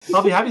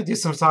I'll be happy to do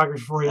some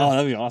photography for you. Oh,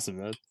 that'd be awesome,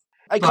 man.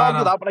 I can't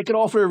do that, but I can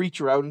offer a reach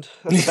around.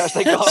 That's the best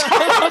I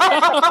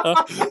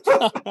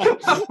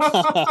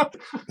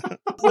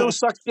got. Little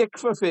suck dick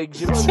for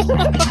figs, you know?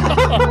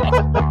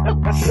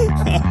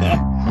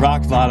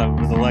 Rock bottom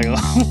with a Lego.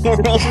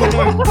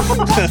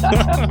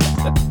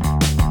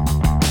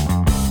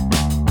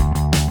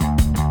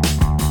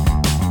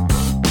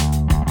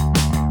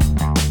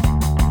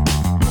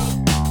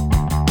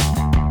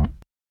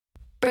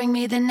 Bring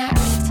me the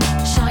next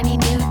shiny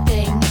new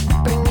thing.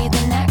 Bring me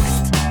the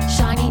next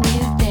shiny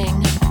new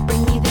thing.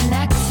 Bring me the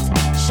next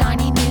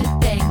shiny new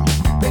thing.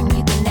 Bring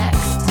me the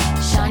next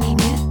shiny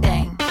new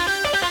thing.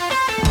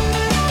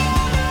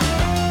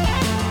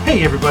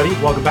 Hey everybody,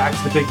 welcome back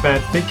to the Big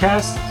Bad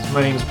Figcast.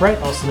 My name is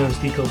Brett, also known as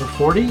Geek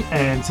Over40,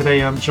 and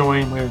today I'm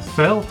joined with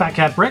Phil, Fat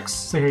Cat Bricks.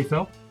 Say hey,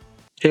 Phil.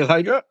 Hail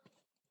Hydra.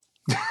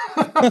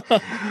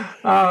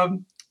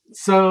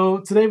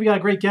 So today we got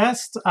a great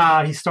guest.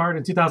 He started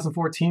in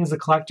 2014 as a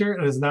collector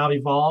and has now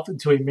evolved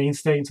into a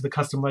mainstay into the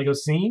custom Lego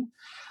scene.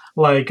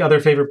 Like other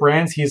favorite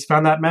brands, he has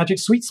found that magic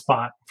sweet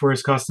spot for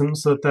his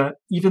customs so that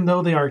even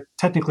though they are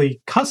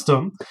technically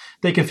custom,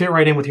 they can fit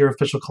right in with your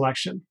official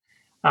collection.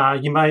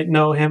 You might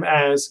know him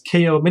as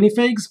KO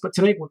Minifigs, but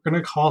today we're going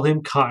to call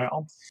him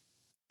Kyle.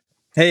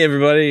 Hey,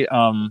 everybody.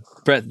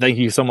 Brett, thank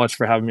you so much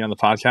for having me on the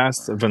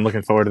podcast. I've been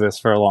looking forward to this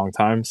for a long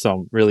time, so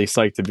I'm really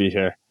psyched to be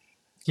here.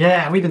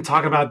 Yeah, we've been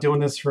talking about doing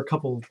this for a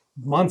couple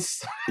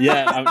months.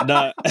 Yeah, I'm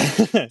not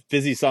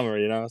busy summer,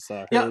 you know.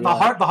 So yeah, the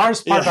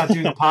hardest part about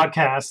doing the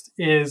podcast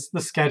is the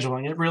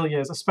scheduling. It really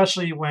is,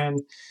 especially when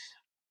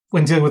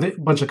dealing with a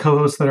bunch of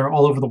co-hosts that are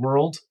all over the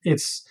world.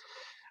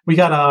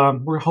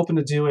 We're hoping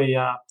to do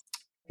a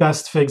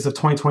best figs of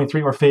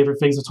 2023 or favorite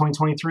figs of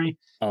 2023,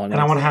 nice. And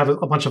I want to have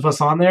a bunch of us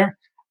on there.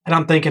 And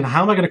I'm thinking,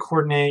 how am I going to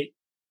coordinate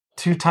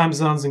 2 time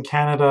zones in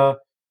Canada,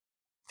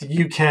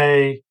 the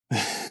UK?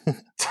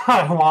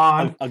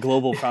 Taiwan, a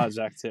global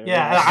project here.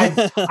 Yeah,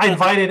 I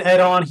invited Ed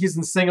on. He's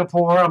in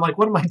Singapore. I'm like,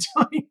 what am I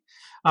doing?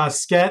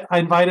 Sket, I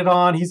invited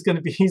on. He's in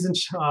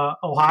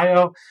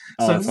Ohio.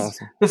 So that's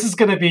awesome. This is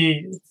going to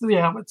be, it's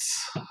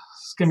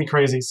going to be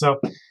crazy.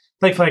 So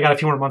thankfully, I got a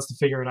few more months to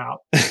figure it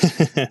out.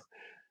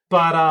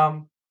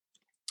 But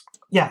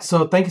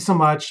so thank you so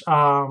much.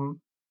 For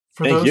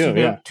those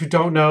who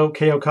don't know,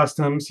 KO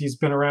Customs, he's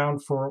been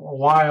around for a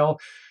while.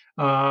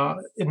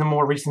 In the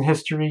more recent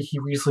history, he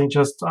recently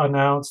just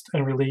announced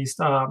and released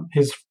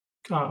his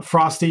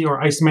Frosty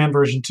or Iceman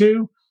version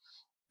 2.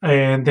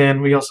 And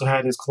then we also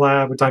had his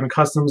collab with Diamond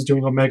Customs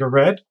doing Omega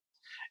Red.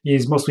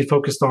 He's mostly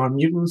focused on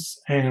mutants,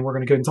 and we're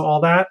going to get into all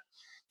that.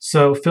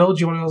 So, Phil, do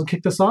you want to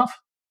kick this off?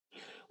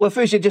 Well,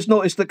 first, I just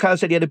noticed that Kyle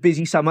said he had a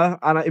busy summer,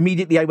 and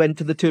immediately I went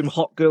to the term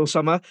hot girl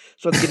summer.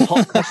 So I'm thinking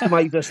hot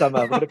customizer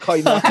summer. We're going to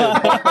coin that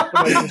term, hot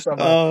customizer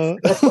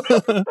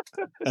summer.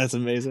 That's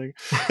amazing.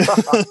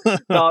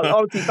 No,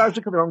 honestly, thanks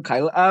for coming on,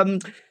 Kyle.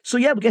 So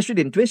yeah, we'll get straight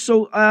into it.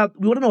 So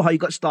we want to know how you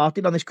got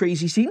started on this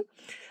crazy scene.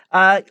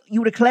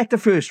 You were a collector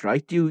first,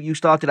 right? You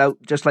started out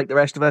just like the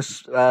rest of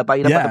us,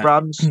 buying up at the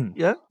brands.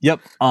 Yeah. Yep.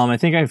 I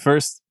think I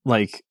first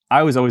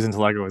I was always into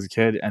Lego as a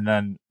kid, and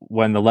then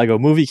when the Lego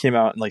movie came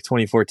out in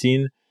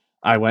 2014.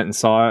 I went and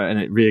saw it, and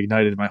it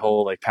reignited my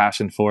whole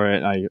passion for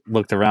it. I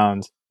looked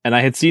around, and I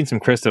had seen some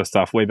Christo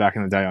stuff way back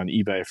in the day on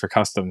eBay for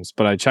customs,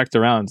 but I checked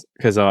around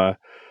because I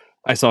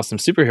saw some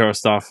superhero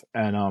stuff,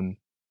 and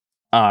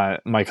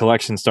my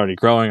collection started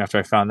growing after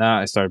I found that.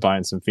 I started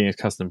buying some Phoenix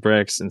custom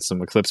bricks and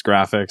some Eclipse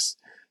graphics,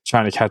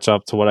 trying to catch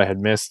up to what I had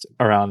missed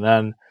around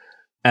then.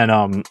 And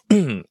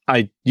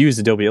I used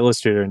Adobe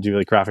Illustrator and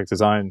do graphic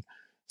design,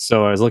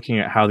 so I was looking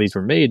at how these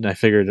were made, and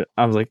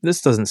I was like,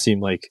 this doesn't seem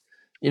like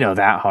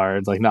that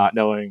hard, not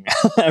knowing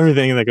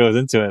everything that goes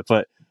into it.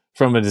 But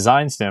from a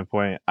design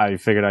standpoint, I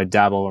figured I'd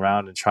dabble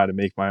around and try to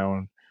make my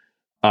own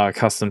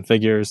custom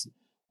figures.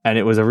 And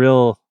it was a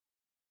real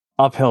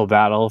uphill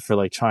battle for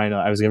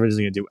I was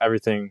originally going to do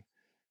everything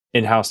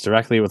in-house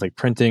directly with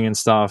printing and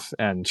stuff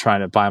and trying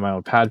to buy my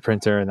own pad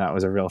printer. And that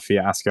was a real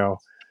fiasco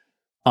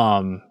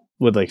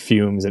with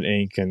fumes and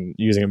ink and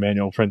using a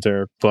manual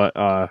printer. But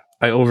I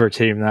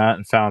overcame that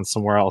and found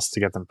somewhere else to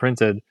get them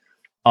printed.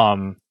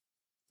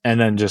 And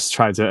then just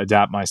tried to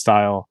adapt my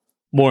style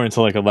more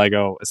into a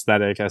Lego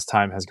aesthetic as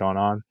time has gone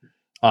on.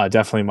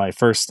 Definitely my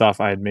first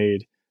stuff I had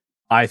made,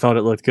 I thought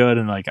it looked good.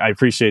 And I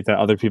appreciate that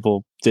other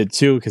people did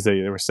too, because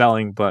they were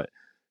selling. But,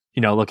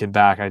 looking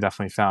back, I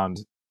definitely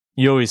found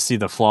you always see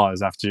the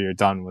flaws after you're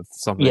done with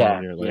something.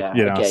 Yeah,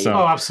 So,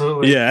 oh,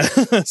 absolutely. Yeah.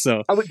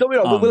 So don't get me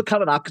wrong, we'll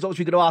cover that because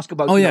obviously we're going to ask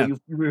about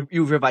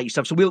you've revised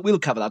stuff. So we'll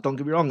cover that. Don't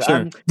get me wrong.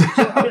 Sure.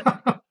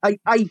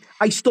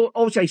 I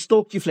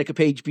stalked your Flickr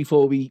page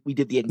before we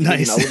did the interview.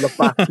 Nice. We look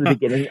back to the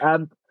beginning.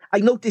 I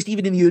noticed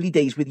even in the early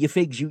days with your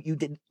figs, you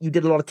did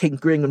a lot of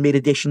tinkering and made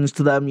additions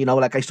to them.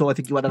 I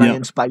think you had an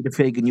Iron Spider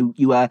fig, and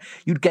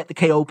you'd get the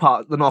KO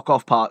part, the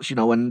knockoff parts, and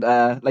put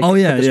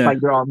the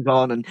spider arms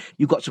on, and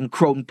you got some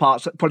Chrome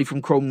parts, probably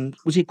from Chrome.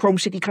 Was it Chrome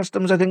City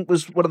Customs? I think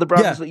was one of the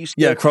brands that you.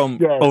 Yeah, Chrome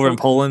over in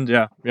Poland.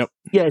 Yeah, yep.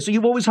 Yeah, so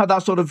you've always had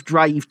that sort of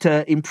drive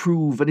to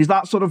improve, and is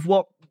that sort of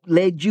what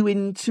led you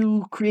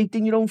into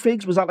creating your own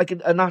figs? Was that like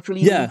a natural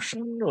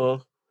evolution,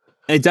 or?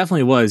 It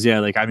definitely was, yeah.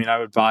 Like, I mean, I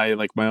would buy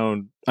like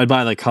I'd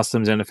buy like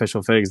customs and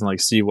official figs and like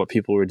see what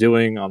people were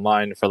doing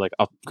online for like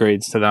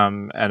upgrades to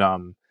them,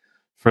 and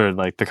for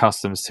like the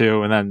customs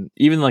too. And then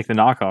even like the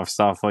knockoff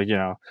stuff, like, you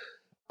know,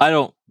 I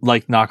don't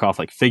like knockoff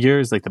like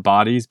figures, like the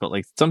bodies, but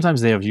like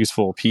sometimes they have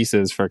useful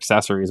pieces for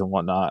accessories and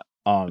whatnot.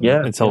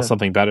 Until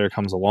something better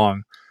comes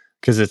along,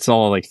 because it's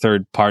all like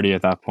third party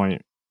at that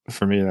point.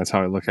 For me, that's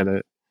how I look at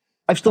it.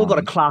 I've still got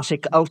a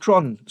classic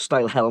Ultron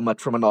style helmet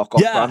from a knockoff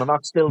brand, and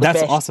that's still the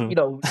best, awesome. You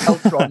know,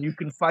 Ultron you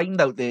can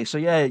find out there. So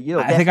yeah, you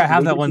know, I think I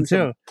have that one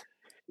too.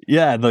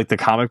 Yeah, like the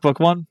comic book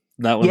one.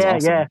 That one's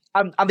awesome. Yeah,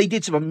 and they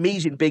did some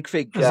amazing big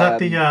fig. Is that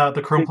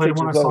the chrome plated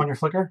one I saw on your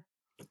Flickr?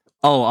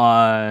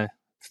 Oh,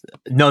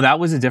 no, that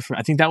was a different.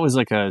 I think that was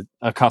like a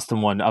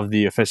custom one of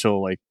the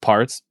official like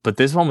parts, but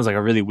this one was like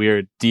a really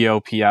weird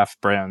DOPF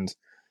brand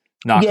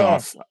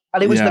knockoff. Yeah.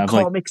 And it was the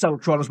comics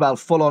Ultron as well,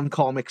 full on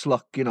comics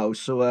look, you know.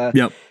 So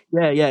yeah,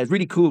 it's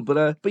really cool.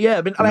 But yeah,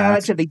 I mean, like I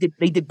said, they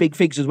did big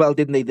figs as well,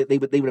 didn't they?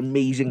 They were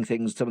amazing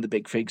things. Some of the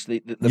big figs.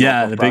 The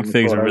big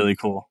figs are really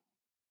cool.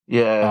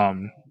 Yeah.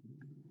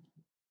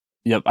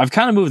 Yep, I've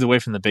kind of moved away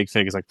from the big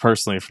figs, like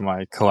personally, for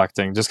my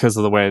collecting, just because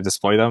of the way I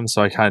display them.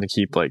 So I kind of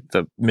keep like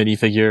the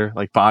minifigure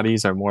like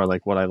bodies are more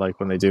like what I like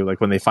when they do, like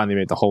when they finally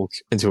made the Hulk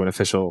into an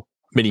official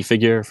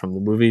minifigure from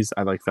the movies.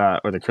 I like that,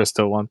 or the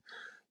Christo one.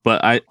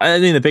 But I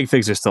think the big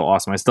figs are still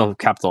awesome. I still have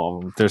kept all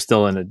of them. They're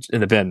still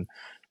in a bin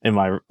in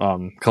my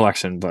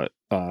collection. But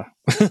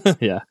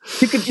yeah,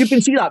 you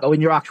can see that though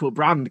in your actual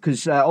brand,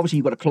 because obviously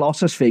you've got a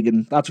Colossus fig,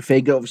 and that's a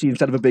fig obviously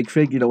instead of a big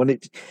fig. You know, and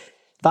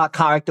that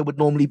character would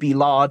normally be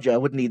larger,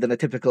 wouldn't he, than a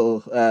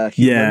typical human?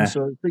 Yeah.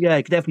 So yeah,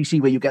 you can definitely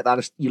see where you get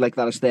that. You like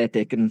that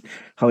aesthetic and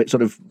how it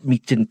sort of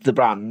meets into the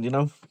brand. You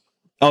know.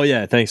 Oh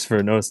yeah, thanks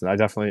for noticing. I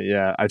definitely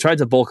I tried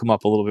to bulk him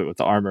up a little bit with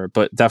the armor,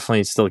 but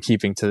definitely still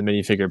keeping to the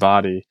minifigure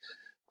body.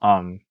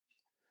 The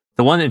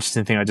one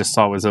interesting thing I just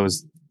saw was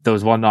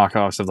those one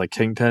knockoffs of like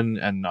Kingpin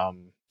and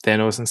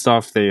Thanos and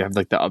stuff. They have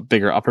like the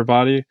bigger upper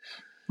body,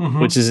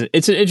 which is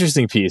it's an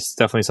interesting piece.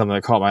 Definitely something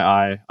that caught my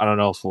eye. I don't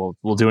know if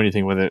we'll do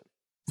anything with it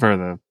for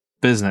the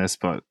business,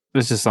 but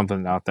it's just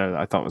something out there that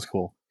I thought was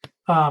cool.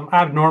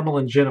 Abnormal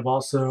and Jin have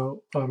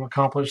also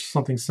accomplished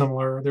something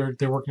similar.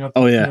 They're working up.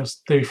 Oh yeah, you know,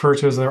 they refer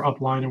to as their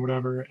upline or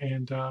whatever,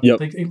 and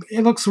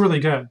it looks really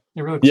good.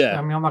 It really,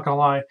 I mean, I'm not gonna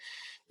lie.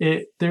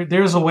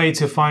 There's a way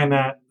to find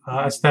that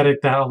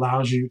aesthetic that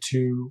allows you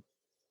to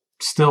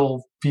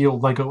still feel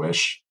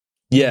Lego-ish.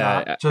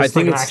 Yeah, just I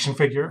think like an action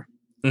figure.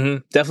 Mm-hmm.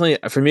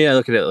 Definitely, for me, I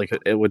look at it like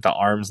with the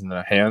arms and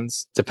the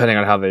hands, depending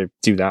on how they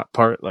do that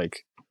part.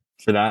 Like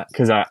for that,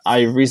 because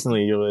I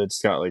recently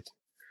just got like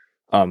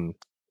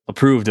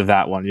approved of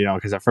that one, you know,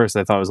 because at first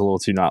I thought it was a little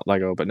too not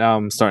Lego, but now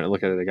I'm starting to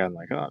look at it again,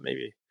 like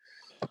maybe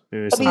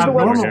these are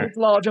ones with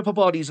large upper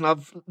bodies and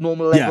have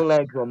normal Lego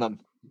legs on them.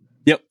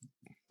 Yep.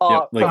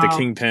 Like the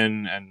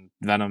Kingpin and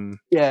Venom.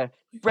 Yeah.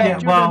 Brett,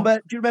 do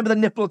you remember the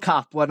nipple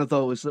cap? One of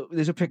those.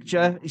 There's a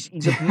picture.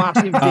 He's a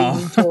massive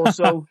veiny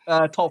torso,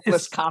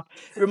 topless cap.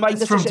 It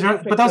reminds us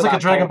but that was like a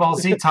Dragon Ball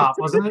Z top,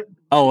 wasn't it?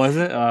 Oh, was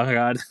it? Oh my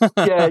god.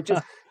 Yeah,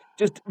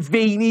 just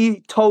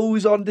veiny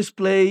toes on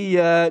display.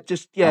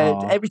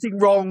 Everything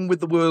wrong with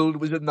the world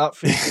was in that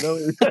thing.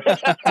 You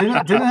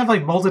know? Didn't it have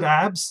like molded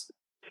abs?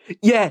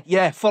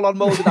 Yeah, full on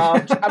molded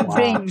arms and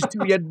veins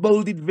too. He had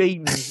molded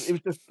veins. It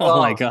was just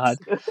oh my god.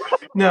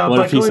 No, what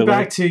but going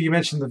back to, you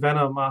mentioned the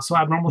Venom. So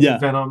Abnormal did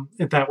Venom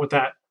with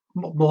that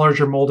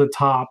larger molded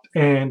top,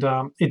 and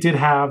it did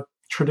have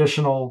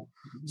traditional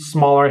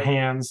smaller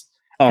hands.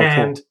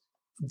 And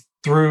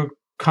through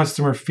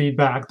customer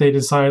feedback, they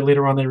decided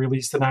later on they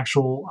released an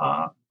actual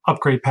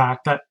upgrade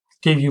pack that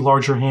gave you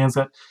larger hands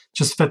that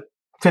just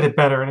fit it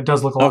better, and it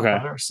does look a lot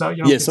better. So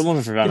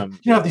someone for Venom.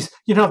 You have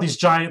this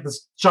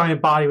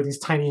giant body with these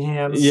tiny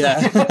hands.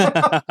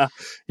 Yeah,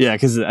 yeah,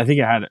 because I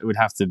think it would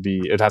have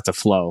to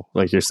flow,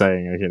 like you're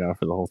saying, you know,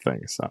 for the whole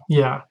thing. So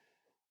yeah,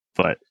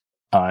 but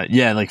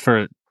like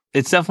for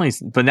it's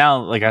definitely, but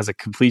now like as a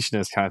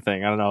completionist kind of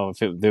thing, I don't know if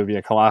there would be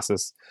a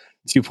Colossus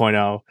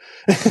 2.0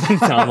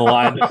 down the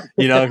line,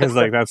 you know, because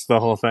like that's the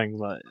whole thing,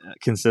 but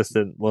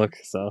consistent look.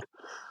 So.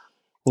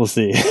 We'll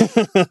see.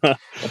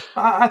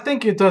 I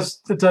think it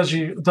does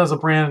a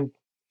brand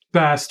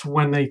best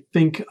when they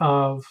think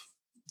of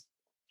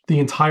the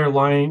entire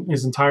line in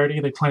its entirety.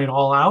 They plan it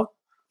all out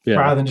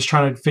rather than just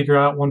trying to figure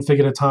out one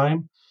fig at a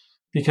time.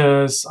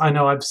 Because I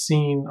know I've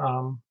seen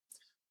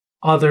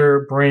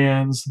other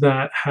brands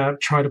that have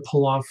tried to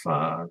pull off,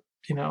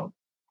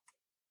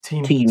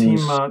 team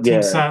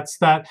sets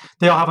that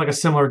they all have like a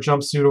similar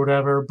jumpsuit or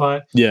whatever.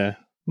 But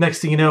next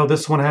thing you know,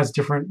 this one has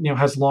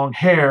has long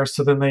hair,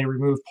 so then they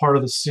remove part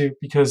of the suit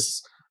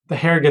because the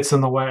hair gets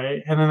in the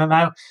way. And then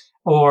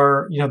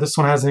this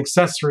one has an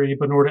accessory,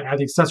 but in order to add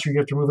the accessory, you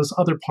have to remove this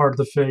other part of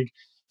the fig.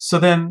 So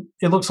then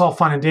it looks all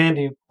fine and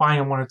dandy buying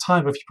them one at a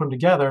time, but if you put them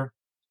together,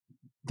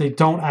 they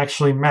don't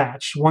actually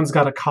match. One's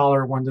got a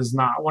collar, one does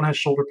not. One has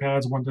shoulder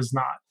pads, one does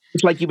not.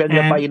 It's like you end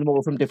up buying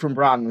more from different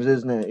brands,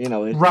 isn't it? You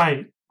know,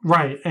 right.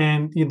 Right,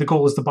 and the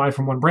goal is to buy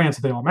from one brand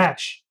so they all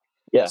match.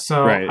 Yeah.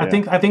 So I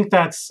think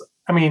that's.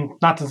 I mean,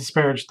 not to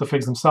disparage the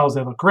figs themselves;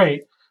 they look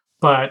great.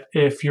 But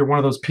if you're one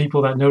of those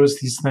people that notice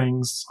these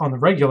things on the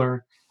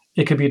regular,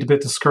 it could be a bit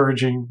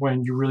discouraging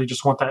when you really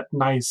just want that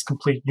nice,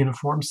 complete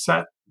uniform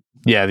set.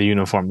 Yeah, the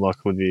uniform look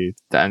would be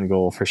the end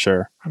goal for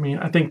sure. I mean,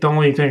 I think the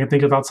only thing I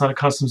think of outside of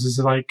customs is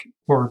like,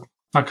 or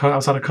not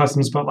outside of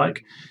customs, but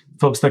like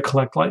folks that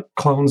collect like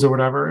clones or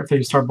whatever. If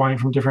they start buying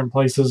from different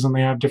places and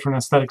they have different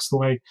aesthetics, the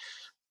way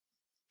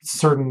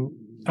certain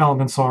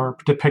elements are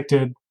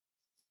depicted,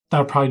 that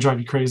would probably drive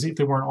you crazy if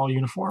they weren't all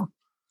uniform.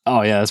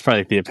 Oh yeah, that's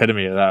probably the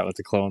epitome of that with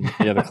the clone.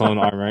 Yeah, the clone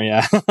armor.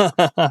 Yeah,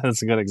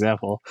 that's a good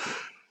example.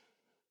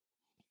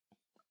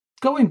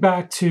 Going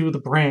back to the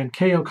brand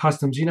KO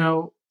Customs,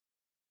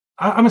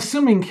 I'm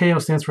assuming KO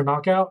stands for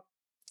knockout.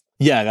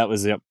 Yeah, that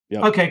was yep.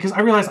 Okay, because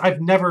I realized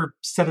I've never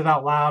said it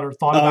out loud or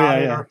thought about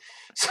it. Yeah.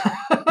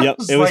 Yep,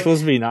 it was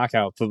supposed to be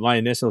knockout, but my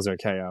initials are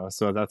KO,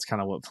 so that's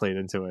kind of what played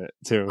into it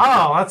too.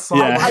 Oh, that's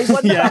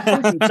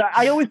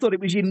I always thought it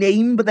was your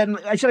name, but then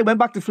I went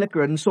back to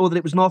Flickr and saw that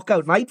it was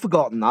knockout, and I'd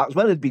forgotten that as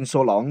well. It had been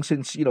so long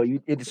since it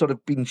had sort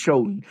of been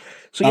shown.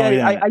 So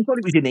I thought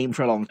it was your name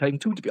for a long time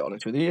too, to be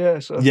honest with you. Yeah,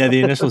 so. Yeah,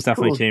 the initials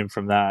definitely came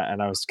from that,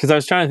 and I was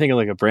trying to think of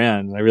like a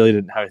brand, and I really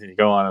didn't have anything to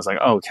go on. I was like,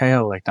 oh,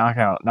 KO, like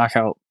knockout,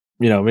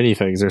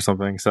 minifigs or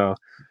something. So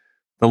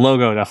the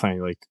logo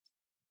definitely like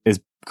is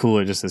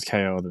cooler just as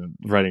KO than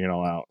writing it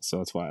all out. So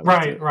that's why I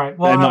liked it. Right.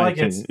 Well, I like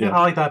it. Yeah. I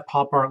like that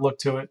pop art look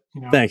to it.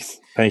 Thanks.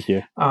 Thank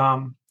you. But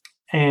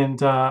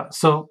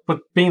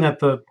being that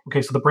so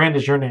the brand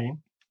is your name.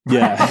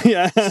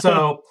 Yeah.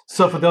 So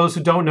for those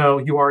who don't know,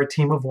 you are a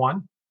team of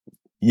one.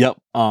 Yep.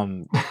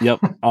 Yep.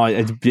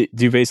 I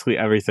do basically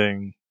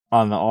everything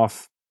on the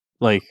off,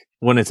 like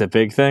when it's a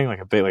big thing, like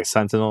a big like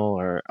Sentinel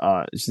or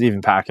just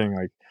even packing.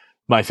 Like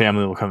my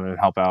family will come in and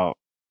help out,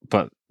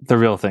 but the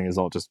real thing is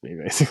all just me,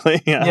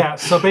 basically. Yeah.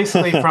 So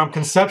basically, from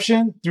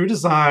conception through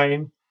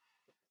design,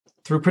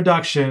 through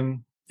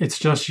production, it's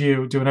just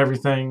you doing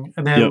everything,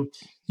 and then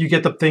you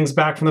get the things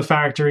back from the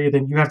factory.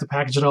 Then you have to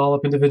package it all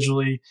up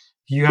individually.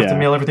 You have to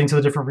mail everything to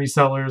the different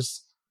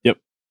resellers. Yep.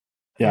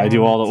 Yeah, I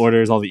do all the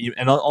orders, all the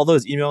and all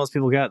those emails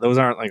people get. Those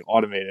aren't like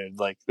automated.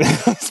 Like,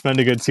 spend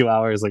a good 2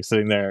 hours like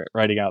sitting there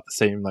writing out the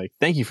same like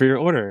 "thank you for your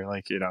order,"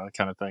 like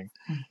kind of thing.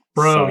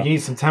 Bro, you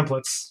need some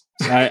templates.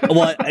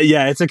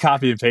 It's a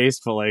copy and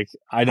paste, but like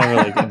I never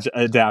like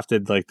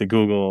adapted like the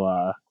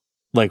Google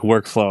like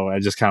workflow. I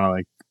just kind of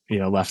like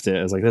left it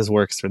as like this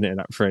works for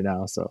right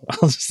now, so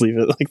I'll just leave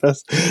it like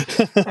this.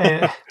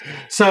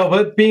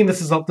 But being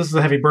this is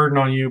a heavy burden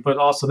on you, but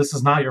also this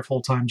is not your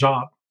full-time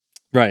job.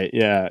 Right.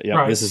 Yeah.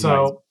 Right. This is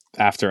my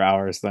after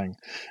hours thing.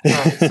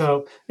 Right.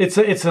 So it's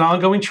an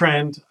ongoing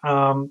trend.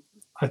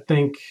 I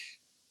think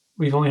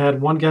we've only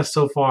had one guest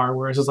so far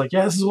where it's just like,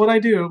 yeah, this is what I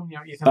do.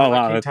 Ethan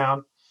at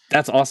K-Town.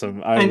 That's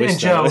awesome. And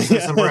Joe,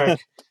 Citizen Brick.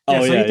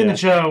 Ethan and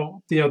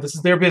Joe, this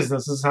is their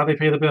business. This is how they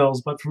pay the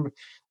bills. But from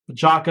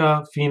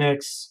Jaka,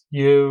 Phoenix,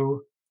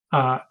 you,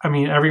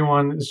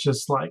 everyone is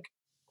just like,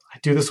 I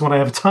do this when I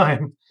have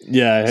time.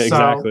 Yeah,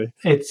 exactly.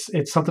 So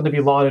it's something to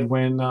be lauded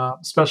when,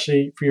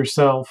 especially for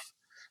yourself.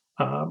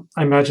 I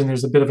imagine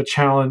there's a bit of a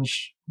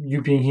challenge.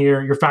 You being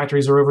here, your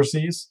factories are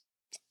overseas.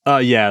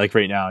 Yeah, like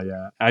right now.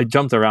 Yeah, I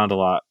jumped around a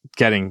lot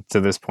getting to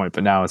this point,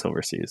 but now it's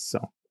overseas. So.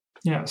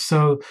 Yeah,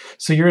 so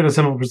you're in a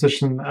similar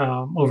position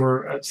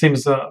same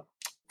as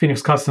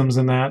Phoenix Customs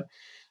in that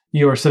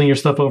you are sending your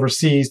stuff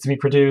overseas to be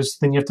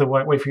produced. Then you have to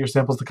wait for your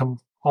samples to come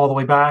all the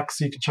way back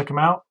so you can check them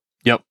out.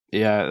 Yep.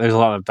 Yeah, there's a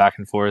lot of back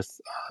and forth.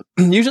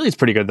 Usually it's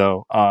pretty good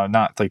though.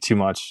 Not like too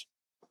much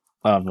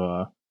of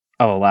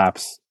a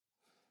lapse.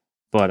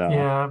 But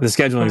the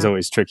scheduling is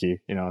always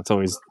tricky. It's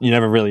always you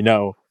never really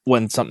know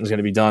when something's going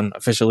to be done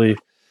officially.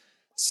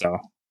 So.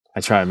 I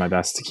tried my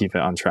best to keep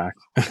it on track.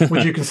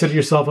 Would you consider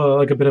yourself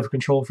a bit of a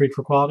control freak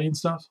for quality and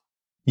stuff?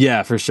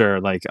 Yeah, for sure.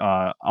 Like,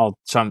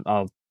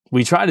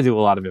 we try to do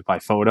a lot of it by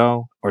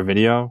photo or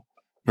video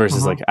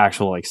versus like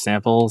actual like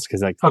samples.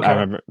 Cause I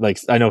remember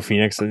I know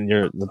Phoenix and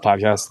the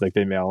podcast, like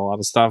they mail a lot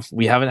of stuff.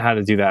 We haven't had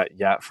to do that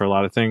yet for a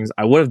lot of things.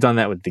 I would have done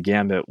that with the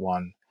Gambit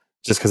one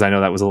just cause I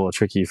know that was a little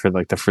tricky for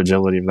like the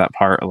fragility of that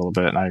part a little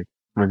bit. And I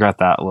regret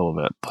that a little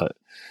bit, but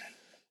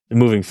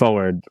moving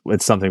forward,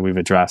 it's something we've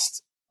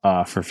addressed.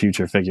 For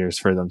future figures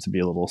for them to be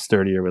a little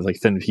sturdier with like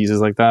thin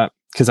pieces like that.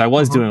 Because I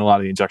was doing a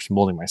lot of the injection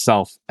molding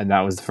myself, and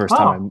that was the first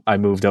time I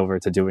moved over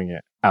to doing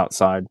it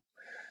outside.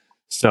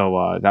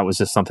 So that was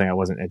just something I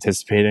wasn't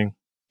anticipating.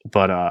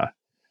 But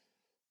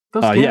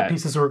those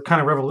pieces were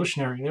kind of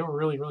revolutionary. They were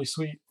really, really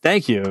sweet.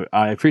 Thank you.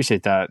 I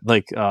appreciate that.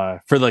 Like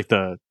for like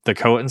the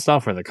coat and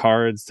stuff or the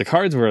cards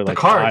were like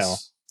tile.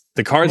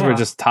 The cards were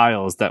just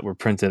tiles that were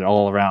printed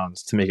all around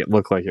to make it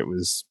look like it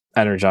was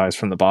energized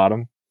from the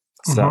bottom.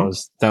 So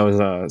that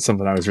was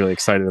something I was really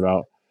excited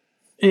about.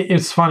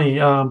 It's funny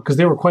because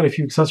there were quite a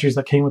few accessories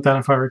that came with that,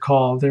 if I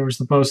recall. There was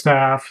the bow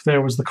staff,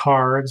 there was the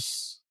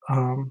cards,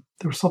 there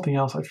was something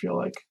else. I feel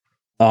like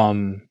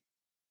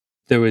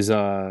there There was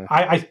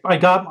I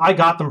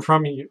got them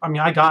from you. I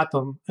mean, I got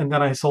them and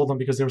then I sold them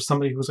because there was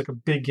somebody who was like a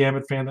big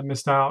Gambit fan that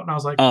missed out, and I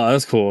was like, oh,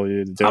 that's cool.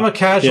 I'm a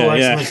casual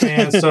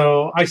X-Men fan,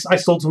 so I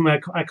sold them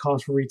at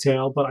cost for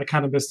retail, but I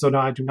kind of missed. So now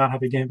I do not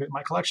have a Gambit in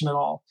my collection at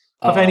all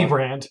of any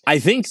brand. I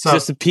think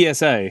just a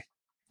PSA,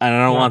 and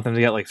I don't want them to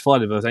get like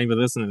flooded. But if anybody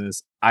listening to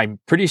this, I'm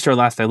pretty sure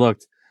last I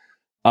looked,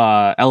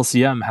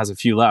 LCM has a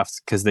few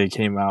left because they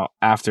came out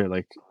after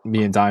like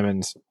me and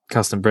Diamond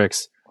Custom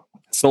Bricks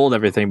sold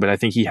everything, but I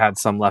think he had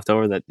some left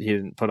over that he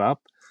didn't put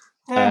up.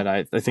 And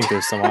I think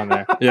there's some on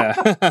there. Yeah.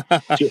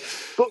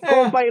 Go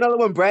and buy another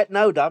one, Brett.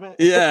 No, damn it.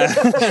 Yeah.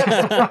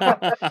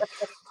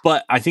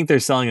 But I think they're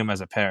selling them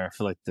as a pair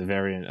for like the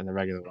variant and the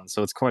regular one.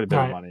 So it's quite a bit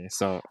of money.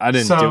 So I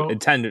didn't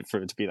intend it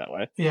for it to be that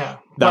way. Yeah.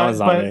 That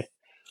was on me.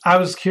 I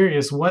was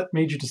curious, what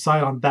made you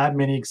decide on that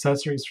many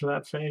accessories for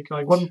that fake?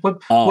 Like what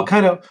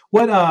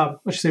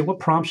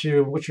prompts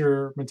you, what's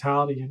your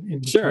mentality in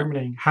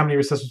determining how many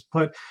accessories to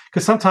put?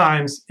 Because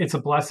sometimes it's a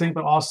blessing,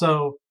 but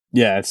also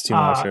it's too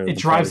much. It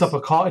drives up the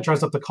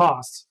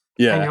cost.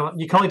 Yeah. And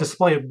you can only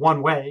display it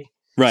one way.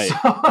 Right.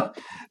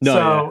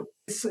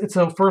 It's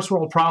a first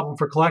world problem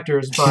for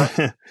collectors,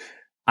 but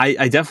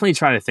I definitely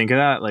try to think of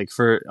that, like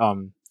for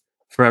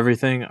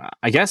everything.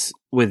 I guess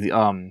with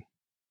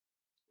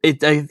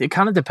It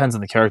kind of depends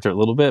on the character a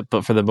little bit,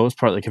 but for the most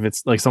part, like if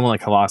it's like someone like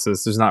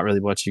Colossus, there's not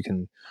really much you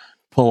can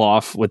pull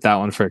off with that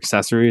one for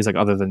accessories, like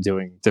other than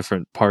doing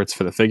different parts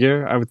for the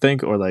figure, I would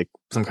think, or like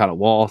some kind of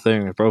wall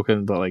thing or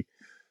broken. But like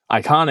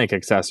iconic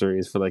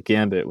accessories for like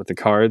Gambit with the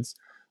cards,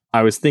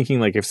 I was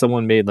thinking like if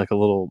someone made like a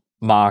little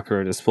mock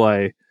or a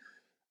display,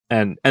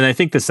 and I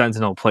think the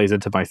Sentinel plays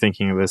into my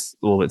thinking of this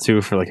a little bit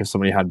too, for like if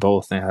somebody had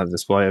both and they had a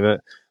display of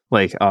it,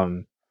 like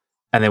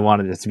and they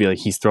wanted it to be like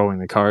he's throwing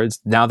the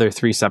cards. Now they're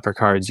 3 separate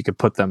cards. You could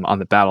put them on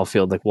the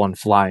battlefield, like one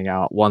flying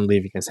out, one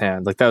leaving his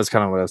hand. Like that was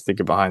kind of what I was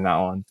thinking behind that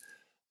one.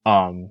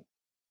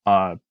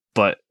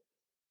 But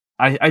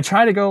I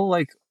try to go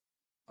like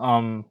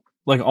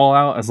all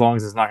out as long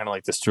as it's not going to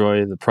like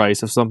destroy the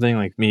price of something.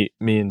 Like me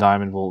and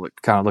Diamond will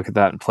kind of look at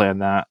that and plan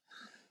that.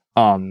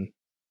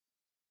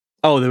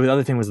 Oh, the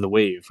other thing was the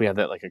wave. We had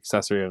that like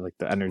accessory of like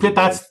the energy.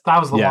 That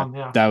was the one.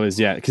 Yeah, that was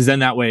because then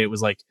that way it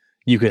was like.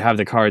 You could have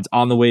the cards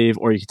on the wave,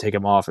 or you could take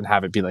them off and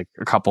have it be like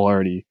a couple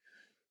already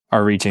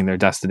are reaching their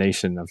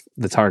destination of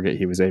the target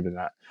he was aiming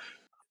at.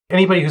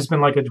 Anybody who's been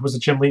was a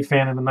Jim Lee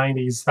fan in the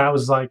 90s, that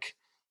was like,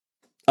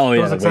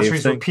 those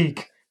accessories were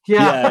peak.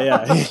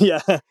 Yeah.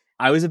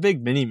 I was a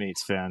big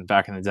Mini-Mates fan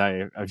back in the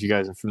day. If you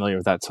guys are familiar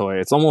with that toy,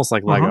 it's almost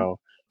like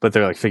Lego, but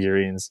they're like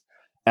figurines.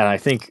 And I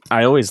think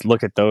I always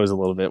look at those a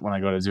little bit when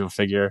I go to do a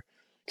figure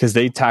because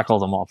they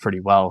tackled them all pretty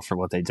well for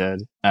what they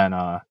did. And,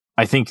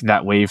 I think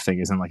that wave thing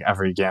is in like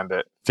every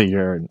Gambit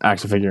figure and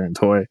action figure and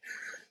toy.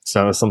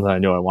 So it's something I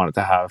knew I wanted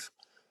to have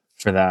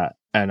for that.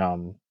 And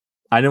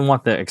I didn't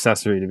want the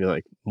accessory to be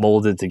like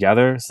molded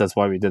together. So that's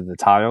why we did the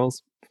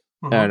tiles.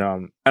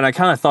 And I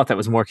kind of thought that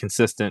was more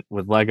consistent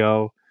with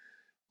Lego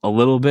a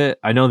little bit.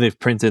 I know they've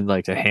printed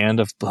like a hand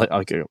of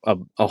like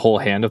a whole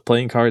hand of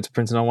playing cards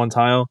printed on one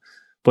tile,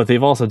 but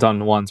they've also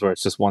done ones where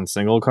it's just one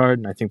single card.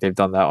 And I think they've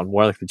done that on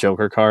more like the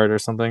Joker card or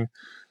something.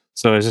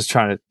 So I was just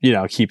trying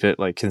to, keep it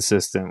like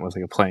consistent with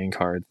like a playing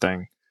card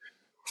thing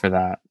for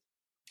that.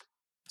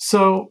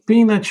 So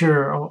being that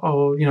you're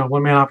a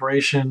one-man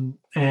operation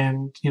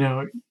and,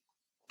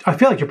 I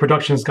feel like your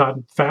production has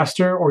gotten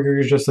faster, or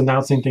you're just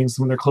announcing things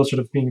when they're closer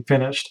to being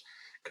finished,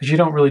 because you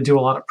don't really do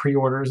a lot of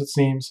pre-orders, it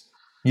seems.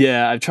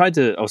 Yeah, I've tried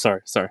to. Oh,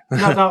 sorry. No,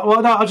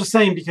 I was just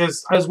saying,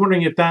 because I was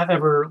wondering if that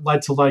ever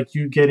led to like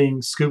you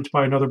getting scooped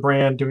by another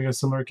brand doing a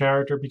similar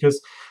character, because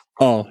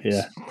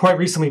quite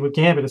recently with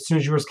Gambit, as soon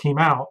as yours came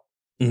out,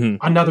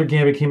 another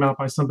Gambit came out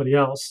by somebody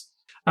else.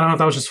 I don't know if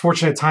that was just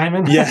fortunate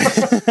timing. Yeah,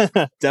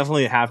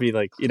 definitely happy.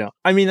 Like,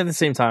 I mean, at the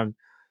same time,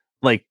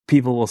 like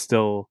people will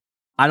still,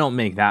 I don't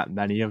make that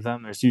many of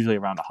them. There's usually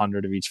around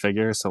 100 of each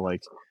figure. So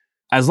like,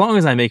 as long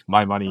as I make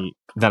my money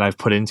that I've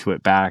put into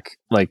it back,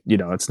 like,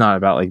 it's not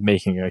about like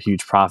making a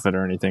huge profit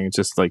or anything. It's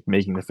just like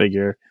making the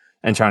figure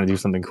and trying to do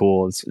something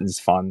cool. It's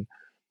fun.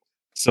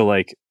 So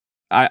like,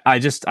 I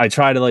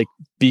try to like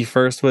be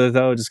first with it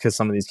though, just because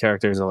some of these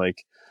characters are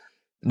like,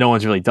 no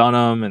one's really done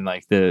them, and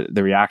like the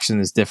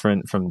reaction is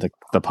different from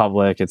the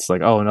public. It's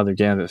like, oh, another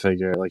Gambit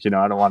figure. Like,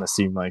 I don't want to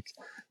seem like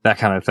that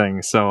kind of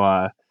thing.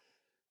 So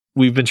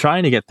we've been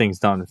trying to get things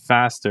done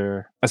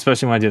faster,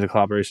 especially when I do the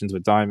collaborations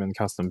with Diamond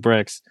Custom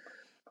Bricks,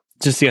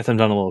 just to get them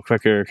done a little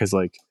quicker. Because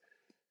like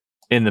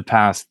in the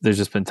past, there's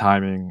just been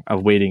timing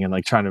of waiting and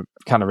like trying to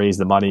kind of raise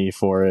the money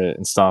for it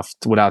and stuff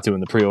without doing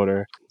the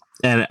pre-order.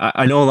 And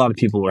I know a lot of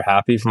people were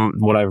happy from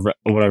what I've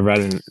read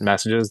in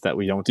messages that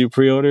we don't do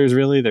pre-orders.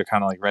 Really, they're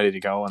kind of like ready to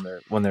go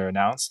when they're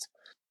announced.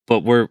 But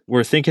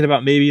we're thinking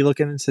about maybe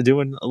looking into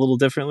doing a little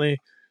differently,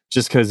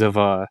 just because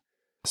of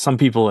some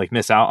people like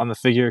miss out on the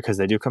figure because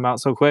they do come out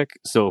so quick.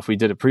 So if we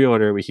did a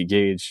pre-order, we could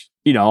gauge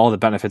all the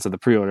benefits of the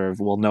pre-order.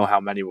 We'll know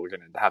how many we're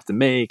going to have to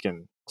make,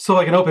 and so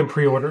like an open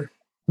pre-order.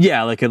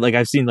 Yeah, like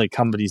I've seen like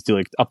companies do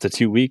like up to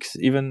 2 weeks,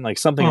 even like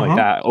something like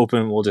that.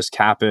 Open, we'll just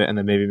cap it and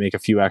then maybe make a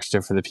few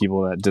extra for the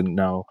people that didn't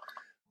know.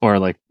 or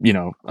like,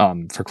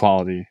 for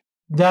quality.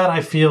 That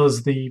I feel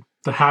is the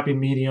happy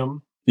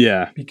medium.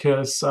 Yeah.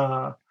 Because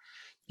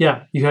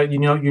you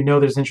know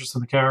there's interest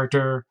in the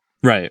character.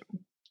 Right.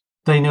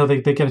 They know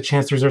they get a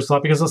chance to reserve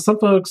slot, because some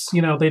folks,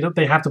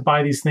 they have to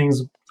buy these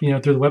things, through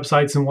the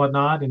websites and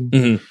whatnot,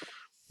 and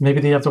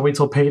maybe they have to wait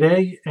till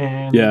payday,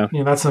 and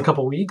that's in a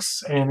couple of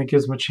weeks, and it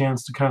gives them a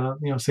chance to kind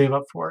of save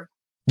up for it.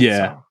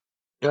 Yeah.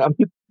 So.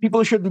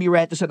 People shouldn't be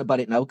reticent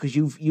about it now, because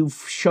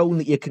you've shown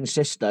that you're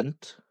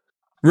consistent.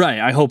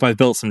 Right. I hope I've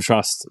built some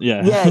trust.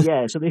 Yeah.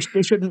 Yeah. So there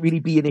shouldn't really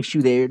be an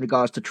issue there in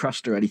regards to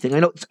trust or anything. I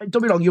know,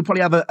 don't be wrong, you'll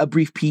probably have a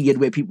brief period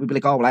where people will be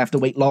like, oh, well, I have to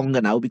wait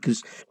longer now,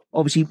 because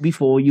obviously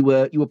before you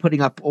were putting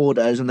up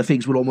orders and the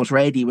figs were almost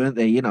ready, weren't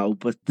they?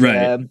 But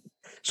right.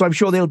 So I'm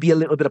sure there'll be a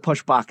little bit of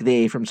pushback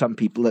there from some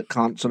people that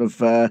can't sort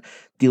of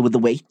deal with the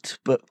wait.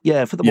 But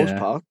yeah, for the most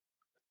part.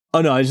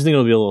 Oh no, I just think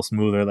it'll be a little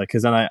smoother. Like,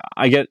 because then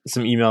I get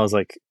some emails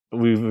like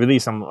we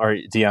release them, or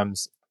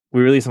DMs.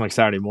 We release them like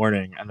Saturday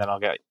morning, and then I'll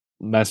get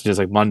messages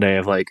like Monday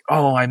of like,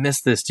 oh, I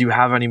missed this. Do you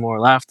have any more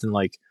left? And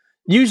like,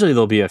 usually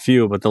there'll be a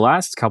few, but the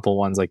last couple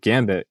ones, like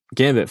Gambit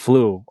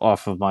flew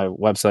off of my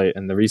website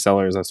and the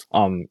resellers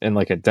in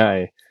like a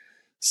day.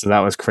 So that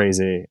was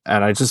crazy.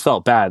 And I just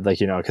felt bad, like,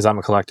 because I'm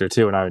a collector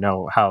too, and I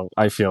know how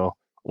I feel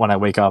when I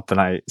wake up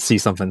and I see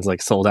something's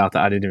like sold out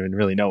that I didn't even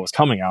really know was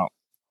coming out.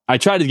 I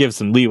try to give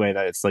some leeway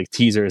that it's like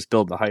teasers,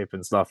 build the hype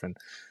and stuff,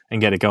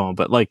 and get it going.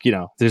 But like,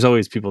 there's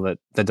always people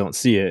that don't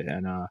see it,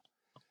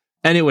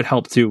 and it would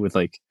help too with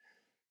like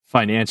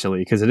financially,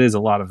 because it is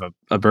a lot of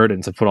a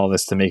burden to put all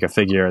this to make a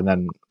figure, and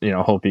then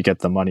hope you get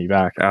the money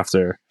back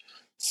after.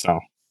 So,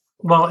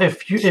 well,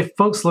 if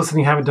folks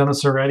listening haven't done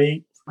this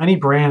already, any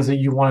brands that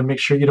you want to make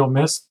sure you don't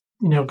miss,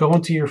 go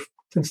into your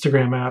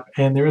Instagram app,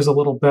 and there is a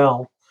little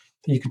bell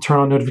that you can turn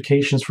on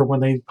notifications for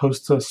when they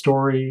post a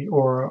story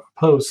or a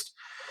post,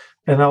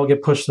 and that will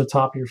get pushed to the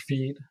top of your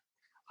feed.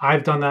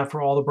 I've done that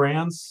for all the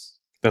brands.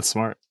 That's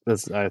smart.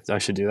 I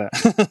should do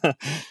that.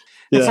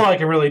 That's all I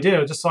can really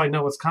do, just so I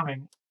know what's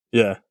coming.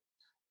 Yeah.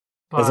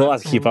 There's a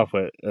lot to keep up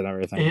with and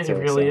everything. It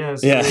really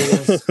is. Yeah.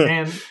 It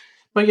really is.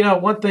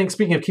 But one thing,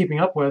 speaking of keeping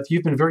up with,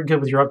 you've been very good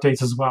with your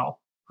updates as well.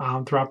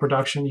 Throughout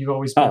production, you've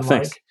always been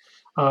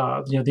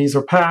these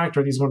are packed,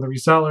 or these are one of the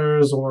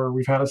resellers, or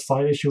we've had a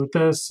slight issue with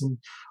this,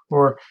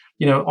 or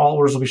all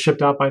orders will be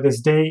shipped out by this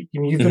date.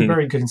 You've been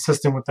very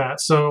consistent with that.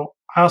 So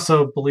I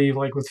also believe,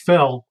 like with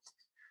Phil,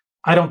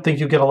 I don't think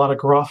you get a lot of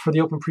gruff for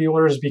the open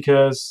pre-orders,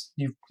 because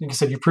like I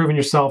said, you've proven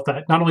yourself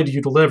that not only do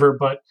you deliver,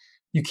 but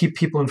you keep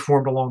people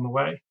informed along the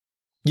way.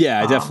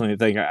 Yeah, I definitely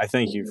think I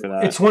thank you for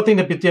that. It's one thing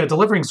to be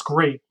delivering's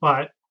great,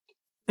 but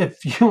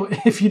if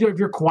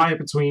you're quiet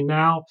between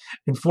now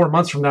and 4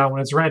 months from now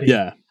when it's ready,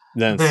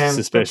 then it's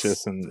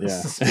suspicious, and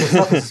it's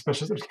definitely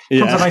suspicious. It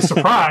comes a nice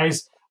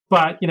surprise,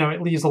 but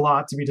it leaves a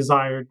lot to be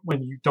desired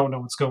when you don't know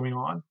what's going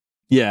on.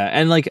 Yeah,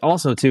 and like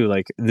also too,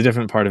 like the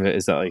different part of it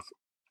is that like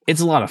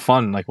it's a lot of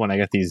fun. Like when I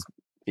get these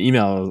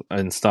emails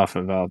and stuff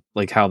about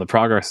like how the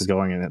progress is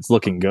going and it's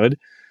looking good.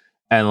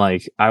 And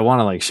like, I want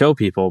to like show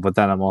people, but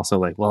then I'm also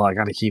like, well, I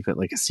got to keep it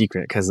like a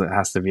secret, because it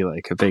has to be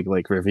like a big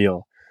like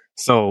reveal.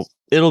 So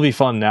it'll be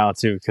fun now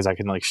too, because I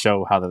can like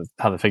show how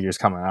the figure's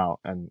coming out.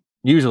 And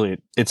usually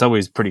it's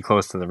always pretty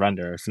close to the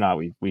render. If not,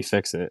 we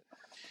fix it.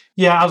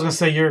 Yeah, I was gonna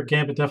say your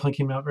Gambit definitely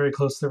came out very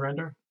close to the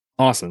render.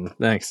 Awesome,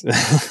 thanks.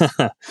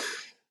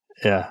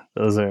 Yeah,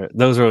 those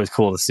are always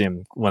cool to see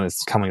them when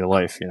it's coming to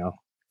life.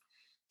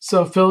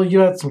 So Phil,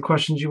 you had some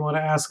questions you want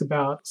to ask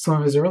about some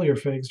of his earlier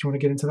figs. Do you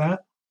want to get into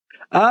that?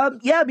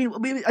 Yeah, I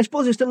mean, I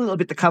suppose there's still a little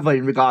bit to cover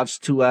in regards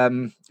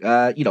to,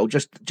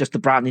 just the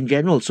brand in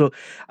general. So,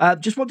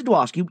 just wanted to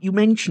ask you. You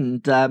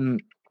mentioned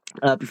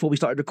before we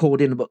started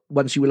recording, but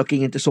once you were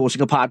looking into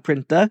sourcing a pad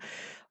printer,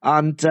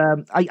 and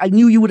I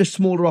knew you were a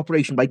smaller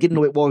operation, but I didn't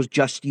know it was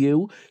just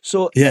you.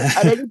 So,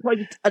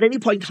 at any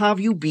point, have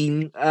you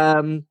been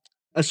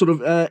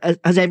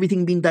has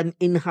everything been done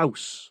in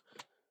house?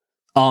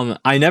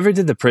 I never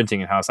did the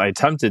printing in house. I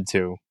attempted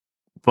to,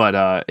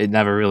 but it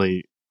never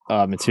really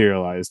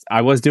materialized.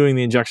 I was doing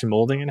the injection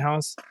molding in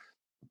house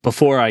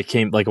before I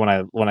came. Like when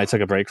I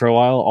took a break for a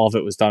while, all of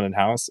it was done in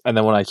house, and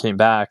then when I came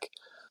back,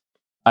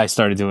 I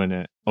started doing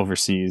it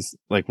overseas,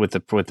 like with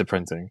the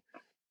printing.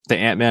 The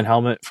Ant-Man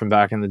helmet from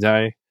back in the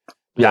day,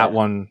 that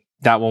one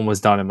was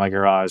done in my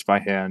garage by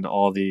hand.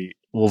 All the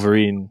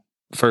Wolverine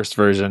first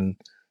version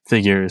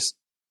figures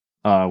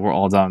were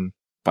all done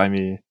by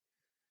me,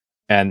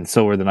 and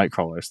so were the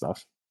Nightcrawler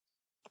stuff.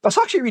 That's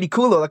actually really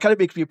cool, though. That kind of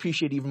makes me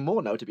appreciate it even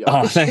more now, to be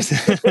honest. Oh, thanks.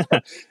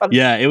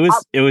 Yeah, it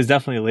was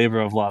definitely a labor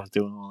of love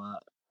doing all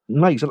that.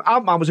 Nice. And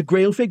Ant-Man was a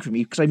grail fig for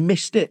me because I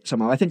missed it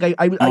somehow. I think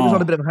I was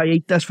on a bit of a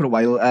hiatus for a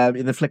while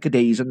in the Flickr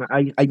days, and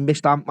I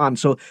missed Ant-Man,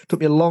 so it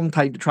took me a long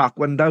time to track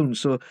one down.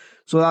 So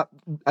that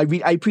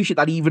I appreciate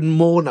that even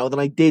more now than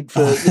I did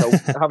for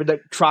having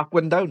to track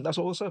one down. That's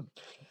awesome.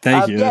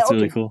 Thank you. That's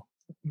really cool.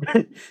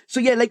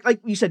 So yeah, like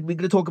you said, we're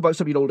going to talk about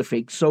some of your older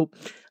figs. So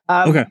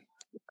okay.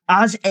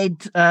 As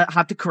Ed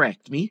had to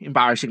correct me,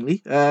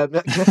 embarrassingly.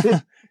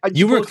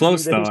 You were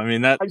close, though. I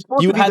mean, that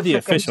you had the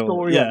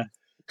official. Yeah.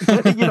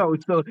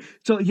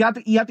 So he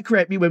had to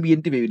correct me when we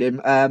interviewed him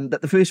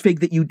that the first fig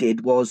that you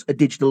did was a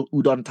digital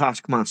Udon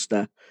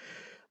Taskmaster.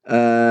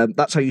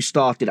 That's how you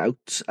started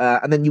out,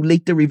 and then you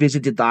later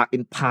revisited that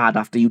in pad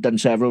after you'd done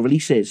several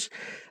releases.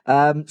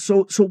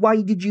 So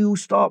why did you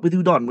start with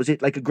Udon? Was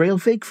it like a grail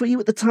fig for you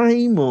at the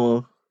time,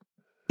 or?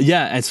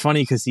 Yeah, it's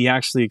funny because he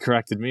actually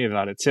corrected me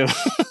about it too.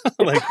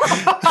 Like,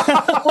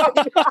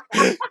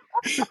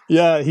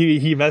 yeah,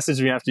 he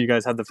messaged me after you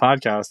guys had the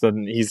podcast,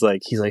 and he's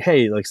like,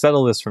 hey, like,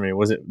 settle this for me.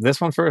 Was it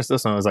this one first?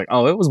 This one? I was like,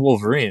 oh, it was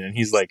Wolverine, and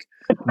he's like,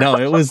 no,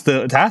 it was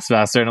the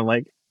Taskmaster, and I'm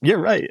like, you're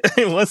right,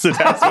 it was the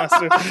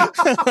Taskmaster.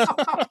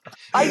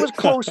 I was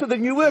closer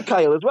than you were,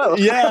 Kyle, as well.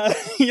 yeah.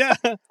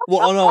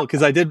 Well, oh no,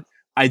 because I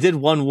did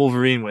one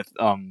Wolverine with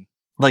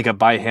like a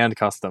by hand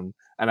custom,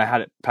 and I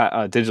had it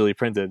digitally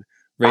printed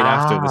right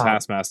after the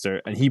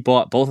Taskmaster, and he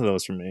bought both of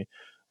those from me.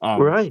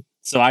 Right.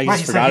 So I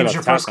just forgot he about was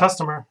your first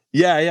customer.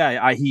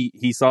 Yeah.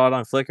 He saw it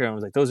on Flickr and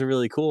was like, "Those are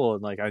really cool."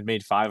 And like, I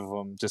made 5 of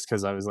them just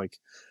because I was like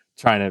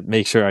trying to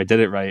make sure I did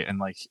it right, and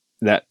like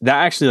that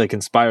actually like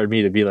inspired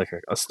me to be like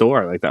a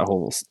store, like that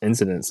whole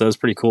incident. So it was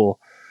pretty cool.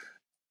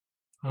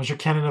 That was your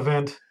canon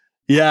event.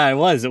 Yeah, it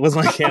was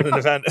my canon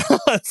event.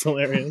 That's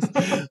hilarious.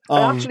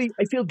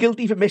 I feel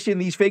guilty for missing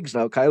these figs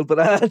now, Kyle. But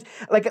I said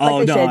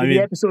in the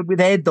episode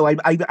with Ed, though,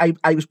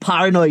 I was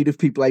paranoid of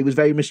people. I was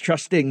very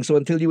mistrusting. So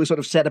until you were sort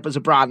of set up as a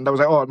brand, I was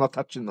like, oh, I'm not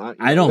touching that.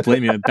 I don't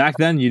blame you. Back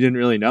then, you didn't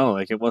really know.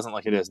 Like, it wasn't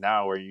like it is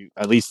now, where you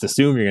at least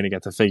assume you're going to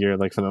get the figure.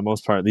 Like, for the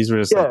most part, these were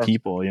just like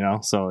people, you know.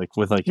 So like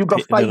with like, you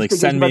got 5 like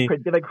send me.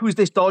 You're like, who's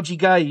this dodgy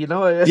guy? You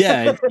know?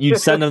 Yeah, you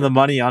send them the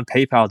money on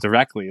PayPal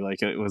directly.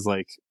 Like, it was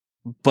like.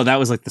 But that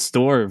was like the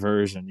store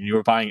version. You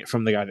were buying it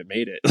from the guy that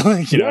made it.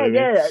 Like, you know what I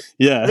mean?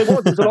 Yeah. There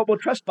was a lot more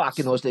trust back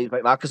in those days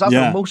like that, because that's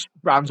how most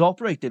brands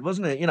operated,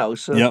 wasn't it? You know.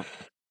 So. Yep.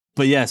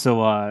 But yeah,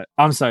 so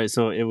I'm sorry.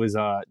 So it was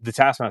the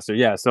Taskmaster.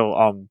 Yeah.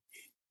 So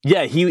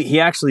he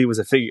actually was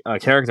a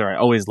character I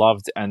always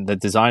loved, and the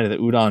design of the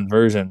Udon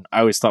version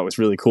I always thought was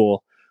really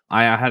cool.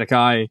 I had a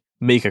guy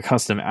make a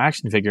custom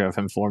action figure of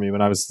him for me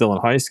when I was still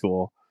in high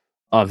school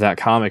of that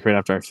comic right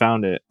after I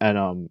found it,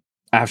 and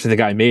after the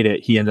guy made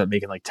it, he ended up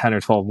making like 10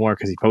 or 12 more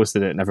because he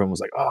posted it, and everyone was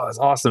like, oh, that's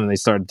awesome. And they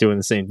started doing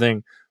the same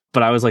thing.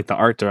 But I was like the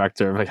art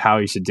director of like how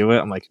you should do it.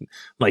 I'm like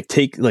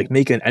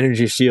make an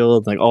energy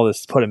shield, like all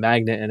this, put a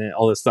magnet in it,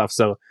 all this stuff.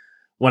 So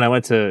when I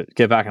went to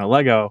get back into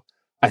Lego,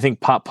 I think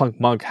Pop Punk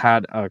Monk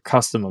had a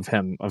custom of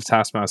him, of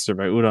Taskmaster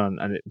by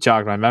Udon, and it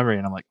jogged my memory.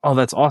 And I'm like, oh,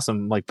 that's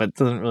awesome. Like, but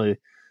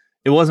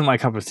it wasn't my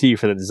cup of tea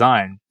for the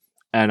design.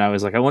 And I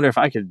was like, I wonder if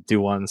I could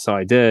do one. So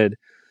I did.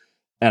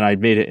 And I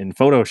made it in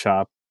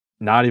Photoshop.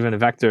 Not even a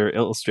vector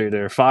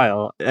Illustrator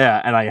file.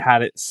 Yeah, and I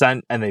had it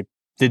sent, and they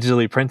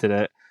digitally printed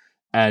it,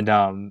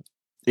 and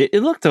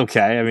it looked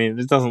okay. I mean,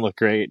 it doesn't look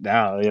great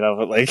now, you know,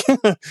 but like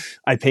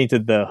I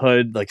painted the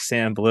hood like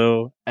sand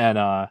blue, and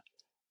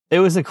it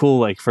was a cool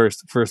like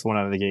first one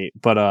out of the gate.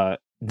 But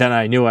then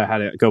I knew I had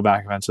to go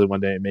back eventually one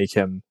day and make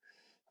him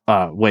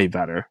way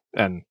better,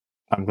 and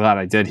I'm glad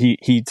I did.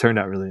 He turned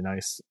out really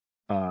nice.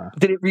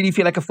 Did it really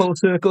feel like a full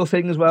circle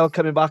thing as well,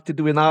 coming back to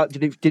doing that?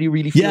 Did you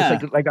really feel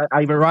like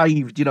I've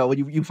arrived, you know, when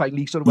you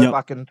finally sort of went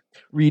back and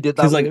redid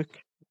that work?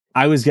 Like,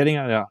 I was getting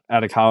out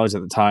of college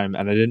at the time,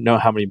 and I didn't know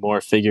how many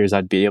more figures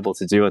I'd be able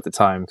to do at the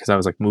time, because I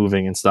was like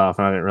moving and stuff,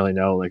 and I didn't really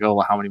know like,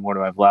 oh, how many more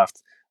do I have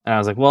left? And I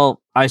was like,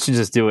 well, I should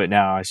just do it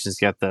now. I should just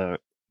get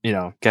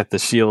the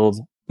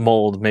shield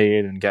mold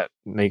made and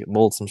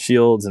mold some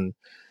shields and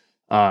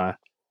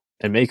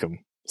make them.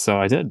 So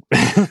I did,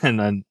 and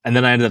then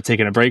I ended up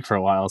taking a break for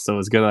a while. So it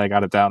was good that I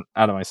got it down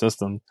out of my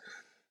system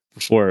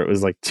before it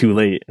was like too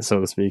late, so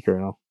to speak. Or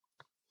no.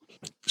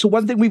 So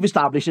one thing we've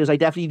established is I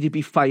definitely need to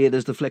be fired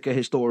as the Flickr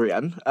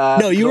historian.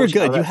 No, you were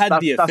good. You had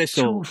the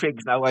official. That's 2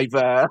 figs now. I've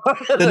the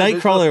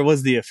Nightcrawler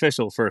was the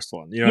official first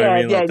one. You know what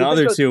I mean? Like the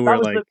other 2 were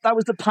like that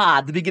was the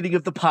pad, the beginning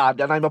of the pad,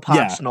 and I'm a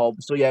pad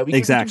snob, so yeah, we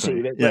can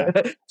see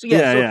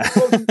it.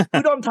 So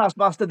put on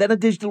Taskmaster, then a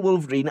digital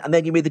Wolverine, and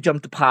then you made the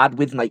jump to pad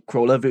with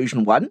Nightcrawler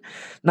version 1.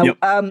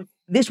 Now,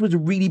 this was a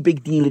really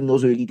big deal in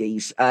those early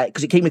days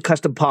because it came with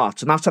custom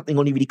parts, and that's something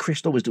only really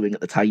Crystal was doing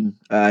at the time,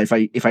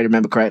 if I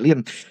remember correctly.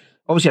 And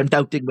obviously, I'm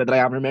doubting whether I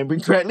am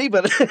remembering correctly,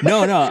 but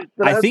no,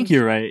 I think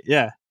you're right.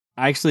 Yeah,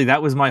 actually,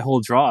 that was my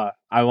whole draw.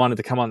 I wanted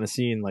to come on the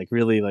scene, like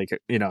really, like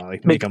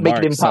like make a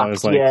mark. So I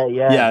was like,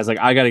 I was like,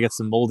 I got to get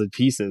some molded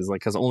pieces,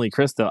 like because only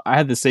Krista. I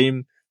had the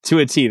same to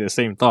a T, the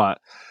same thought.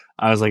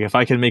 I was like, if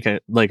I could make a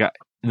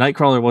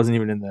Nightcrawler wasn't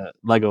even in the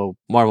Lego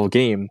Marvel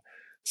game,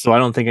 so I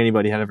don't think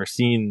anybody had ever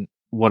seen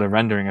what a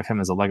rendering of him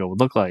as a Lego would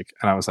look like.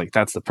 And I was like,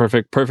 that's the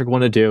perfect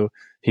one to do.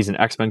 He's an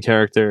X-Men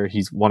character.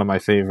 He's one of my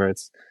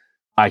favorites.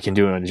 I can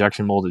do an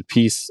injection molded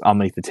piece. I'll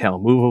make the tail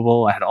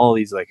movable. I had all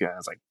these I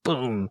was like,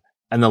 boom.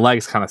 And the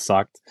legs kind of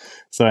sucked.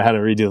 So I had to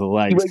redo the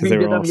legs because they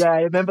were all... Yeah,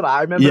 I remember that.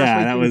 I remember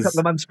that was a couple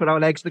of months for our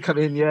legs to come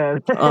in,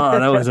 Oh,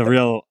 that was a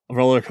real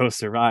roller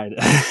coaster ride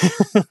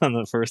on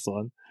the first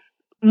one.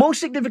 Most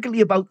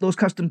significantly about those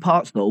custom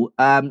parts, though,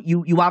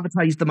 you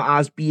advertised them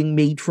as being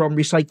made from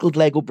recycled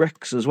Lego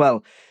bricks as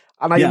well.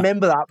 And I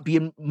remember that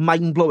being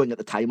mind-blowing at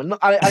the time. And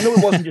I know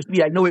it wasn't just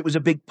me. I know it was a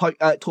big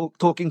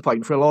talking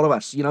point for a lot of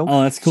us, you know?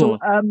 Oh, that's cool.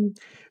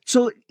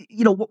 So,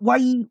 you know,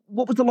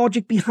 what was the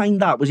logic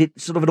behind that? Was it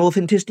sort of an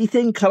authenticity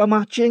thing, color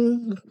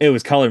matching? It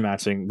was color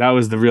matching. That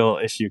was the real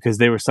issue, because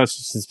they were such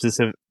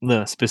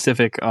the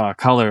specific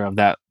color of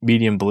that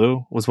medium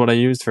blue was what I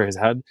used for his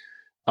head.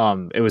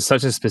 It was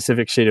such a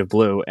specific shade of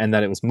blue, and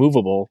that it was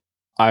movable.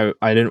 I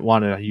didn't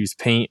want to use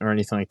paint or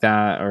anything like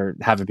that or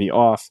have it be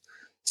off.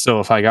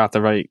 So if I got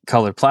the right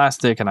color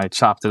plastic and I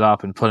chopped it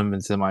up and put them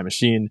into my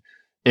machine,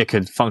 it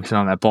could function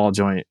on that ball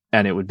joint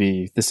and it would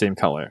be the same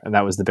color. And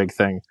that was the big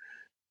thing.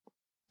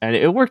 And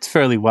it worked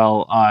fairly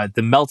well.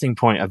 The melting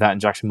point of that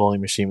injection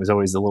molding machine was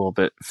always a little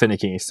bit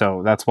finicky.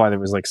 So that's why there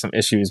was like some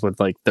issues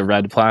with like the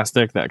red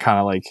plastic that kind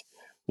of like,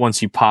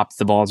 once you popped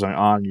the ball joint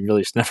on, you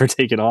really should never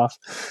take it off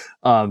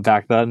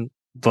back then.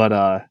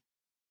 But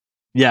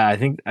yeah, I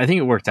think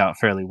it worked out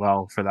fairly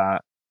well for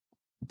that.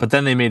 But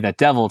then they made that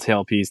devil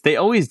tail piece. They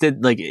always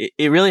did, like,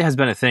 it really has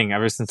been a thing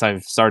ever since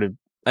I've started.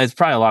 It's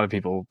probably a lot of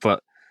people,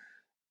 but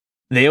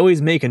they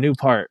always make a new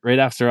part right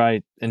after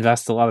I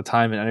invest a lot of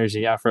time and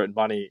energy, effort, and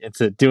money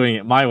into doing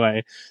it my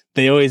way.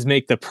 They always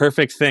make the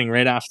perfect thing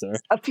right after.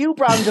 A few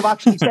brands have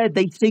actually said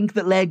they think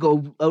that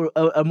Lego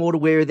are more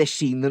aware of this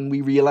scene than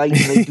we realise,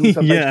 and they do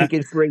sometimes take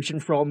inspiration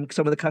from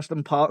some of the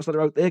custom parts that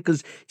are out there,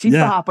 because it seems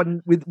to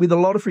happen with a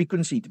lot of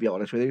frequency, to be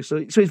honest with you. So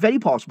it's very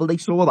possible they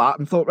saw that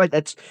and thought, right,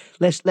 let's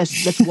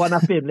one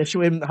up him, let's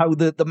show him how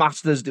the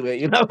masters do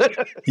it, you know?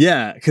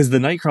 Yeah, because the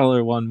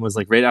Nightcrawler one was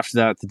like right after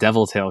that. The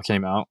Devil Tail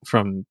came out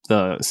from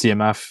the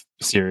CMF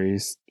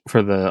series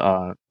for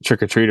the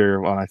Trick or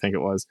Treater one, I think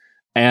it was.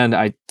 And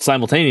I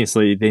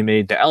simultaneously they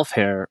made the elf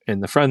hair in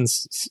the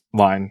Friends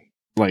line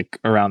like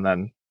around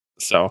then.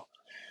 So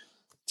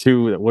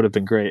two that would have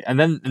been great. And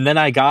then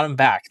I got them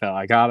back though.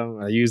 I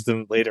used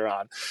them later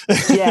on.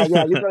 Yeah.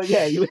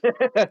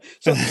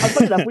 So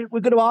funny enough, we're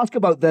going to ask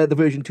about the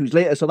version 2s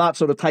later. So that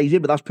sort of ties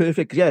in, but that's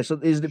perfect. Yeah. So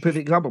this is a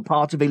perfect example.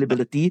 Parts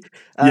availability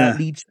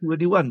leads to a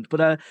new one.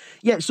 But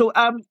so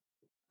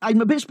I'm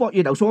a bit spot,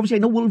 you know. So obviously, I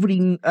know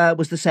Wolverine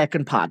was the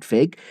second pad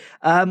fig.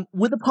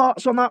 Were the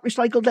parts on that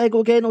recycled Lego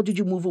again, or did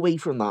you move away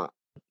from that?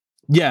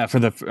 Yeah, for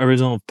the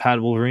original pad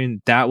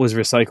Wolverine, that was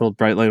recycled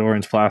bright light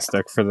orange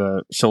plastic for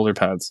the shoulder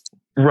pads.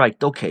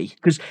 Right, okay.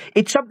 Because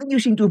it's something you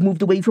seem to have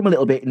moved away from a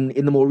little bit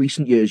in the more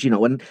recent years, you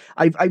know. And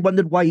I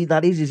wondered why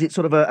that is. Is it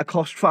sort of a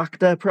cost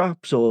factor,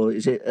 perhaps, or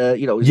is it,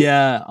 you know?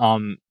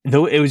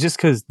 Though it was just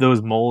because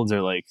those molds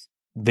are like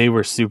they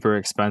were super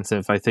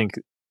expensive. I think.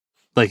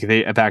 Like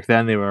back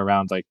then they were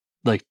around like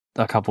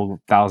a couple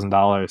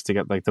 $1,000s to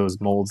get like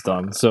those molds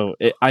done. So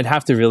I'd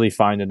have to really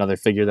find another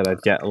figure that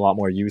I'd get a lot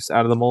more use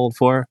out of the mold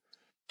for.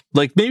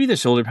 Like maybe the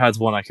shoulder pads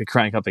one I could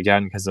crank up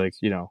again, because like,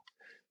 you know,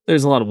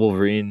 there's a lot of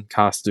Wolverine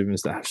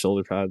costumes that have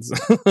shoulder pads.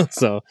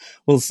 So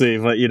we'll see.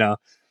 But you know,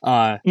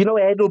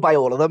 Ed will buy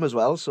all of them as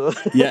well. So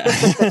yeah,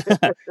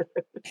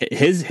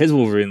 his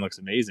Wolverine looks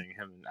amazing.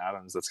 Him and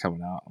Adams that's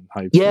coming out. I'm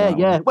hyped.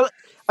 Yeah. Well,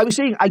 I was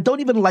saying I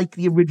don't even like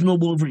the original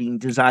Wolverine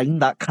design.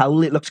 That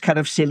cowl, it looks kind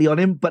of silly on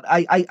him. But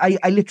I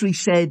literally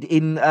said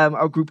in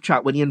our group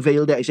chat when he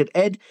unveiled it, I said,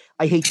 Ed,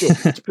 I hate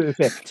it. It's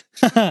perfect.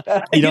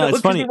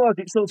 It's funny.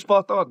 It's so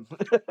spot on.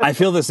 I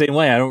feel the same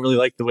way. I don't really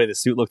like the way the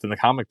suit looked in the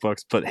comic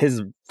books, but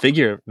his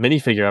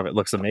minifigure of it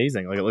looks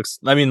amazing.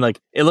 Like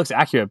it looks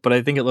accurate, but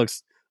I think it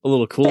looks a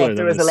little cooler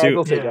than the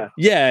Lego suit. figure.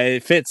 Yeah,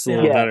 it fits a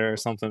little better or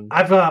something.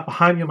 I've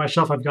behind me on my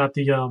shelf, I've got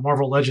the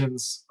Marvel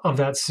Legends of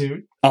that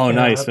suit. Oh,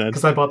 nice, man.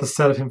 Because I bought the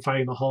set of him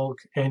fighting the Hulk.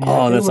 And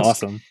that's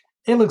awesome.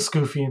 It looks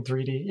goofy in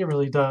 3D. It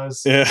really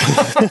does. Yeah.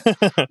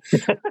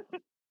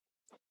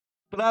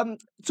 But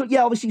so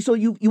yeah, obviously, so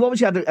you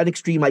obviously had an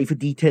extreme eye for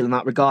detail in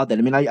that regard. Then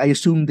I mean, I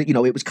assumed that, you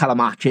know, it was color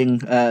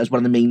matching as one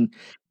of the main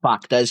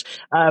factors.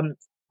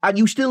 And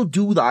you still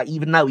do that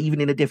even now, even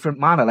in a different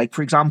manner. Like,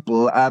 for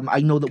example, I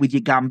know that with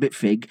your Gambit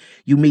fig,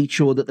 you made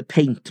sure that the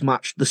paint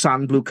matched the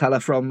sand blue color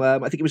from, I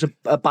think it was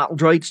a Battle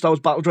Droid, Star Wars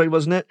Battle Droid,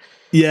 wasn't it?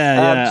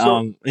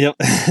 Yeah. Yep.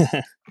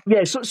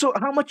 Yeah. So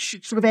how much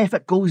sort of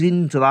effort goes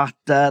into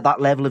that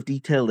level of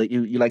detail that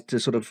you like to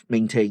sort of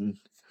maintain?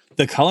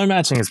 The color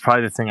matching is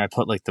probably the thing I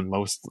put like the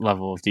most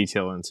level of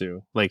detail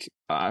into. Like,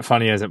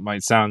 funny as it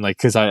might sound, like,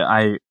 because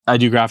I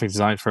do graphic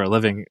design for a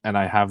living, and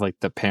I have like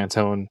the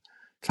Pantone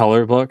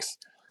color books.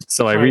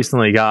 So I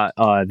recently got,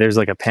 there's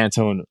like a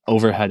Pantone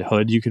overhead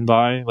hood you can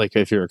buy, like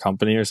if you're a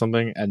company or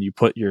something, and you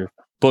put your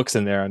books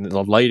in there, and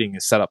the lighting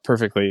is set up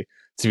perfectly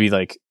to be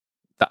like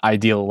the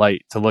ideal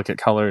light to look at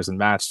colors and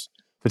match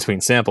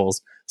between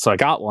samples. So I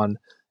got one,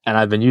 and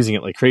I've been using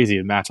it like crazy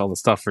to match all the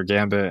stuff for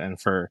Gambit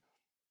and for,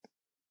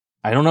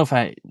 I don't know if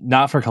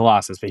not for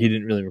Colossus, but he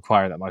didn't really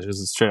require that much. It was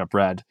a straight up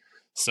red.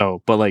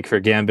 So, but like for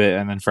Gambit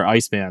and then for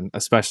Iceman,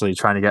 especially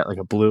trying to get like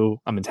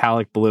a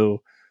metallic blue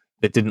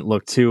that didn't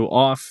look too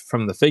off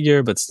from the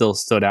figure, but still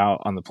stood out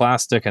on the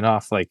plastic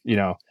enough. Like, you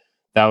know,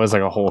 that was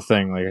like a whole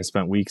thing. Like I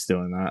spent weeks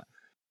doing that.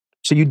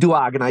 So you do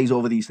agonize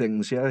over these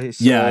things, yeah?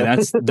 Yeah,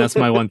 that's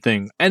my one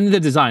thing. And the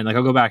design, like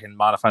I'll go back and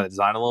modify the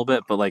design a little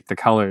bit, but like the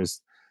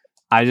colors,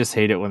 I just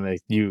hate it when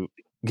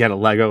get a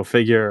Lego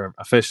figure,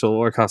 official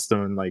or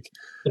custom, and like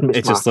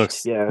it just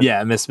looks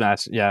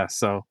mismatched. Yeah,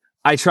 so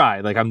I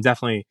try. Like I'm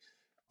definitely.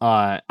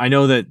 I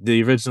know that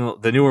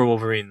the newer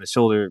Wolverine, the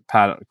shoulder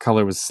pad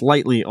color was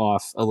slightly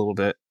off a little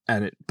bit,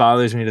 and it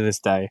bothers me to this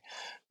day.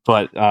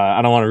 But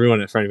I don't want to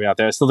ruin it for anybody out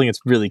there. I still think it's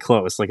really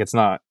close. Like it's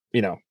not,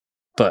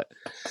 but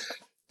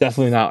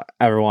definitely not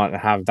ever want to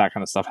have that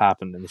kind of stuff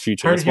happen in the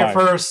future. Heard it here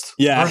first.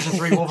 Yeah. Version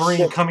 3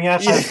 Wolverine coming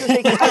at you.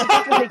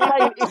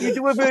 If you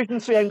do a version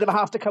 3, I'm going to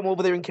have to come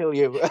over there and kill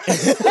you.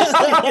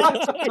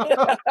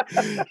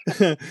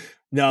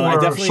 No, or I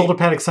definitely shoulder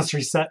pad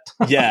accessory set.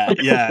 Yeah.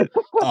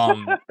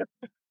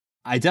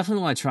 I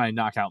definitely want to try and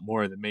knock out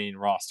more of the main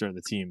roster of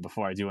the team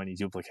before I do any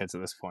duplicates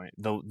at this point.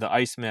 The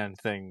Iceman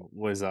thing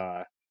was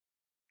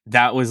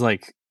that was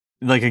like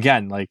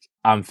again, like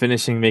I'm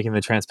finishing making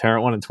the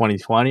transparent one in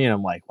 2020 and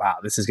I'm like, wow,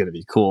 this is going to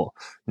be cool.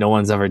 No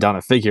one's ever done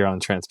a figure on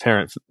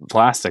transparent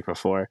plastic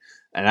before.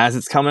 And as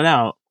it's coming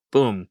out,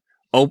 boom,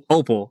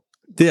 opal.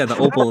 Yeah, the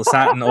opal,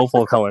 satin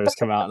opal colors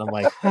come out and I'm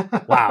like,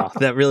 wow,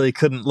 that really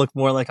couldn't look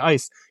more like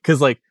ice. Cause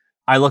like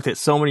I looked at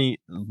so many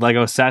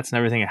Lego sets and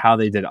everything and how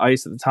they did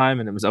ice at the time.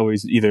 And it was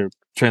always either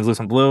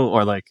translucent blue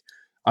or like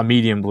a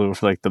medium blue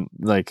for like the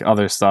like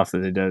other stuff that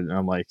they did. And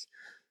I'm like,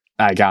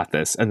 I got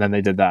this. And then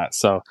they did that.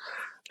 So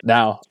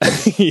now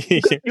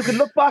you can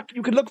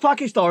look back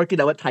historically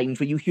now at times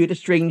where you hear a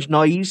strange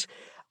noise,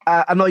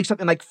 a noise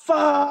something like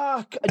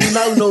fuck, and you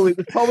now know it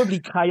was probably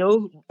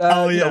Kyle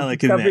like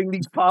discovering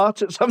these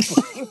parts at some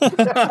point.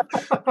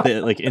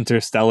 Like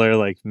Interstellar,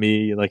 like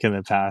me, like in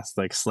the past,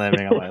 like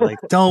slamming on my like,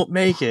 don't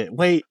make it,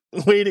 wait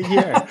a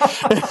year.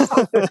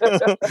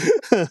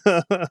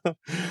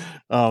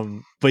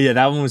 But yeah,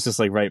 that one was just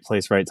like right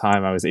place, right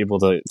time. I was able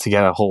to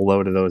get a whole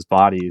load of those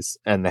bodies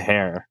and the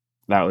hair.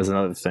 That was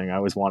another thing. I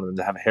always wanted him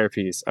to have a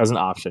hairpiece as an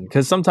option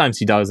because sometimes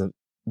he doesn't.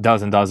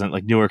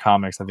 Like newer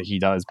comics, I think he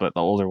does, but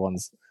the older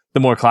ones, the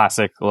more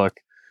classic look,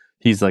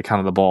 he's like kind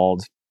of the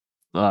bald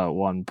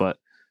one. But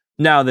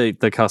now the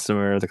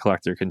customer, the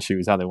collector can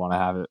choose how they want to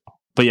have it.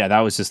 But yeah, that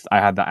was just I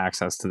had the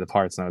access to the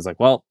parts, and I was like,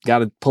 well, got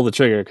to pull the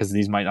trigger because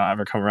these might not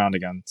ever come around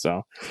again.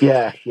 So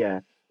yeah.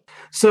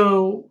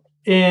 So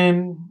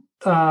in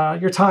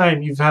your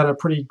time, you've had a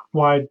pretty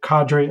wide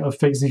cadre of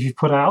figs that you've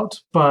put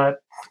out, but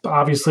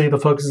obviously the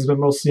focus has been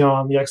mostly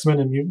on the X-Men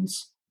and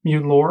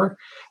mutant lore.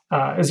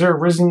 Is there a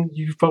reason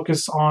you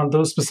focus on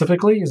those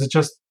specifically? Is it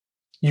just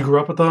you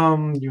grew up with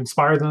them, you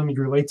inspire them,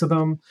 you relate to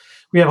them?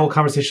 We had a whole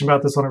conversation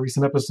about this on a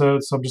recent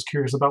episode, so I'm just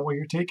curious about what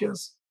your take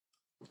is.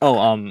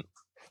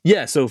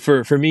 Yeah. So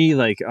for me,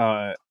 like,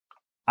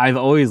 I've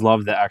always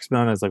loved the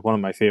X-Men as like one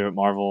of my favorite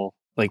Marvel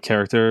like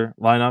character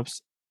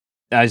lineups.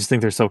 I just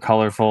think they're so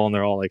colorful and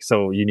they're all like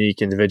so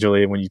unique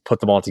individually. And when you put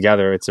them all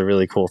together, it's a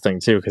really cool thing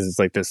too because it's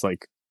like this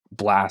like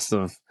blast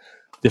of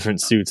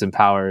different suits and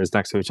powers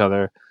next to each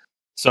other.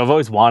 So I've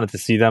always wanted to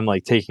see them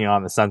like taking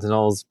on the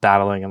Sentinels,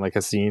 battling in like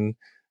a scene,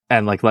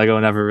 and like Lego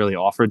never really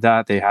offered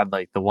that. They had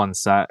like the one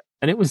set,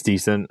 and it was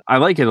decent. I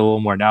like it a little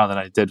more now than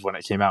I did when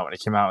it came out. When it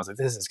came out, I was like,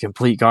 "This is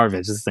complete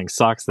garbage. This thing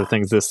sucks. The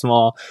thing's this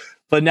small."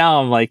 But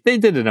now I'm like, they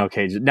did an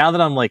okay. Now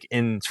that I'm like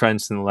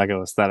entrenched in the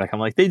Lego aesthetic, I'm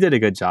like, they did a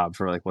good job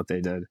for like what they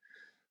did.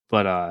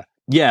 But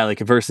yeah, like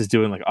versus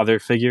doing like other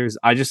figures,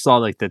 I just saw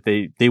like that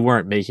they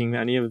weren't making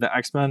any of the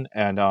X-Men,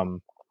 and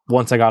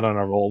once I got on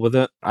a roll with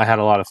it, I had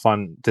a lot of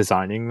fun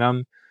designing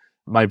them.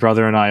 My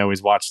brother and I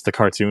always watched the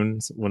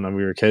cartoons when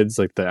we were kids,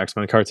 like the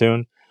X-Men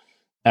cartoon.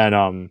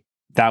 And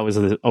that was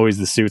always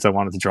the suits I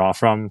wanted to draw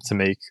from to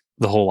make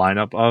the whole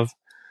lineup of.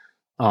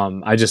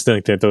 I just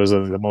think that those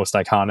are the most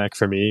iconic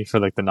for me for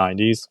like the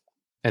 90s.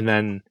 And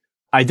then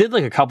I did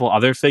like a couple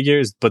other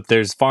figures, but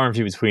there's far and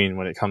few between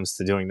when it comes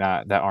to doing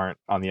that aren't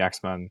on the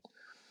X-Men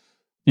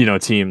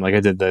team. Like I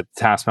did the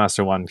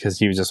Taskmaster one because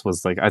he just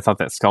was like, I thought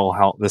that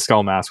the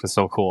skull mask was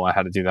so cool. I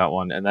had to do that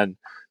one. And then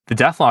the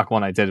Deathlock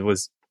one I did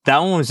that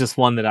one was just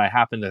one that I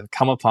happened to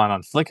come upon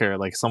on Flickr.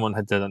 Like someone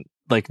had done,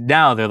 like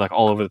now they're like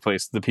all over the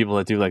place. The people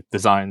that do like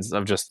designs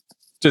of just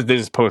they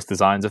just post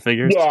designs of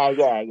figures.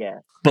 Yeah.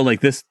 But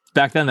like this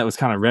back then that was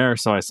kind of rare.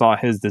 So I saw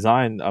his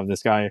design of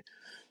this guy.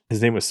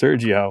 His name was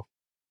Sergio.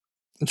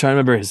 I'm trying to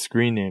remember his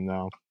screen name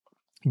though.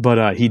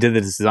 But he did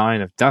the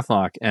design of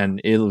Deathlock,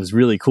 and it was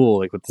really cool,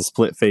 like with the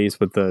split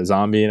face with the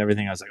zombie and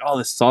everything. I was like, "Oh,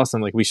 this is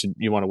awesome! Like,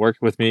 you want to work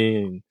with me?"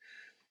 And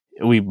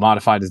we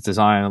modified his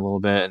design a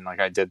little bit, and like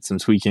I did some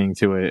tweaking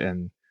to it,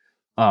 and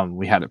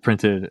we had it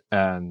printed.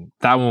 And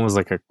that one was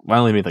like I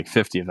only made like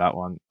 50 of that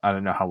one. I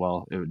don't know how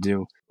well it would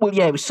do. Well,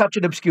 yeah, it was such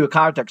an obscure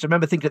character because I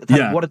remember thinking at the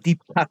time, what a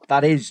deep cut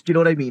that is. Do you know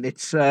what I mean?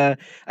 It's, I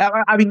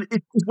mean,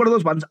 it's one of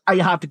those ones I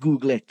have to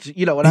Google it, and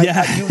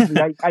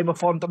usually I'm a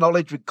font of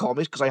knowledge with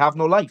comics because I have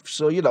no life.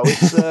 So,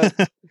 it's,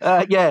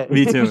 yeah.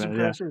 Me too,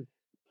 man, yeah.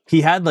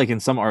 He had like in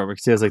some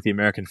artworks, he has like the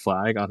American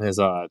flag on his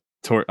on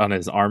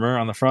his armor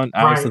on the front.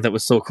 I always thought that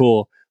was so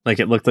cool. Like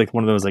it looked like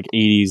one of those like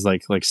 80s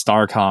like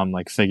Starcom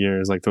like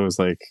figures, like those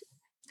like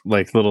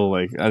little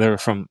like they were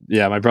from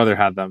my brother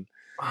had them.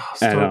 Oh,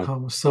 And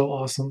Starcom was so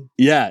awesome.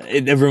 yeah,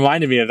 it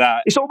reminded me of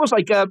that. It's almost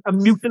like a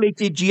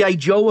mutilated G.I.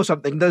 Joe or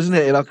something, doesn't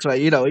it? It looks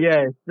like,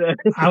 yeah.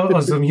 I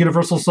was a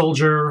Universal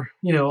Soldier,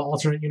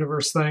 alternate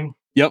universe thing.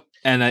 Yep,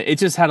 and it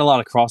just had a lot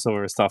of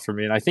crossover stuff for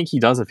me, and I think he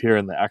does appear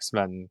in the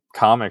X-Men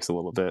comics a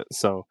little bit.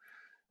 So,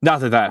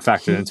 not that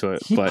factored into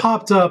it, he but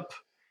popped up.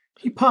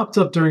 He popped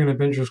up during an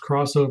Avengers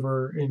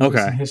crossover in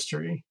recent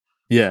history.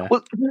 Yeah.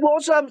 Well, he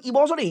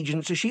was on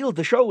Agents of S.H.I.E.L.D.,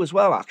 the show as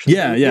well, actually.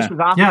 Yeah. This was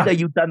after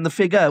you'd done the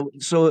figure.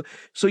 So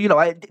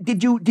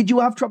did you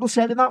have trouble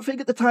selling that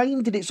figure at the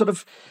time? Did it sort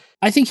of...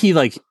 I think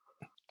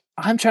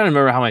I'm trying to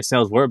remember how my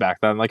sales were back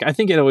then. Like, I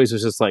think it always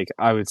was just like,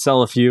 I would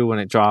sell a few when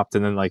it dropped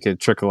and then like it'd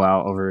trickle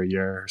out over a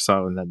year or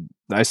so. And then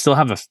I still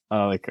have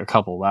a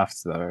couple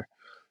left that are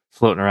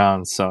floating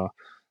around. So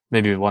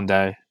maybe one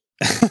day.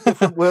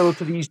 Different world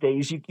to these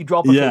days. You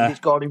drop a thing, it's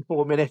gone in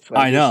 4 minutes.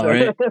 Like, I know,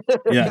 right?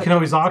 Yeah. You can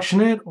always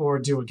auction it or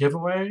do a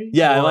giveaway.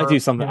 Yeah, I might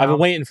do something. I've been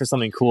waiting for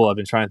something cool. I've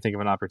been trying to think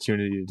of an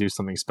opportunity to do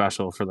something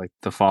special for like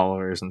the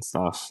followers and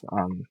stuff.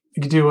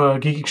 You could do a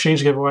Geek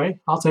Exchange giveaway.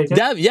 I'll take it.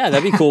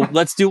 That'd be cool.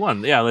 Let's do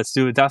one. Yeah, let's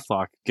do a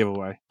Deathlock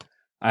giveaway.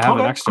 I have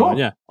an extra one.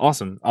 Yeah,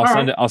 awesome. I'll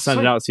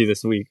send it out to you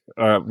this week,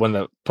 or when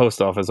the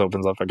post office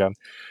opens up again.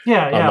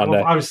 Yeah.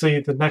 Well, obviously,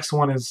 the next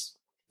one is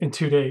in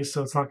 2 days,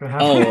 so it's not going to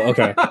happen. Oh,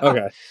 okay.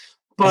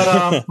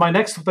 But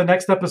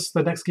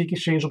the next Geek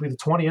Exchange will be the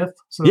 20th.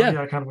 So yeah,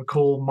 kind of a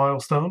cool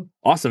milestone.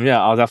 Awesome. Yeah,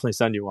 I'll definitely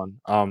send you one.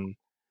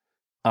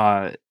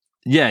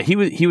 Yeah,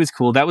 he was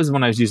cool. That was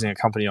when I was using a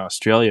company in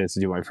Australia to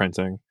do my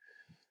printing,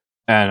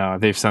 and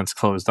they've since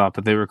closed up.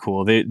 But they were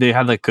cool. They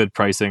had like good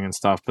pricing and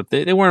stuff, but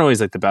they weren't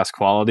always like the best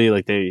quality.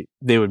 Like they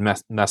would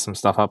mess some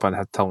stuff up. I'd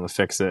have to tell them to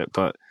fix it,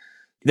 but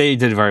they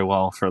did very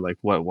well for like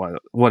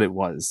what it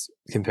was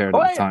compared to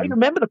the time. I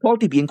remember the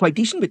quality being quite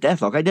decent with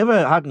Deathlock. I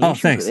never had any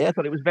issues with it. I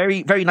thought it was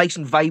very, very nice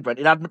and vibrant.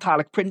 It had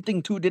metallic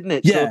printing too, didn't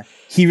it? Yeah, so,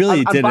 he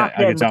really did. Back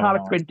then,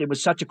 metallic printing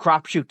was such a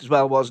crapshoot as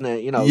well, wasn't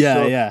it?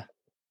 Yeah.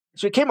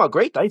 So it came out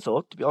great, I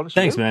thought, to be honest.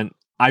 Thanks, man.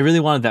 I really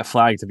wanted that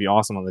flag to be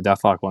awesome on the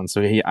Deathlock one,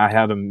 so I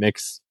had him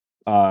mix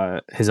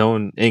his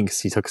own inks.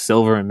 He took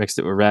silver and mixed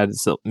it with red,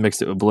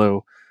 mixed it with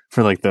blue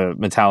for like the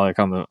metallic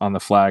on the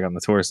flag on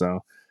the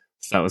torso.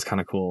 So that was kind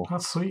of cool.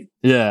 That's sweet.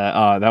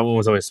 Yeah, that one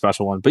was always a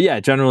special one. But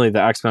yeah, generally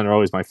the X-Men are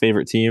always my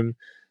favorite team,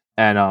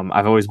 and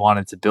I've always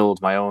wanted to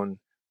build my own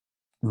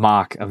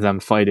mock of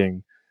them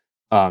fighting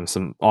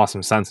some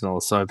awesome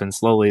Sentinels. So I've been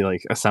slowly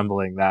like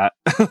assembling that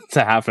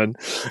to happen.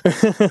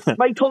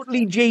 My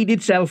totally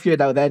jaded self here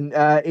now then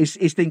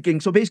is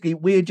thinking. So basically,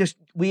 we're just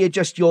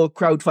your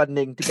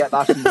crowdfunding to get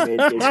that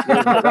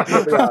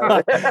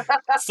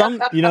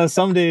team.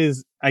 Some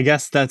days I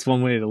guess that's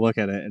one way to look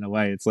at it. In a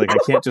way, it's like I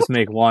can't just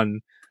make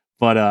one.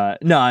 But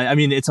no, I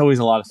mean, it's always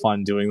a lot of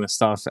fun doing this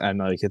stuff, and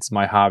like it's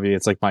my hobby.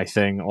 It's like my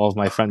thing. All of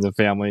my friends and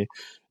family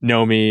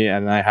know me,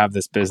 and I have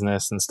this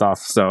business and stuff,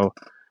 so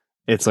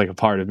it's like a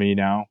part of me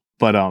now.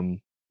 But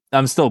I'm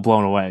still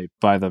blown away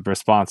by the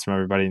response from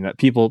everybody, and that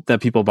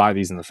people buy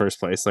these in the first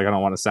place. Like I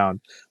don't want to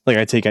sound like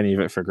I take any of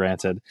it for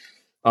granted.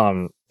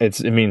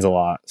 It means a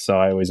lot, so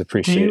I always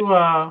appreciate.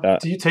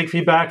 Do you take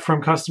feedback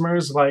from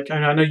customers? Like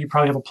I know you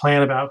probably have a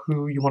plan about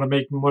who you want to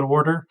make in what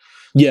order.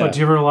 Yeah. But do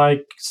you ever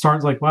like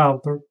start like,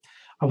 wow,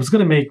 I was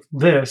going to make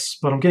this,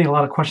 but I'm getting a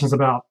lot of questions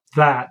about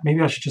that. Maybe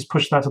I should just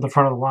push that to the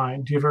front of the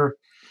line. Do you ever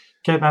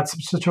get in that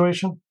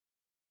situation?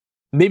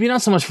 Maybe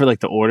not so much for like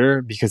the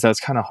order, because that's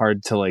kind of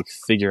hard to like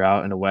figure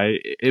out in a way.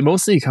 It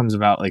mostly comes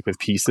about like with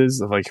pieces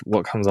of like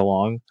what comes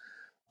along.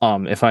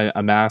 If I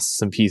amass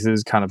some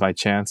pieces kind of by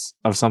chance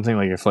of something,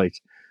 like if like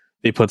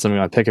they put something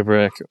on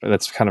Pick-a-Brick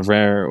that's kind of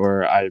rare,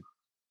 or I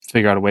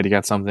figure out a way to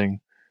get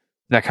something,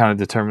 that kind of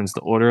determines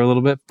the order a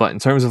little bit. But in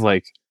terms of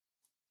like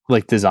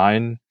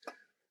design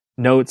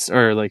notes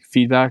or like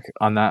feedback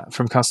on that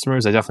from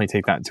customers, I definitely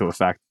take that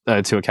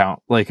into account.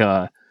 Like we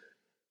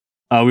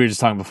were just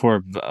talking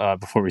before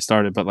we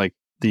started, but like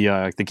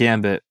the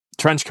Gambit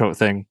trench coat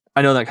thing,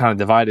 I know that kind of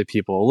divided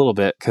people a little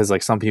bit, because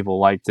like some people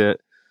liked it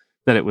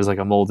that it was like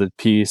a molded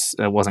piece,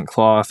 it wasn't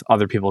cloth.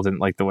 Other people didn't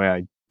like the way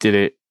I did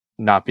it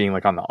not being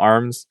like on the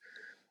arms,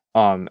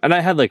 and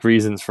I had like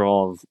reasons for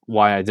all of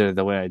why I did it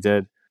the way I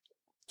did,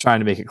 trying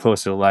to make it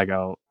closer to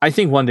Lego. I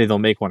think one day they'll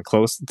make one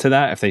close to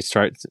that. If they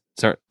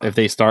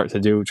start to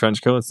do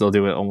trench coats, they'll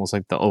do it almost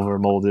like the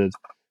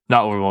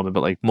not over molded,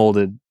 but like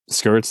molded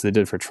skirts they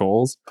did for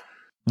Trolls,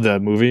 the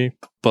movie.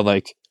 But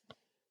like,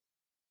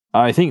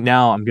 I think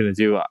now I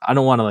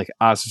don't want to like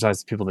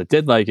ostracize the people that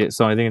did like it.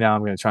 So I think now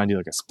I'm going to try and do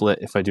like a split.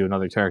 If I do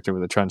another character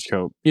with a trench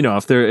coat,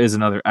 if there is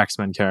another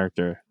X-Men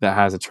character that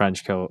has a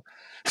trench coat,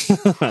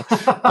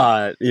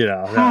 not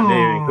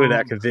naming who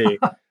that could be.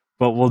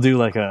 But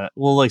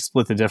we'll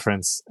split the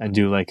difference and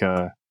do like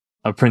a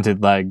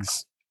printed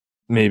legs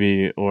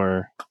maybe,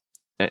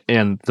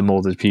 and the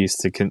molded piece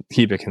to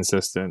keep it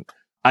consistent.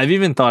 I've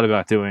even thought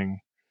about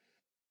doing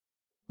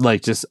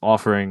like just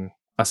offering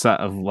a set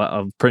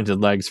of printed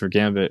legs for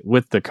Gambit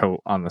with the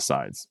coat on the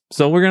sides.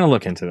 So we're going to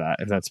look into that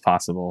if that's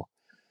possible.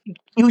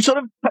 You sort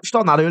of touched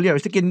on that earlier. I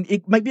was thinking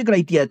it might be a good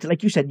idea to,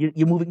 like you said,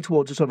 you're moving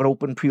towards a sort of an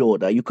open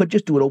pre-order. You could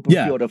just do an open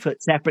pre-order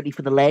separately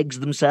for the legs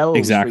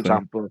themselves, for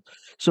example.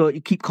 So you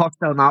keep costs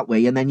down that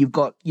way, and then you've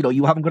got,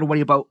 you haven't got to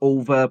worry about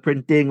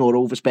overprinting or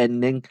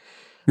overspending.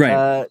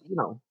 Right.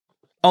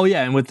 Oh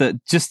yeah, and with the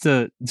just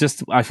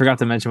I forgot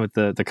to mention with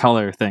the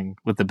color thing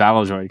with the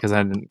Battle Droid, because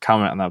I didn't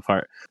comment on that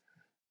part.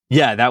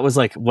 Yeah, that was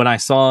like when I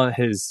saw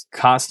his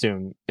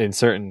costume in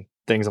certain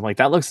things, I'm like,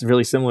 that looks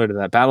really similar to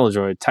that Battle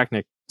Droid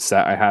Technic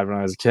set I had when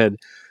I was a kid.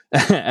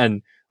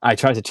 And I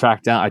tried to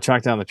track down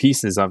the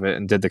pieces of it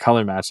and did the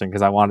color matching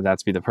because I wanted that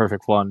to be the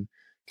perfect one.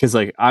 Because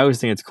like I always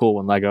think it's cool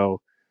when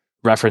Lego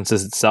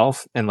references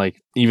itself, and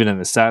like even in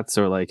the sets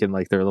or like in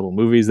like their little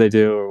movies they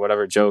do or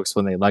whatever jokes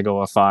when they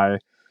Legoify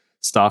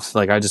stuff.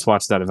 Like I just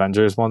watched that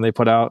Avengers one they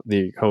put out,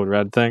 the Code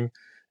Red thing,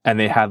 and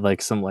they had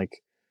like some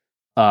like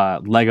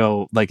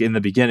Lego, like in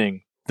the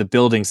beginning, the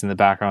buildings in the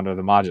background are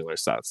the modular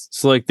sets.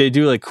 So like they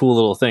do like cool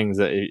little things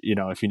that,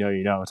 if you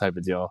know type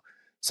of deal.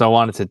 So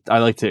I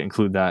like to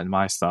include that in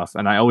my stuff.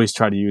 And I always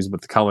try to use with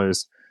the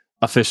colors,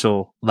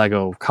 official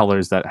Lego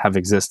colors that have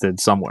existed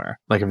somewhere.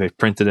 Like if they've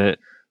printed it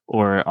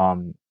or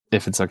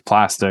if it's like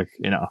plastic,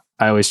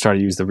 I always try to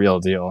use the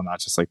real deal and not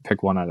just like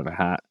pick one out of a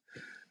hat.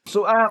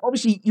 So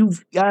obviously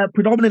you've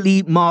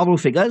predominantly Marvel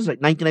figures, like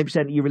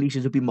 99% of your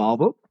releases will be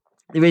Marvel.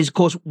 There is, of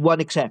course, one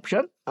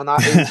exception, and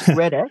that is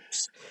Red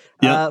X.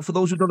 Yep. For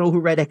those who don't know who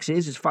Red X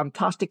is a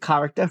fantastic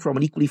character from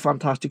an equally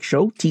fantastic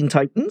show, Teen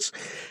Titans.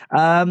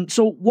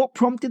 So what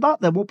prompted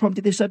that then? What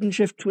prompted this sudden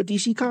shift to a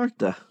DC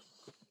character?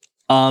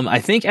 I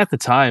think at the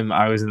time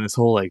I was in this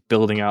whole like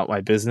building out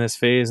my business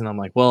phase, and I'm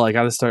like, well, I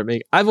got to start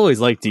making. I've always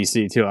liked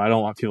DC too. I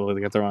don't want people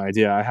to get the wrong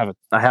idea. I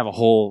have a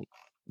whole,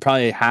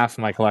 probably half of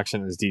my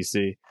collection is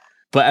DC,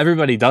 but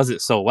everybody does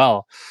it so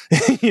well.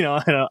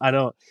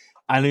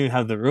 I don't even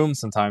have the room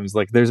sometimes.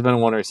 Like there's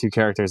been one or two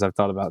characters I've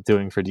thought about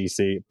doing for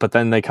DC, but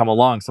then they come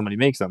along, somebody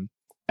makes them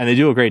and they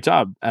do a great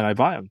job and I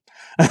buy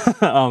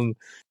them.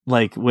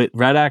 Like with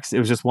Red X, it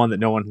was just one that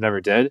no one ever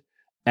did.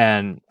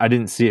 And I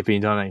didn't see it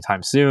being done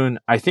anytime soon.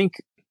 I think,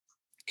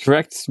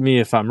 correct me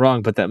if I'm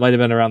wrong, but that might've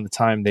been around the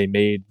time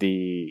they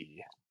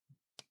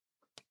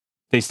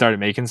started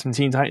making some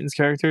Teen Titans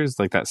characters,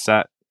 like that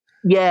set.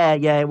 Yeah,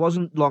 it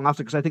wasn't long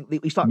after, because I think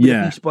we started with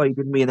the Beast Boy,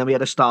 didn't we? And then we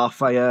had a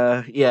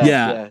Starfire.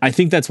 Yeah. I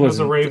think that's what... There was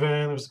a Raven,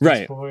 there was a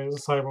Beast Boy, there was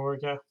a Cyborg,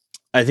 yeah.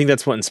 I think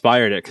that's what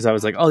inspired it, because I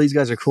was like, oh, these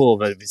guys are cool,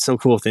 but it'd be so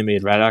cool if they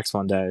made Red X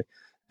one day.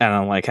 And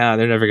I'm like,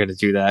 they're never going to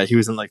do that. He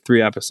was in like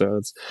 3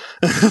 episodes.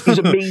 He was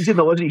amazing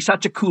though, wasn't he?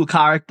 Such a cool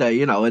character,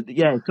 And,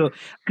 yeah, so,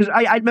 because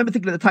I remember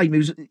thinking at the time, it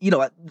was,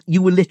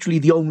 you were literally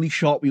the only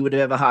shot we would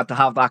have ever had to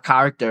have that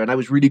character, and I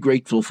was really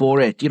grateful for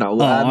it,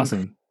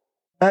 awesome.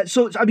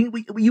 So, I mean,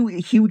 were you a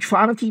huge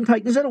fan of Teen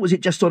Titans then, or was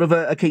it just sort of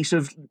a case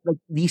of like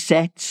these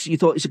sets? You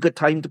thought it's a good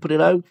time to put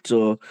it out,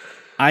 or?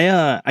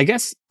 I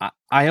guess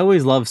I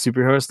always love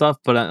superhero stuff,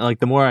 but like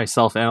the more I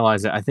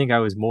self-analyze it, I think I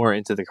was more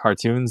into the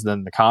cartoons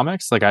than the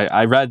comics. Like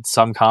I read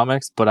some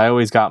comics, but I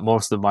always got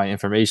most of my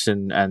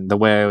information and the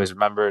way I always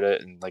remembered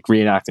it and like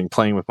reenacting,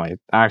 playing with my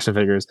action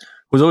figures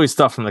was always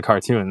stuff from the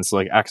cartoons,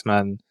 like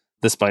X-Men,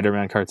 the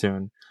Spider-Man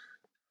cartoon,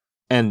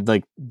 and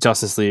like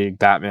Justice League,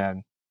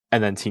 Batman,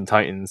 and then Teen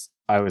Titans.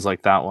 I always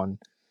liked that one.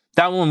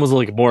 That one was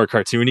like more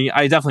cartoony.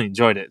 I definitely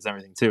enjoyed it as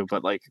everything too,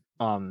 but like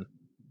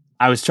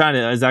I was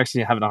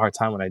actually having a hard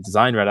time when I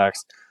designed Red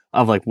X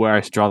of like where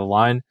I should draw the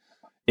line.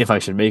 If I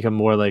should make him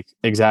more like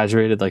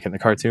exaggerated like in the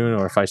cartoon,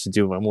 or if I should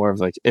do more of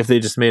like if they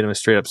just made him a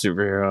straight up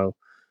superhero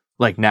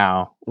like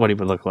now, what he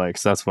would look like.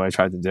 So that's what I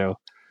tried to do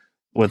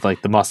with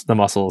like the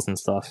muscles and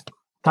stuff.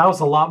 That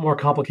was a lot more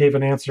complicated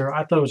of an answer.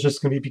 I thought it was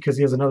just going to be because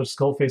he has another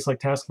skull face like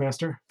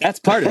Taskmaster. That's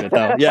part of it,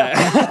 though. Yeah,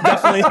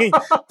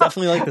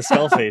 definitely like the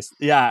skull face.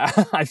 Yeah,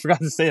 I forgot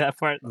to say that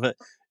part, but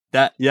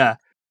yeah.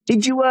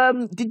 Did you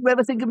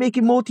ever think of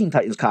making more Teen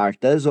Titans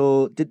characters,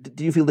 or did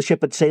you feel the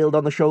ship had sailed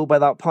on the show by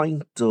that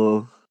point,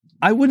 or?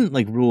 I wouldn't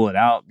like rule it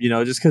out,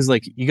 just because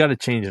like you got to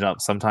change it up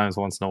sometimes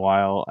once in a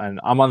while, and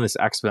I'm on this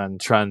X-Men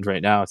trend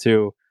right now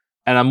too,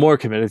 and I'm more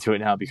committed to it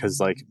now because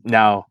like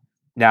now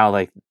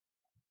like.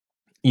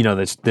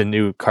 The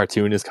new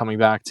cartoon is coming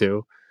back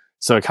too.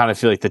 So I kind of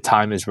feel like the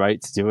time is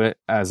right to do it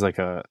as like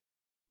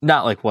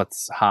not like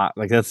what's hot.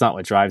 Like that's not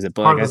what drives it,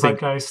 but like, I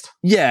think,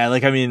 yeah,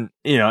 like, I mean,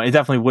 it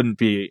definitely wouldn't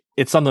be,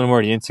 it's something I'm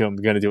already into. I'm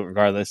going to do it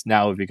regardless.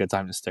 Now would be a good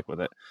time to stick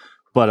with it.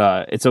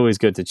 But it's always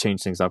good to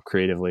change things up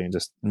creatively and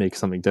just make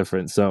something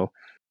different. So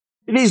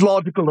it is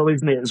logical though,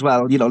 isn't it, as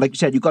well? Like you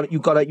said, you've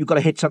got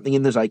to hit something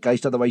in the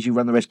zeitgeist, otherwise you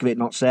run the risk of it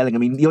not selling. I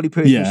mean, the only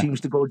person who seems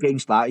to go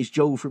against that is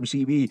Joe from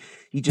CB.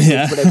 He just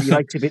does whatever he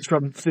likes. If it's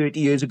from 30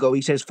 years ago,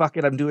 he says, fuck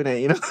it, I'm doing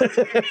it,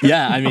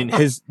 Yeah, I mean,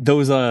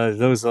 those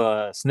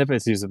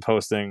snippets he's been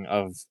posting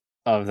of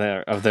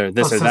their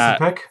this or that.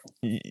 Pick?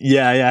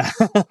 Yeah.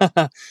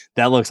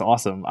 That looks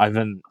awesome. I've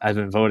been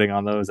voting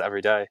on those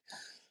every day.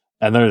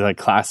 And they're like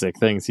classic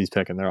things he's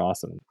picking. They're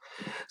awesome.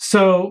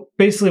 So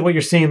basically what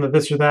you're seeing, that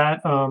this or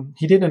that,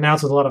 he didn't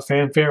announce with a lot of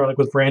fanfare or like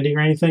with branding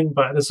or anything,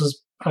 but this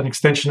was an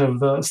extension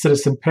of the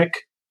Citizen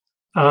Pick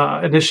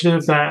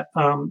initiative that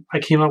I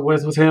came up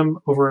with him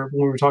over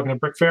when we were talking at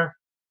Brick Fair.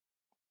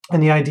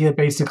 And the idea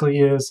basically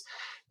is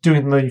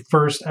doing the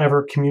first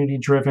ever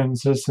community-driven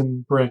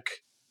Citizen Brick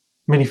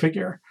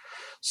minifigure.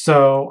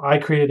 So I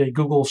created a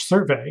Google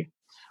survey,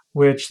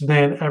 which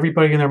then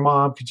everybody and their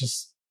mom could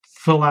just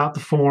fill out the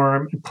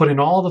form and put in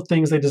all the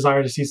things they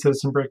desire to see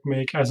Citizen Brick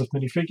make as a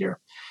minifigure.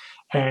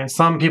 And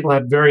some people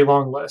had very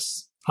long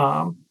lists.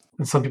 And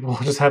some people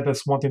just had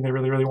this one thing they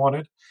really, really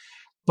wanted.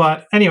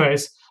 But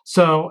anyways,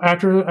 so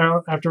after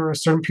a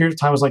certain period of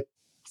time, it was like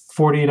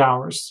 48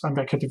 hours. I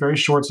kept it very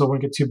short so it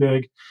wouldn't get too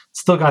big.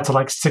 Still got to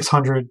like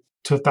 600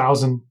 to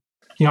 1,000,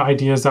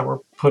 ideas that were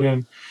put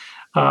in.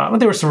 But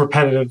there was some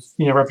repetitive,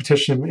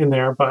 repetition in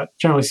there. But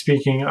generally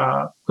speaking,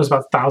 it was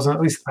about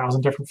at least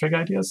 1,000 different fig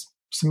ideas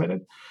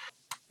submitted.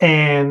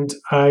 And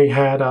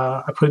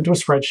I put it into a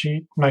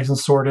spreadsheet, nice and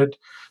sorted,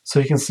 so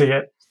you can see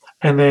it.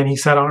 And then he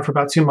sat on it for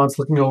about 2 months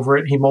looking over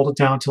it. He molded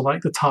down to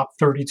like the top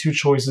 32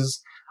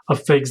 choices of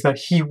figs that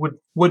he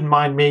wouldn't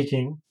mind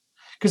making.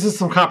 Because there's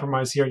some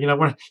compromise here. He's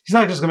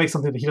not just going to make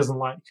something that he doesn't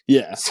like.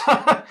 Yeah. So,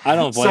 I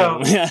don't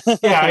blame him.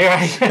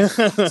 Yeah.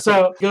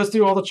 So he goes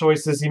through all the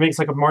choices. He makes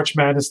like a March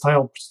Madness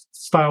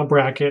style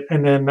bracket.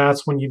 And then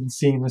that's when you've been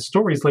seeing the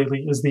stories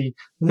lately is the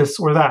this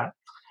or that.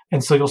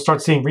 And so you'll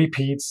start seeing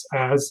repeats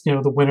as,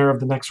 the winner of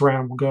the next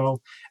round will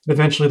go. And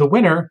eventually the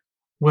winner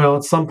will,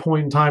 at some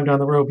point in time down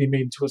the road, be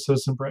made into a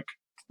Citizen Brick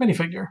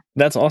minifigure.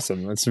 That's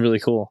awesome. That's really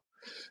cool.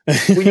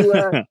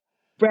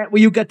 Brett, were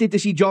you gutted to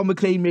see John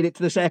McClane made it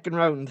to the second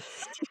round?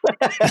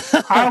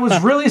 I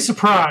was really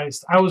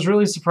surprised.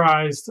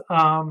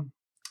 And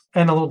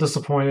a little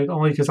disappointed,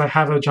 only because I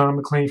have a John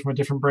McClane from a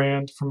different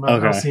brand from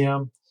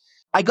LCM.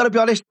 I got to be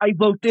honest, I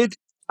voted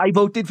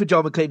for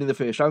John McClane in the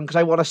first round because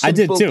I want a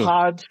simple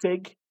card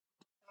fig.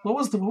 What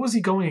was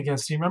he going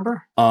against? Do you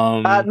remember?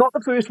 Not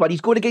the first one.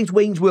 He's going against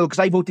Wayne's World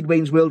because I voted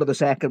Wayne's World on the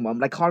second one.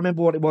 But I can't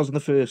remember what it was in the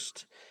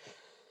first.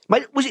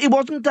 It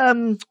wasn't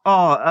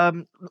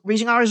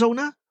Raising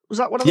Arizona? Was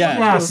that one of them?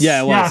 Yes.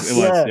 Yeah, it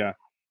was. Yeah.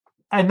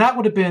 And that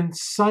would have been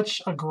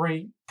such a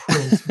great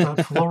print.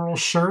 That floral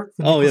shirt.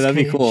 Oh, yeah, that'd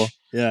be cool.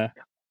 Yeah.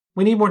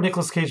 We need more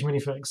Nicolas Cage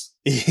minifigs.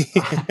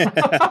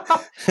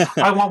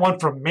 I want one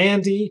from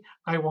Mandy.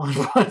 I want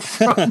one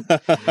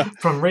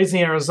from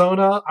Raising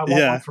Arizona. I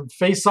want one from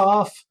Face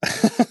Off.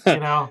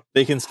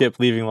 They can skip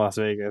Leaving Las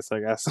Vegas,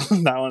 I guess.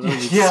 That one would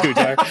be too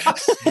dark.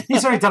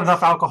 He's already done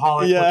enough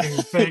alcoholic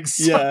looking figs.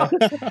 Yeah.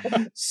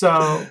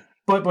 So,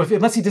 but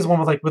unless he does one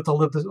with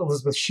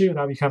Elizabeth Shue,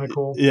 that'd be kind of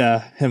cool.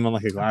 Yeah, him on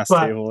like a glass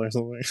table or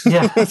something.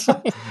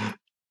 Yeah.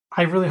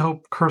 I really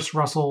hope Kurt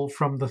Russell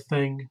from The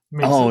Thing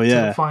makes it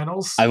to the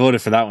finals. I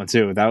voted for that one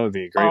too. That would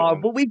be a great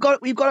one. But we've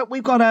got what do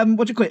you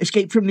call it?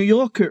 Escape from New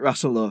York, Kurt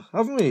Russell, though,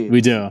 haven't we?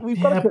 We do.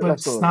 But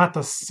it's not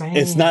the same.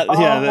 It's not.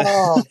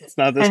 It's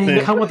not the same. And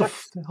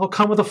he'll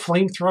come with a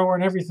flamethrower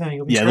and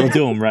everything. They'll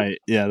do him right.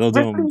 Yeah, they'll do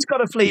him. Ripley's got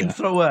a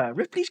flamethrower.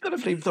 Ripley's got a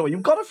flamethrower.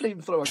 You've got a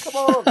flamethrower. Come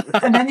on.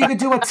 And then you could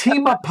do a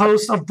team up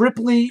post of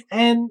Ripley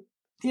and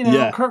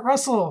Kurt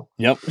Russell.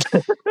 Yep.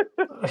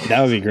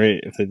 That would be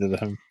great if they did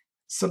him.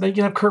 So they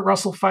can have Kurt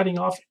Russell fighting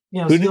off,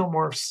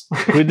 xenomorphs.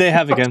 Who'd they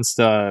have against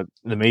the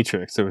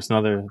Matrix? There was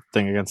another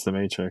thing against the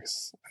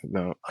Matrix.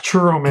 No.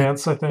 True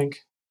Romance, I think.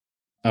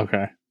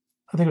 Okay.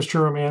 I think it was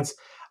True Romance.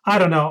 I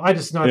don't know. I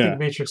just know. I think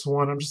Matrix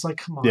won. I'm just like,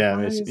 come on.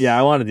 Yeah,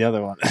 I wanted the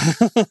other one.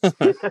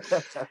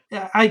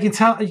 Yeah, you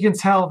can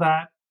tell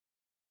that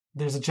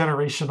there's a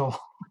generational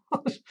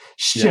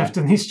shift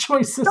in these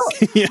choices.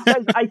 No,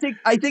 I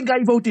think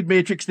I voted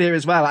Matrix there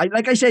as well.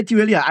 Like I said to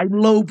you earlier, I'm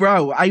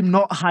lowbrow. I'm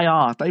not high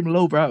art. I'm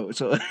lowbrow.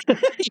 So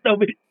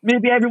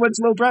maybe everyone's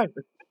lowbrow.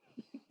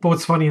 But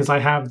what's funny is I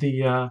have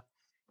the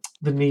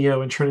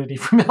Neo and Trinity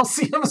from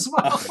LCM as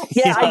well.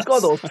 Yeah, I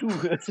got those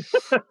too.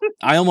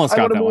 I almost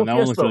got that one. That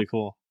one looked really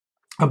cool.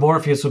 A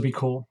Morpheus would be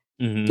cool.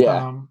 Mm-hmm.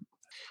 Yeah.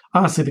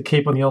 Honestly, the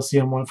cape on the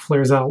LCM one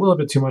flares out a little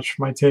bit too much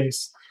for my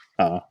taste.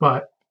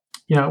 But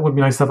it would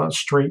be nice to have a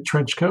straight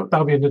trench coat. That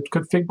would be a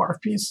good fig barf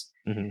piece.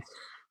 Mm-hmm.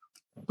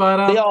 But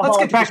let's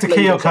get back to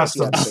KO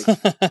Customs.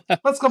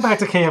 Let's go back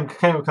to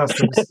KO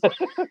Customs.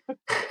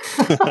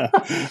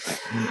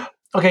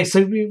 Okay, so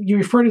you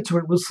referred to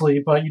it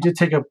loosely, but you did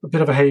take a bit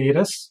of a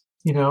hiatus,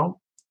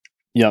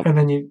 Yep. And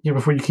then you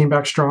before you came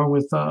back strong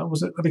with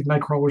was it? I think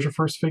Nightcrawler was your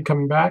first fig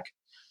coming back.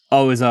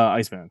 Oh, it was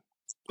Iceman.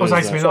 It was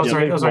Iceman. Oh,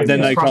 sorry.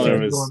 Then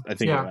Nightcrawler was, I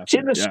think. Yeah.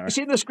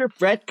 Seen the script,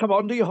 Brett? Come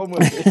on, do your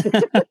homework.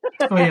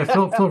 Oh yeah,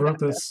 Phil wrote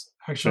this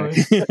actually.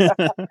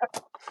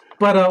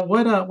 But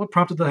what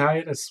prompted the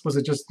hiatus? Was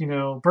it just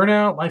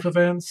burnout, life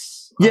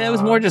events? Yeah, it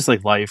was more just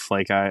like life.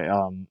 Like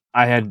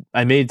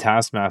I made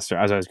Taskmaster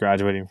as I was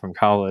graduating from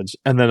college,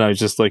 and then I was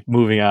just like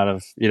moving out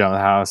of the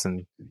house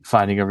and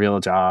finding a real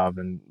job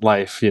and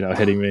life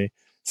hitting me.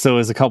 So it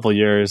was a couple of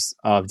years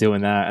of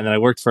doing that, and then I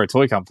worked for a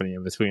toy company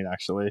in between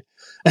actually.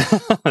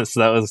 So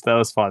that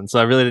was fun. So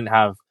I really didn't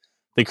have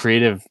the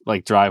creative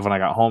drive when I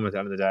got home at the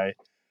end of the day,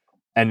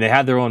 and they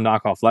had their own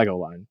knockoff Lego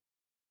line.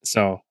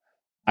 So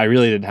I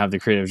really didn't have the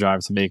creative drive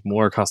to make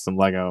more custom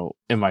Lego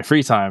in my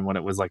free time when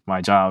it was like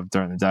my job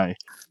during the day.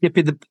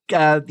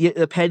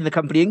 The pen the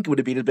company ink would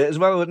have been a bit as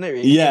well, wouldn't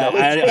it? Yeah,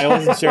 I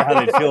wasn't sure how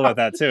they'd feel about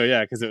that too.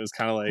 Yeah, because it was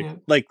kind of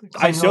like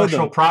I showed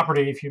them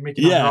property if you make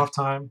it on your off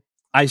time.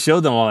 I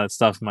showed them all that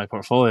stuff in my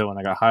portfolio when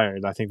I got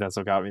hired. I think that's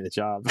what got me the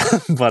job.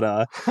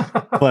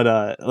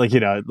 but like,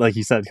 you know, like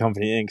you said,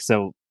 company ink.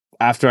 So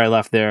after I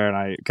left there and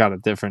I got a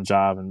different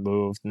job and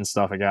moved and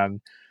stuff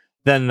again,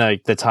 then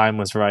like the time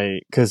was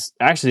right, because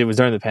actually it was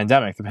during the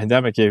pandemic. The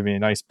pandemic gave me a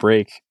nice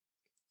break,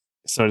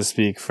 so to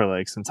speak, for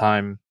like some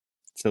time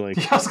to like.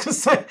 Yeah, I was gonna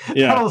say,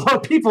 a lot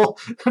of people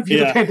view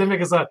the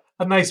pandemic as a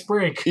nice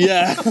break.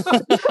 Yeah.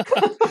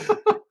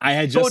 I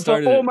had just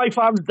started. All my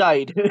fans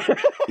died.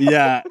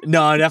 Yeah,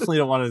 no, I definitely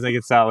don't want to make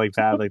it sound like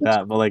bad like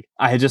that. But like,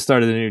 I had just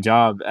started a new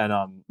job, and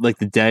like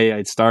the day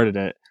I'd started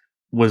it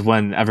was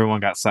when everyone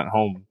got sent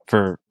home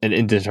for an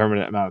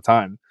indeterminate amount of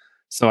time.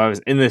 So I was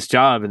in this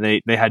job, and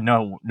they had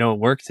no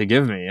work to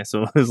give me.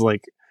 So it was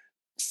like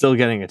still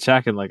getting a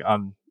check and like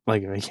on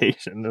like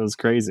vacation. It was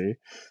crazy.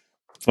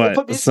 But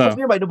put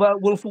me in mind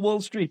about Wolf of Wall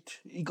Street.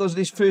 He goes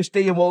his first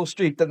day in Wall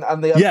Street, and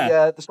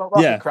the stock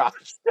market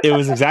crashed. It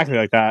was exactly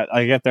like that.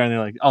 I get there and they're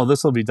like, "Oh,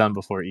 this will be done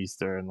before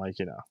Easter," and like,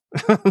 you know,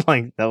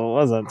 like no, it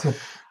wasn't.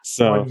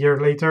 So 1 year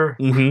later.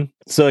 Mm-hmm.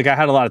 So like I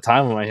had a lot of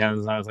time on my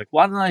hands, and I was like,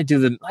 "Why don't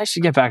I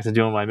should get back to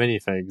doing my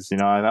minifigs? You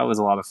know, that was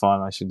a lot of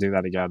fun. I should do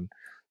that again."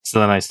 So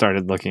then I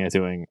started looking at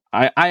doing.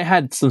 I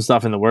had some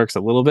stuff in the works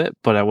a little bit,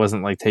 but I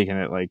wasn't like taking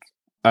it like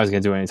I was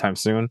going to do it anytime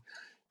soon.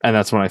 And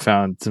that's when I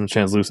found some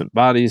translucent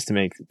bodies to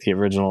make the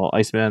original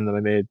Iceman that I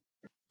made.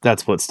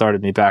 That's what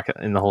started me back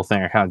in the whole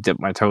thing. I kind of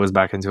dipped my toes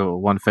back into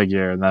one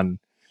figure and then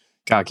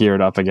got geared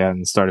up again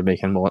and started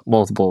making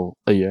multiple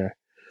a year.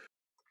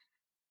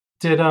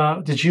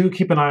 Did you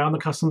keep an eye on the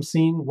custom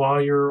scene while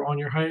you're on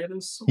your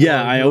hiatus?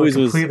 Yeah, I always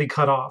was completely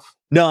cut off.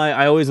 No,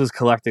 I always was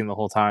collecting the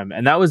whole time.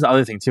 And that was the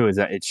other thing too, is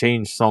that it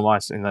changed so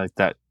much in like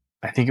that.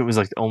 I think it was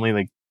like only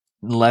like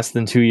less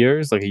than 2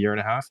 years, like a year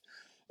and a half.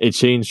 It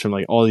changed from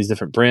like all these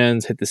different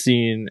brands hit the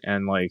scene,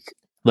 and like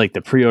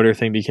the pre-order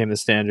thing became the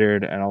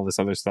standard and all this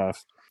other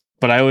stuff.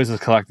 But I always was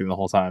collecting the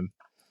whole time.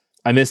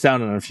 I missed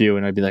out on a few,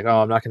 and I'd be like,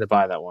 "Oh, I'm not going to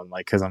buy that one,"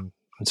 like because I'm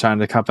trying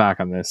to cut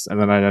back on this,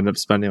 and then I'd end up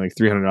spending like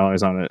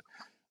 $300 on it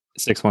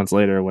 6 months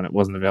later when it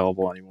wasn't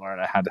available anymore, and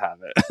I had to have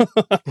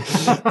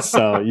it.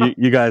 So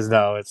you guys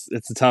know it's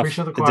a tough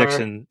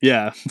addiction,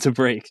 to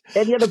break.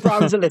 Any other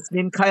brands are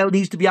listening, Kyle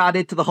needs to be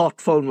added to the hot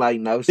phone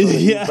line now. So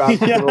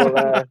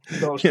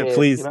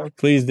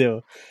please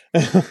do.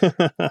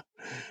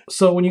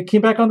 So when you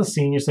came back on the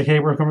scene, you're like, "Hey,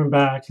 we're coming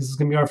back. This is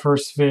going to be our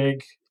first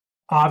fig."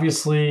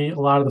 Obviously, a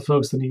lot of the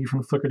folks that knew you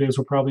from the Flickr days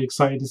were probably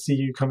excited to see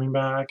you coming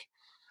back.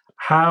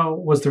 How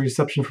was the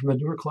reception from the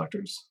newer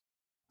collectors?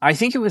 I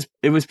think it was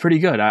pretty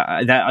good.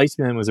 That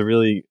Iceman was a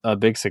really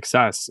big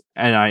success,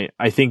 and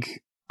I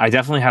think I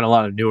definitely had a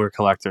lot of newer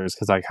collectors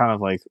because I kind of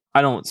like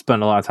I don't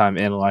spend a lot of time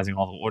analyzing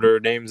all the order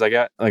names I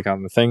get like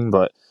on the thing,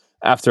 but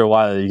after a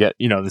while you get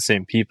the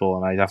same people,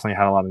 and I definitely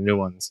had a lot of new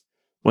ones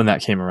when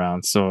that came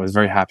around. So I was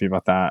very happy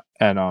about that,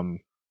 and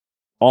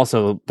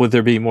also with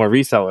there being more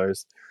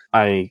resellers,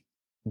 I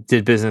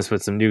did business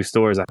with some new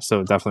stores,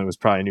 so it definitely was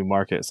probably a new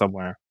market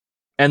somewhere.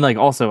 And like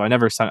also I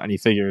never sent any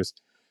figures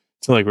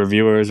to like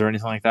reviewers or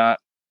anything like that,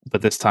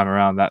 but this time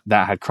around that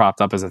had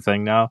cropped up as a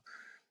thing now.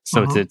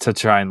 So to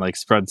try and like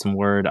spread some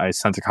word, I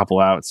sent a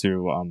couple out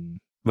to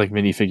like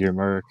minifigure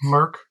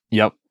Merc.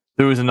 Yep,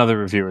 there was another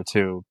reviewer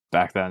too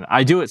back then.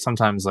 I do it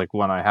sometimes like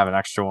when I have an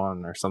extra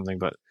one or something,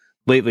 but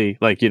lately,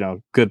 like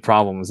Good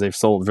Problems, they've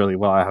sold really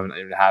well. I haven't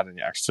even had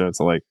any extra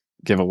to like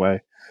give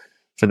away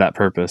for that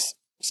purpose.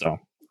 So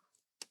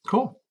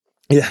cool.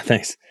 Yeah,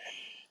 thanks.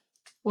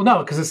 Well, no,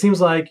 because it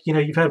seems like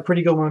you've had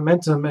pretty good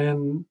momentum,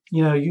 and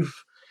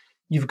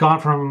you've gone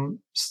from.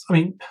 I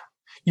mean,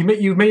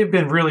 you may have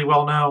been really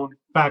well known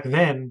back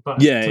then,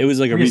 but it was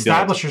like a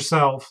reestablish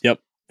yourself. Yep,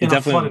 in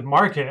a flooded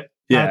market.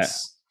 Yeah,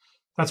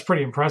 that's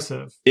pretty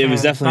impressive. It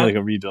was definitely like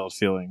a rebuild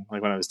feeling,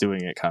 like when I was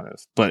doing it, kind of,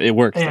 but it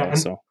worked. Yeah,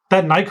 so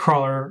that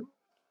Nightcrawler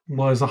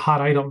was a hot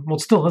item. Well,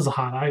 it still is a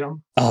hot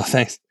item. Oh,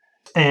 thanks.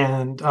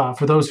 And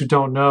for those who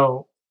don't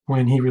know,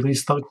 when he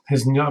released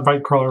his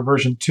Nightcrawler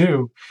version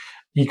 2.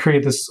 He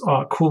created this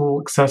cool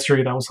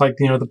accessory that was like,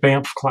 the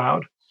Banff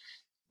cloud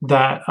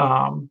that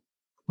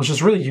was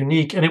just really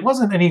unique. And it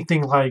wasn't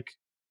anything like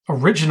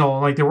original.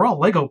 Like they were all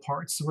Lego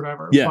parts or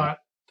whatever. Yeah.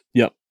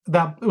 But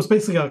that it was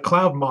basically a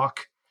cloud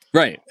mock.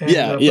 Right. And,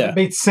 it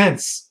made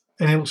sense.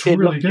 And it was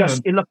really good.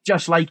 It looked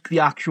just like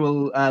the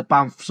actual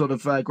Banff sort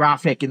of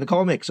graphic in the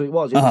comic. So it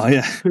was.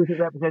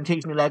 Perfect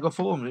representation in Lego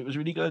form. And it was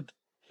really good.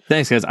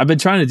 Thanks, guys. I've been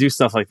trying to do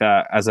stuff like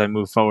that as I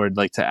move forward,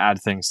 like to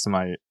add things to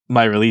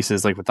my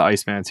releases, like with the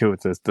Iceman too,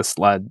 with the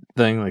sled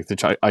thing, like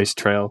the ice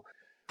trail.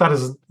 That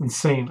is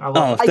insane. I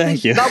love it.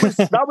 Thank you. That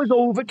was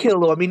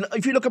overkill, though. I mean,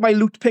 if you look at my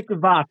loot pick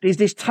of that, there's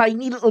this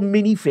tiny little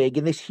minifig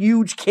in this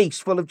huge case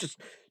full of just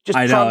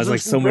I know, it's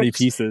like so many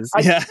pieces.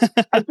 I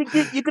think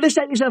you're going to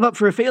set yourself up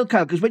for a fail,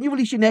 Cal, because when you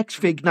release your next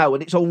fig now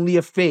and it's only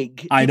a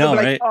fig, I know,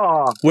 right?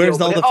 Like, where's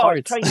all the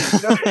parts?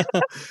 Tiny,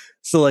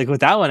 So like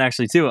with that one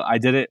actually too, I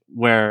did it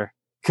where,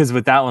 because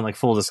with that one, like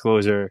full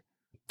disclosure,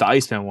 the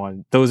Iceman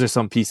one, those are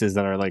some pieces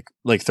that are like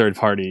third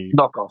party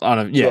knockoff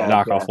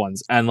knockoff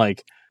ones, and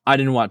like I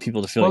didn't want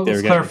people to feel like they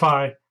were getting.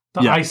 Clarify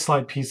the ice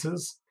slide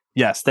pieces.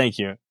 Yes, thank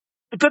you.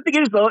 The good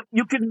thing is though,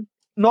 you can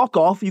knock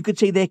off. You could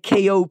say they're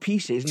KO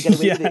pieces and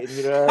get away with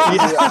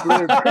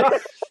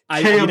it.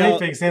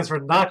 KO stands for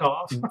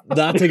knockoff.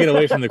 Not to get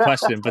away from the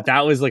question, but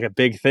that was like a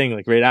big thing.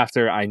 Like right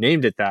after I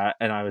named it that,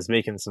 and I was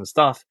making some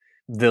stuff,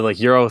 the like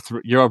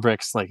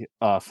Eurobricks like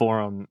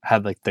forum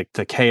had like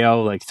the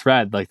KO like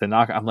thread, like the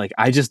knock. I'm like,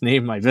 I just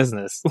named my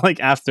business like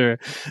after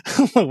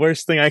the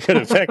worst thing I could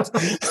have picked.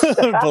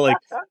 But like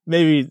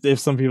maybe if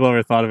some people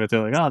ever thought of it,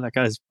 they're like, oh, that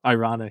guy's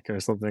ironic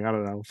or something. I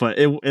don't know, but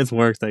it's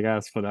worked, I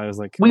guess. But I was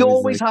like, we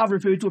always have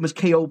referred to them as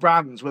KO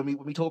brands when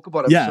we talk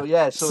about them.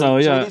 Yeah, so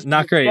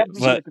not great,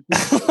 but.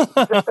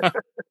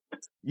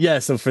 Yeah,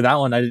 so for that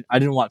one, I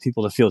didn't want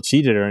people to feel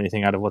cheated or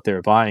anything out of what they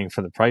were buying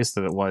for the price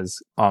that it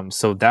was.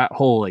 So that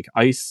whole like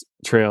ice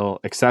trail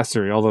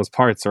accessory, all those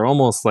parts are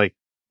almost like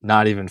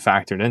not even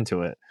factored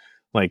into it.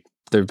 Like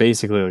they're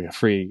basically like a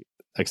free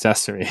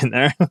accessory in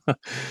there.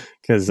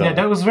 Because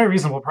that was a very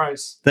reasonable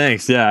price.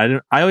 Thanks. Yeah,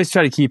 I always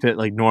try to keep it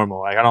like normal.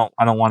 Like I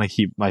don't want to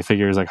keep my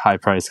figures like high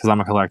price because I'm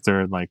a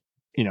collector and like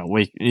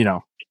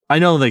I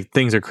know like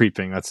things are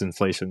creeping. That's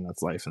inflation.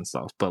 That's life and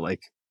stuff. But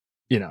like.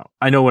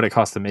 I know what it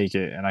costs to make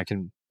it, and I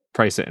can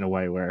price it in a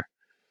way where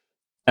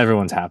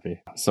everyone's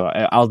happy. So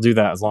I'll do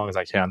that as long as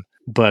I can.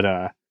 But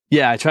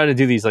I try to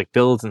do these like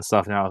builds and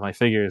stuff now with my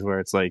figures where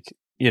it's like,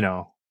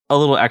 a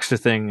little extra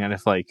thing. And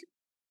if like,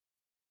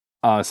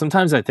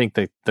 sometimes I think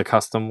the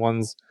custom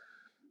ones,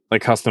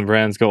 like custom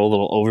brands, go a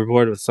little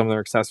overboard with some of their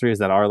accessories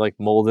that are like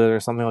molded or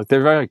something. Like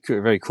they're very,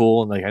 very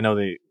cool. And like, I know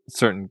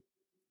certain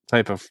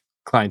type of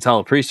clientele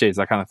appreciates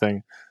that kind of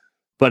thing.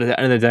 But at the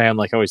end of the day, I'm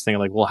like always thinking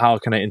like, well, how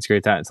can I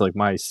integrate that into like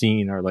my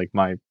scene or like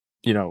my,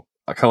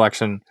 a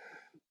collection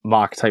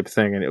mock type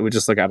thing, and it would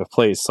just look out of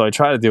place. So I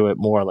try to do it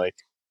more like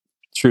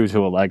true to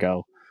a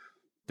Lego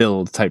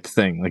build type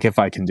thing. Like if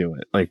I can do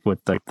it, like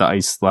with like the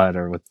ice sled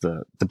or with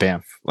the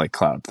Banff like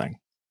cloud thing.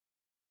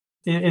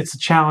 It's a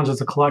challenge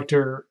as a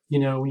collector.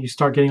 When you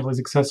start getting all these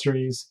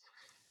accessories,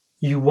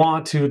 you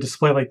want to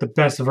display like the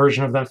best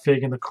version of that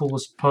fig in the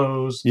coolest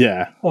pose.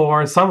 Yeah.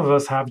 Or some of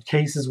us have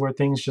cases where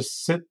things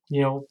just sit,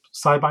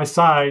 side by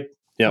side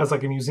as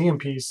like a museum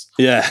piece.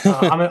 Yeah.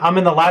 I'm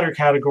in the latter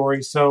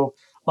category, so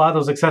a lot of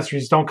those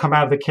accessories don't come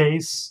out of the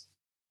case.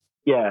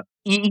 Yeah.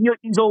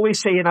 He's always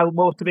saying how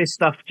most of his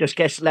stuff just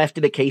gets left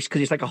in a case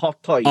because it's like a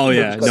hot toy. Oh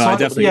yeah, no, I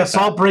definitely. Yeah, so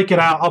I'll break it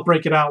out. I'll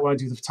break it out when I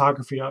do the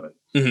photography of it.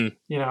 Mm-hmm.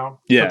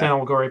 But then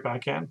I'll go right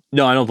back in.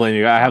 No, I don't blame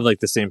you. I have like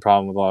the same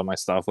problem with a lot of my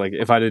stuff. Like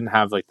if I didn't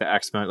have like the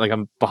X-Men, like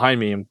I'm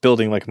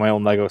building like my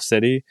own Lego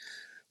city,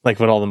 like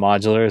with all the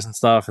modulars and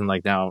stuff, and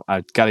like now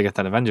I've got to get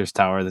that Avengers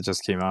tower that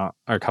just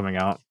coming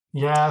out.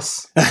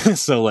 Yes.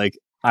 So like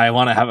I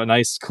want to have a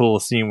nice,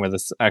 cool scene where the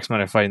X-Men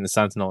are fighting the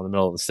Sentinel in the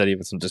middle of the city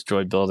with some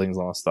destroyed buildings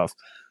and all that stuff.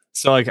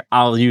 So like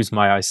I'll use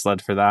my ice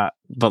sled for that,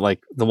 but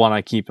like the one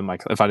I keep in my,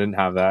 if I didn't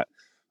have that,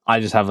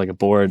 I just have like a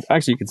board.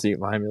 Actually, you can see it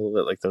behind me a little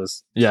bit, like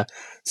those. Yeah.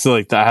 So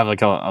like I have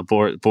like a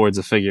boards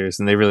of figures,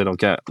 and they really don't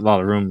get a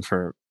lot of room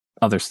for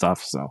other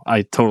stuff. So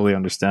I totally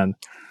understand.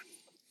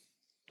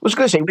 I was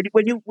going to say,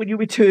 when you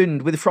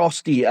returned with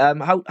Frosty,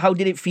 how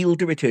did it feel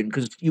to return?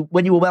 Because you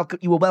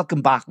were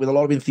welcomed back with a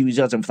lot of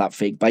enthusiasm for that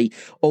fig by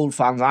old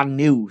fans and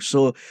new.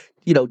 So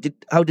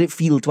how did it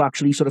feel to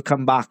actually sort of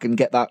come back and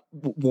get that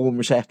warm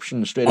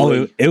reception straight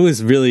away? It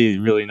was really,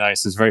 really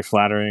nice. It was very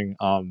flattering.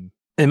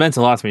 It meant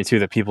a lot to me too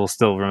that people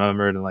still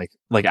remembered and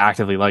like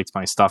actively liked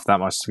my stuff that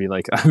much. To be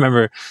like, I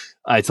remember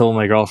I told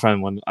my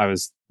girlfriend when I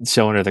was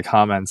showing her the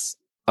comments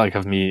like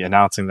of me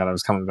announcing that I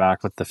was coming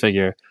back with the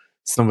figure,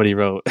 somebody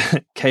wrote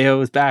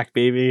KO is back,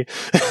 baby.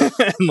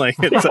 And like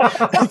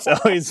it's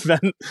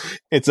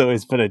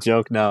always been a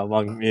joke now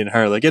among me and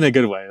her, like in a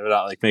good way. We're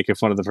not like making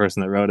fun of the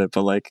person that wrote it,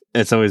 but like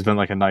it's always been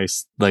like a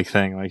nice like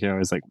thing. Like you're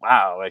always like,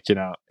 wow, like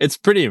it's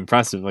pretty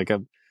impressive. Like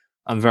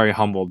I'm very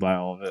humbled by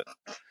all of it.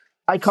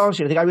 I can't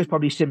say. I think I was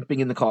probably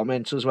simping in the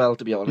comments as well,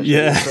 to be honest.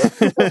 Yeah.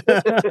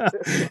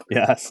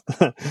 Yes.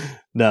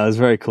 No, it's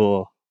very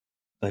cool.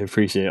 I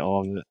appreciate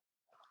all of it.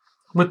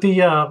 With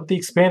the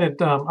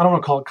expanded, I don't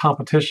want to call it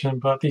competition,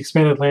 but the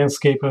expanded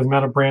landscape of the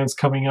amount of brands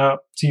coming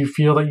up, do you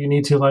feel that you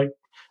need to like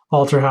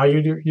alter how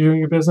you're doing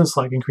your business,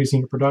 like increasing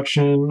your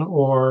production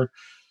or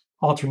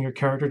altering your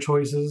character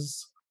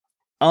choices?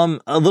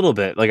 A little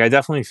bit. Like I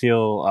definitely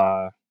feel,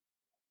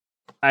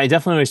 I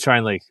definitely always try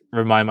and like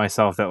remind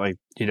myself that like,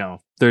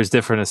 there's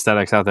different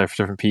aesthetics out there for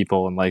different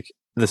people, and like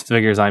the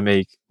figures I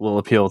make will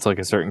appeal to like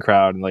a certain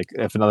crowd. And like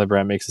if another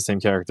brand makes the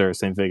same character,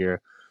 same figure,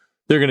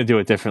 they're going to do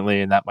it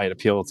differently, and that might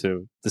appeal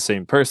to the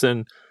same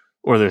person,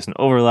 or there's an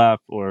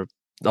overlap or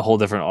a whole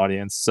different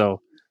audience.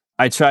 So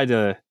I try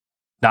to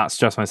not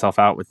stress myself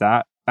out with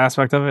that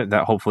aspect of it,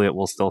 that hopefully it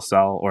will still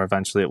sell, or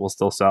eventually it will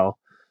still sell.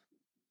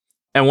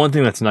 And one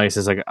thing that's nice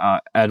is like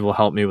Ed will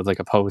help me with like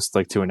a post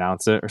like to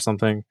announce it or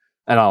something,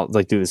 and I'll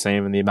like do the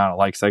same, and the amount of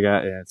likes I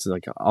get, it's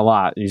like a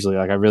lot usually.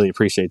 Like I really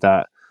appreciate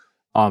that.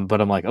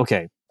 But I'm like,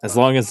 okay, as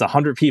long as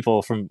 100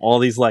 people from all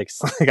these likes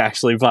like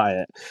actually buy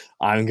it,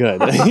 I'm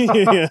good.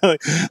 You know,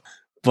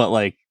 but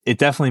like, it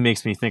definitely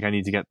makes me think I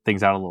need to get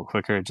things out a little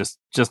quicker, just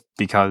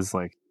because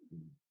like,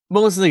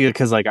 mostly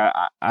because like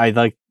I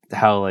like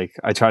how like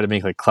I try to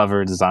make like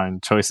clever design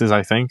choices,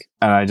 I think,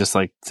 and I just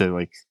like to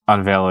like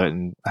unveil it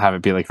and have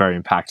it be like very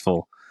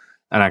impactful.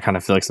 And I kind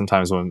of feel like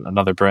sometimes when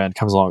another brand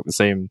comes along with the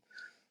same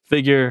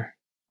figure,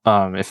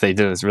 if they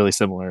did this really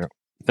similar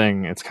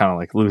thing, it's kind of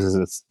like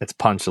loses its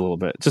punch a little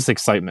bit. Just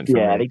excitement for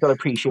me. They got to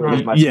appreciate it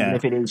as much, even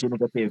if it is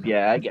innovative.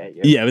 Yeah, I get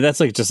you. Yeah, but that's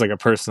like just like a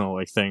personal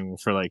like thing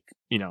for like,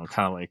 you know,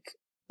 kind of like,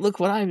 look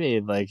what I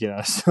made, like, you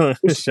know,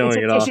 showing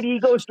it off. It's an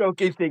ego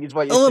stroking thing, is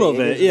what you're saying. A little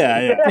saying, bit,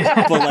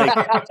 yeah. But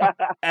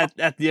like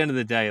at the end of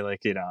the day,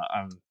 like, you know,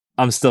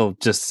 I'm still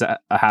just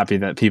happy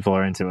that people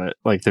are into it.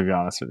 Like, to be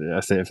honest with you,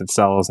 I say if it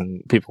sells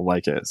and people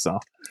like it, so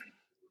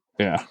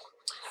yeah.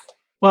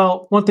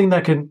 Well, one thing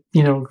that can,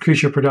 you know,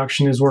 increase your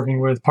production is working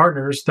with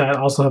partners that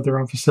also have their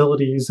own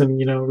facilities. And,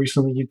 you know,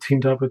 recently you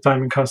teamed up with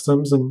Diamond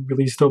Customs and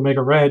released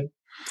Omega Red.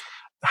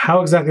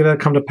 How exactly did that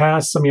come to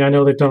pass? I mean, I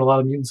know they've done a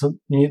lot of mutants in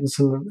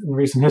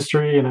recent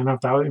history, and I don't know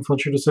if that would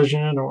influence your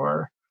decision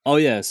or. Oh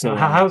yeah, so you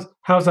know,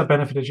 how's that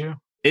benefited you?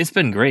 It's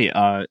been great.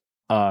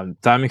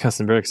 Diamond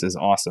Custom Bricks is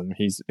awesome.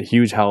 He's a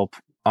huge help.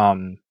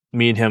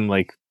 Me and him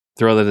like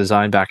throw the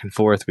design back and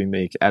forth. We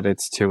make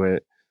edits to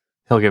it.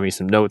 He'll give me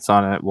some notes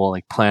on it. We'll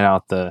like plan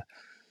out the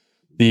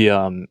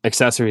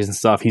accessories and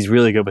stuff. He's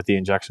really good with the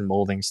injection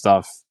molding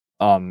stuff.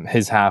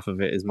 His half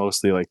of it is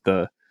mostly like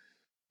the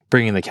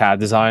bringing the CAD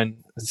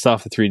design and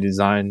stuff, the 3D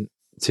design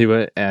to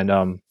it. And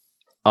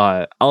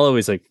I'll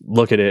always like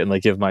look at it and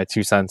like give my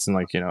 2 cents and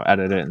like, you know,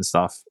 edit it and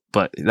stuff.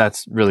 But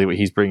that's really what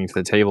he's bringing to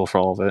the table for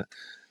all of it.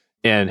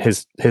 And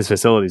his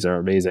facilities are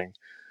amazing.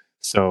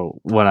 So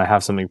when I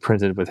have something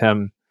printed with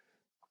him,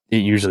 it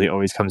usually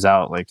always comes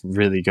out like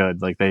really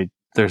good. Like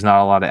there's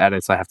not a lot of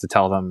edits I have to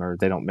tell them, or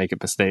they don't make a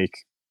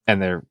mistake, and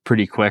they're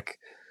pretty quick.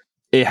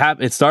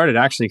 It started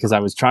actually because I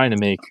was trying to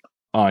make.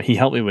 He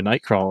helped me with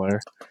Nightcrawler.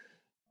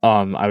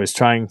 I was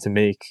trying to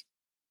make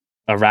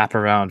a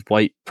wraparound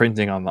white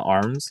printing on the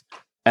arms,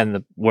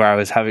 and where I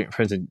was having it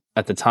printed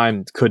at the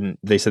time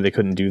they said they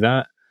couldn't do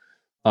that.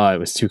 It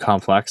was too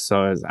complex,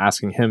 so I was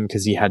asking him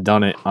because he had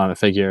done it on a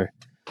figure,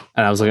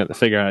 and I was looking at the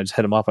figure and I just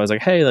hit him up. I was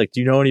like, hey, like,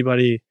 do you know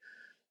anybody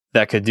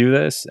that could do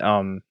this?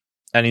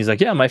 And he's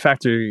like, yeah, my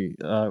factory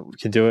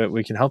can do it.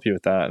 We can help you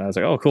with that. And I was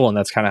like, oh, cool. And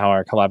that's kind of how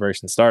our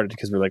collaboration started,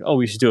 because we're like, oh,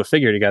 we should do a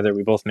figure together.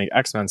 We both make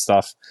X-Men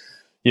stuff.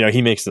 You know,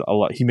 he makes a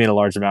lot. He made a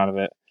large amount of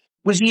it.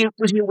 Was he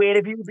aware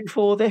of you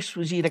before this?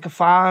 Was he like a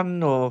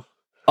fan or?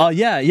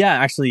 Yeah.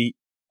 Actually,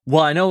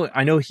 well,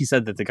 I know he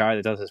said that the guy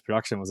that does his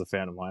production was a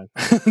fan of mine.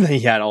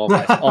 He had all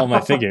my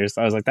figures.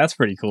 I was like, that's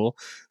pretty cool.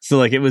 So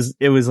like, it was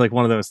like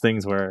one of those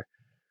things where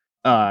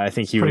I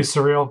think he pretty was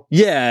surreal.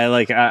 Yeah,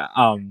 like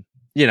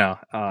you know,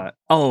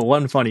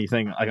 one funny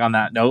thing, like on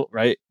that note,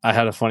 right? I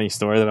had a funny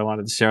story that I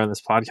wanted to share on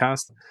this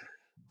podcast.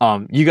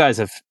 You guys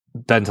have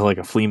been to like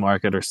a flea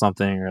market or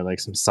something, or like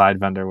some side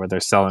vendor where they're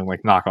selling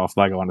like knockoff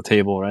Lego on a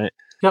table, right?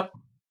 Yep.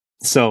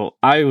 So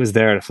I was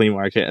there at a flea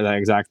market at that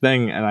exact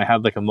thing, and I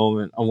had like a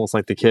moment almost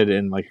like the kid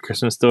in like A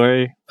Christmas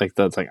Story, like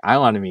that's like, I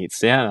want to meet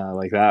Santa,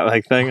 like that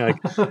like thing.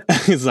 Like,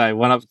 because I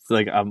went up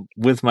like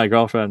with my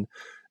girlfriend,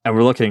 and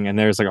we're looking, and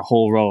there's like a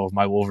whole row of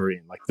my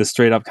Wolverine, like the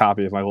straight up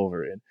copy of my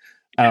Wolverine.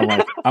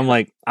 And I'm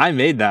like, I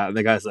made that. And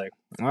the guy's like,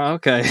 oh,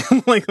 okay.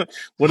 I'm like,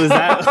 what does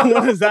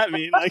that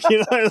mean? Like, you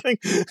know,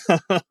 like,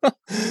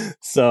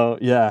 so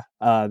yeah,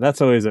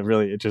 that's always a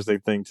really interesting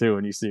thing too,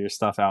 when you see your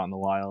stuff out in the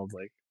wild.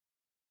 Like,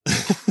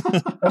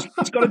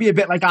 it's got to be a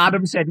bit like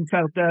Adam said he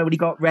felt when he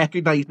got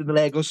recognized in the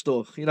Lego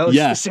store. You know,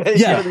 it's got to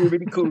be a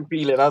really cool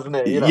feeling, hasn't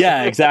it? You know?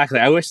 Yeah, exactly.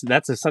 I wish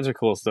such a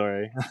cool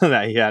story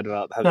that he had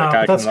about that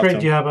guy. That's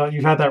great.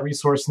 You've had that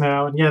resource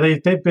now, and yeah,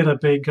 they've been a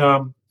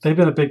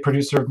big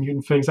producer of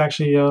mutant figs.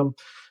 Actually,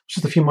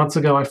 just a few months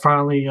ago, I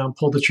finally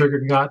pulled the trigger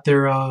and got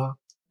their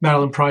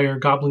Madeline Pryor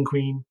Goblin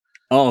Queen.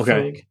 Oh,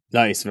 okay, fig.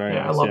 Nice, very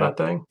nice. I love that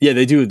thing. Yeah,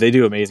 they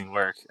do amazing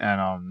work,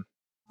 and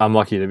I'm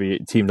lucky to be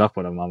teamed up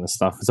with them on this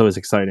stuff. It's always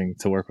exciting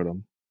to work with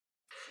them.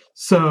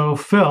 So,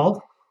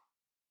 Phil,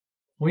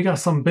 we got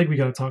something big we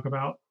got to talk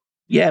about.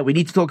 Yeah, we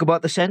need to talk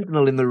about the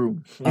Sentinel in the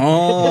room.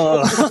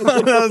 Oh,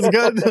 that was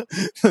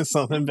good.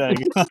 Something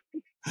big.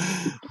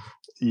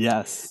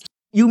 Yes.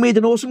 You made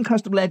an awesome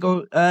custom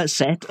Lego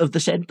set of the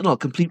Sentinel,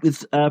 complete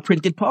with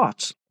printed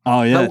parts.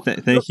 Oh, yeah.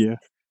 Thank you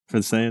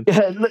for saying.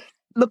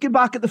 Looking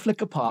back at the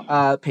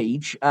Flickr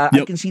page,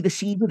 I can see the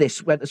seed of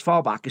this went as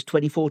far back as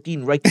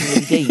 2014, right in the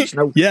early days.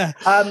 Now, yeah.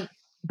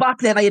 Back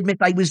then, I admit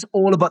I was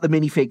all about the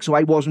minifig, so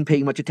I wasn't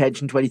paying much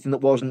attention to anything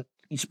that wasn't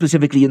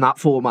specifically in that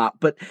format.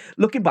 But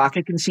looking back,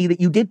 I can see that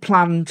you did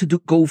plan to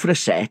go for a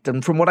set,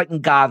 and from what I can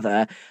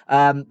gather,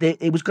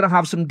 it was going to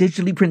have some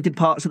digitally printed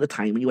parts at the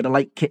time, and you had a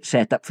light kit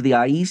set up for the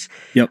eyes.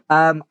 Yep.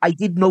 I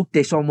did note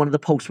this on one of the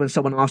posts when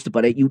someone asked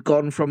about it. You'd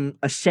gone from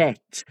a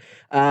set,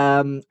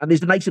 and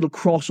there's a nice little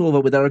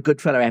crossover with our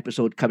Goodfella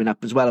episode coming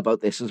up as well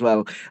about this as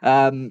well.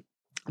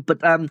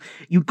 But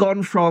you'd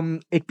gone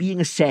from it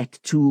being a set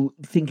to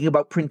thinking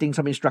about printing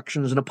some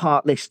instructions and a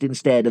part list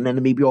instead, and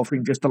then maybe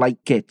offering just a light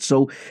kit.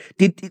 So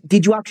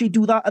did you actually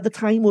do that at the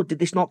time, or did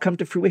this not come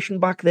to fruition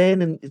back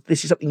then? And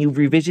this is something you've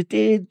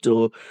revisited,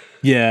 or?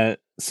 Yeah.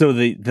 So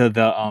the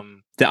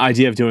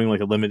idea of doing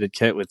like a limited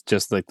kit with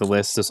just like the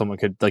list so someone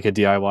could like a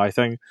DIY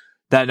thing,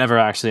 that never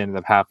actually ended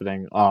up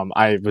happening.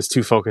 I was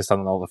too focused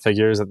on all the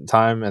figures at the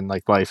time and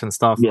like life and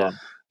stuff. Yeah.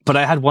 But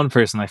I had one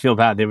person, I feel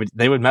bad.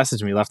 They would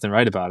message me left and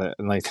right about it,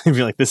 and like they'd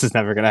be like, "This is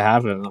never gonna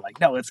happen." And I'm like,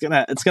 "No, it's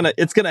gonna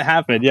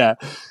happen." Yeah.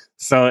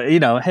 So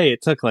hey,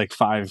 it took like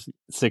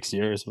 5-6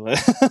 years,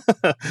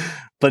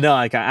 but no,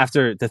 like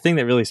after the thing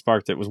that really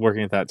sparked it was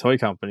working at that toy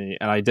company,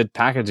 and I did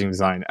packaging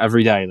design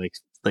every day,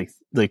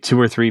 like 2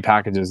 or 3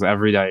 packages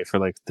every day for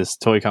like this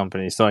toy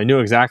company. So I knew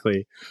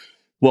exactly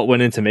what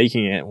went into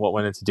making it and what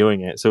went into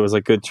doing it. So it was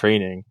like good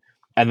training.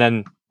 And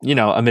then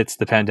amidst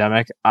the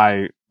pandemic,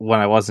 when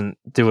I wasn't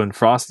doing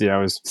Frosty, I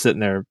was sitting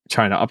there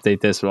trying to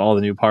update this with all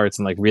the new parts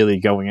and like really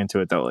going into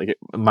it though. Like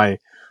my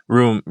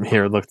room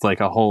here looked like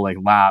a whole like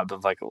lab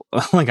of like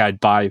like I'd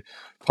buy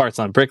parts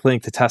on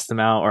Bricklink to test them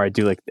out, or I'd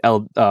do like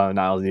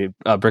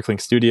Bricklink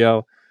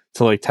Studio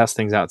to like test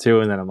things out too.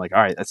 And then I'm like,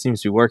 all right, that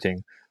seems to be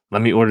working.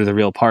 Let me order the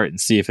real part and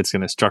see if it's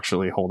going to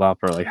structurally hold up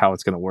or like how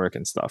it's going to work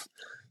and stuff.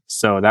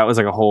 So that was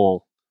like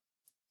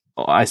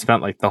I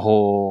spent like the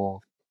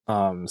whole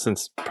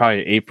since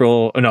probably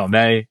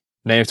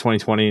May of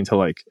 2020 until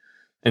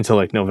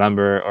like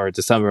November or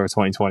December of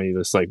 2020,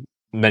 just like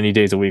many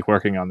days a week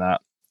working on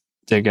that,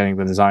 getting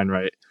the design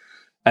right.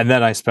 And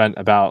then I spent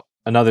about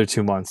another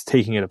 2 months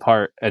taking it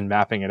apart and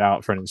mapping it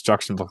out for an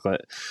instruction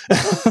booklet.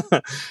 So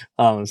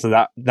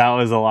that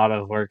was a lot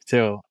of work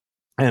too.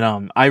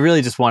 And I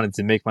really just wanted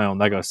to make my own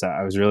Lego set.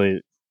 I was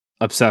really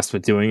obsessed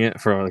with doing it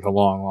for like a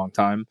long, long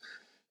time.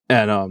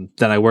 And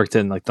then I worked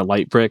in like the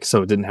light brick,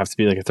 so it didn't have to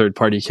be like a third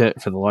party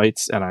kit for the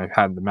lights. And I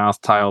had the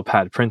mouth tile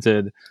pad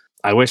printed.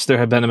 I wish there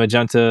had been a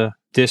magenta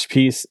dish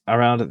piece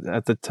around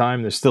at the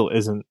time. There still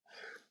isn't,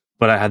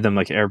 but I had them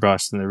like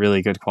airbrushed and they're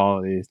really good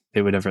quality.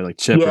 They would never like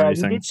chip or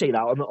anything. Yeah, you did say that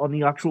on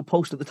the actual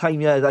post at the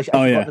time. Yeah, I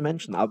forgot to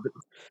mention that. But,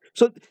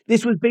 so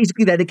this was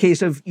basically then a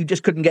case of you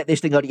just couldn't get this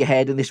thing out of your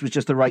head, and this was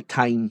just the right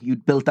time.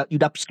 You'd built up,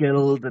 you'd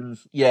upskilled, and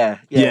yeah.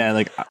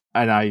 Like,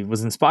 and I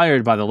was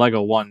inspired by the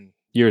Lego one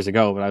years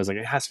ago, but I was like,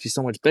 it has to be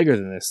so much bigger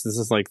than this. This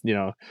is like,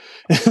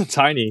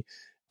 tiny.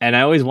 And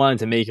I always wanted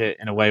to make it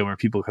in a way where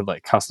people could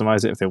like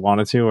customize it if they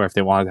wanted to, or if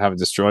they wanted to have a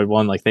destroyed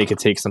one, like they could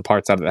take some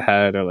parts out of the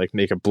head or like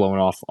make a blown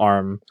off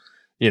arm,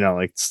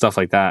 like stuff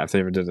like that if they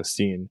ever did a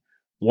scene.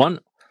 One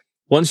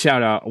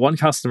shout out, one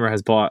customer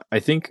has bought, I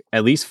think,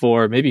 at least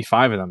 4, maybe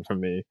 5 of them from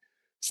me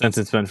since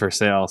it's been for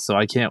sale. So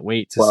I can't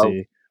wait to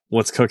see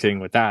what's cooking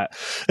with that.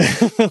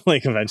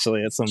 Like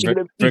eventually at some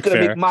brick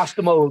fair. Make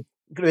master mold.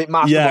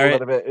 Yeah, right.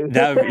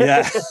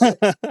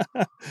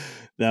 That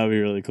would be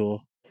really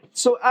cool.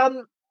 So,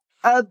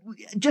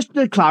 just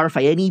to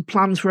clarify, any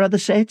plans for other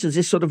sets? Is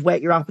this sort of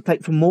whet your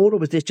appetite for more, or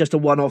was this just a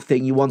one-off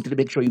thing you wanted to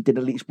make sure you did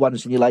at least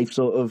once in your life,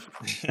 sort of?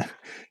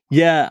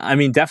 Yeah, I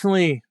mean,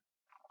 definitely.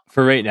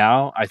 For right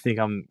now, I think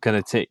I'm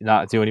gonna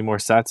not do any more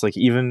sets. Like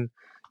even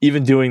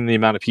doing the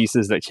amount of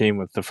pieces that came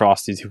with the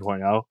Frosty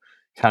 2.0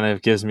 kind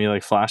of gives me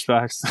like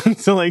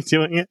flashbacks to like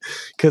doing it,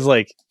 because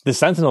like the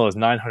Sentinel is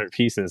 900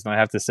 pieces and I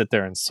have to sit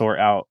there and sort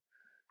out.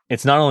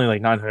 It's not only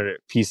like 900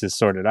 pieces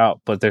sorted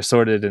out, but they're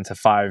sorted into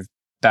 5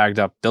 bagged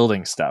up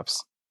building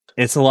steps.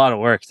 It's a lot of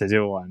work to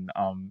do one.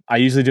 I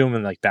usually do them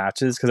in like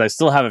batches because I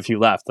still have a few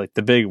left. Like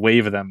the big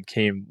wave of them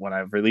came when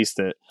I released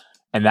it,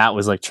 and that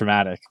was like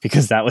traumatic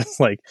because that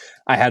was like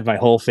I had my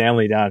whole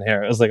family down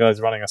here. It was like I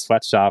was running a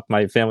sweatshop.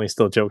 My family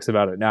still jokes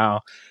about it now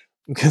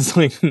because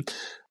like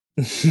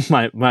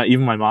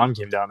even my mom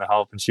came down to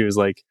help, and she was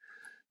like,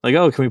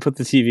 oh, can we put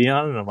the TV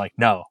on? And I'm like,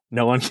 no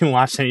one can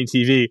watch any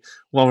TV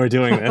while we're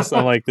doing this.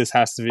 I'm like, this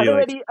has to be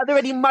are there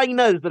any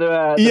minors that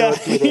are doing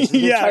this?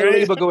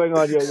 Labor going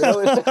on here,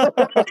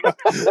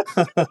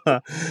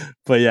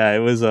 But yeah, it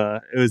was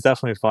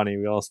definitely funny.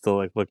 We all still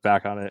like look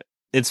back on it.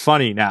 It's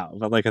funny now,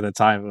 but like at the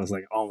time it was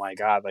like, oh my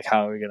god, like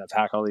how are we gonna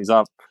pack all these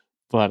up?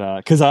 But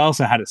because I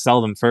also had to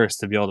sell them first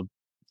to be able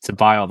to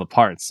buy all the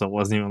parts, so it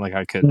wasn't even like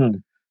I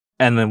could.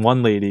 And then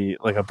one lady,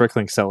 like a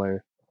Bricklink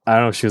seller, I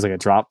don't know if she was like a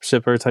drop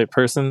shipper type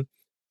person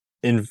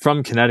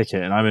from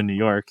Connecticut, and I'm in New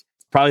York.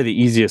 Probably the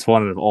easiest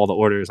one of all the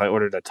orders. I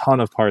ordered a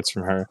ton of parts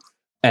from her,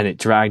 and it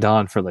dragged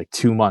on for like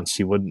 2 months.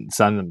 She wouldn't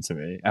send them to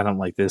me, and I'm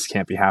like, this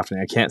can't be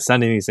happening. I can't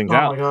send any of these things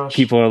out.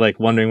 People are like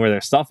wondering where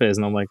their stuff is,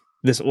 and I'm like,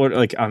 this order,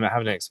 like I'm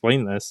having to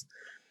explain this.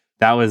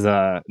 That was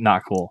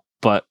not cool.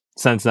 But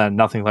since then,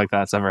 nothing like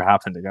that's ever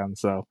happened again.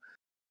 So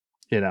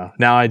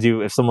now I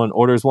do. If someone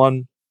orders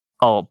one,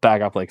 I'll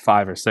bag up like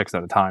 5 or 6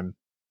 at a time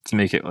to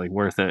make it like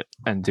worth it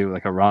and do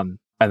like a run.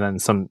 And then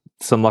some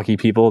lucky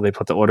people, they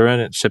put the order in,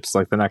 it ships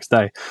like the next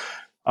day.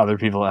 Other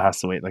people, it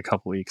has to wait like a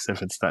couple weeks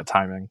if it's that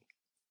timing.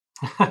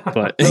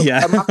 But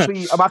yeah,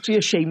 I'm actually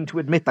ashamed to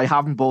admit I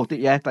haven't bought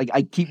it yet.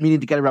 I keep meaning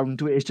to get around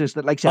to it. It's just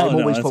that, like I said, I'm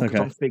always focused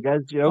on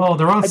figures. You know,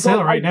 they're on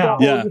sale right now.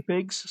 I've got all the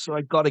figs, so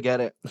I gotta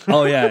get it.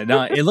 Oh yeah,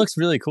 no, it looks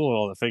really cool.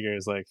 All the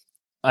figures, like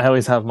I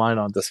always have mine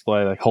on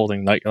display, like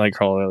holding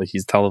Nightcrawler, like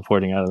he's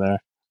teleporting out of there.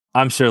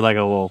 I'm sure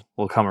Lego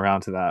will come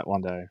around to that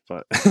one day,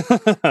 but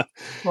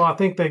well, I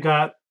think they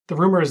got. The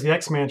rumor is the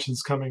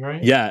X-Mansion's coming,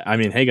 right? Yeah, I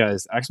mean, hey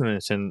guys,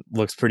 X-Mansion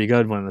looks pretty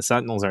good when the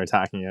Sentinels are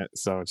attacking it.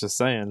 So just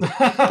saying,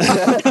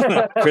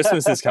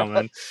 Christmas is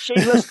coming.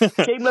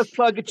 Shameless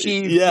plug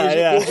achieved.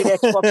 Yeah.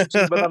 Xbox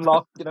achievement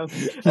unlocked. You know.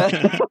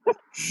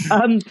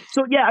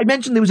 So yeah, I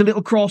mentioned there was a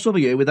little crossover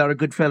here with our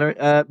good fella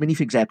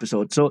minifigs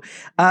episode. So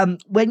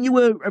when you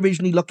were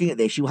originally looking at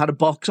this, you had a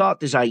box art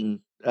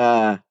design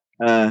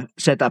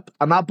set up,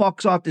 and that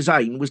box art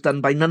design was done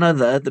by none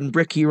other than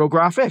Brick Hero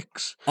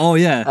Graphics. Oh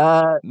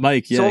yeah,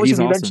 Mike. Yeah, so he's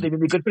awesome. Mentioned him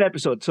in the good for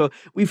episode. So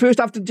we first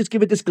have to just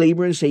give a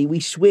disclaimer and say we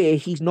swear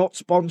he's not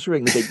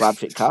sponsoring the Big Bad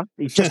Fit Cat.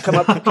 He's just come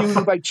up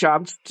purely by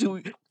chance.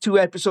 Two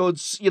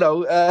episodes, you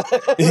know.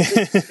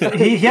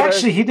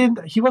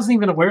 He wasn't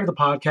even aware of the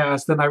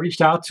podcast, and I reached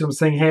out to him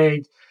saying,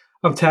 "Hey,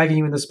 I'm tagging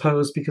you in this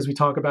post because we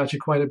talk about you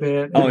quite a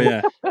bit." Oh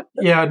yeah,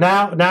 yeah.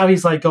 Now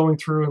he's like going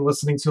through and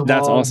listening to them.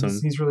 That's all. Awesome.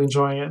 He's really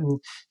enjoying it,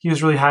 and he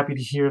was really happy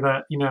to hear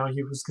that he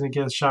was going to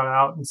get a shout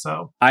out. And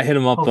so I hit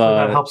him up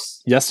that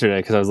helps. Yesterday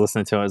because I was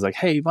listening to him. I was like,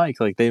 "Hey, Mike,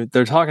 like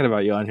they're talking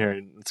about you on here,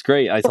 and it's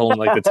great." I told him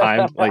like the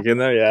time, like in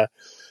there. Yeah,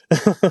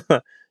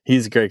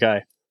 he's a great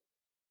guy.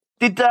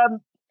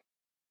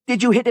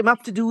 Did you hit him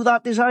up to do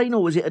that design,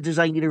 or was it a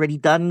design he'd already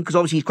done? Because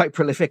obviously he's quite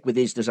prolific with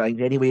his designs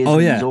anyway.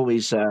 He's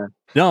always...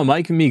 No,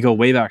 Mike and me go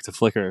way back to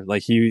Flickr.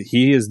 Like,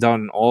 he has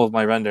done all of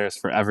my renders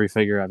for every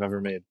figure I've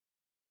ever made.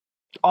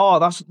 Oh,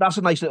 that's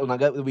a nice little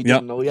nugget that we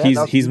didn't know.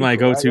 Yeah, he's my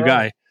go-to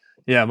guy.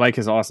 Yeah, Mike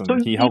is awesome. So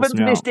he helps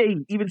me out.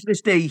 Even to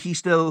this day, he's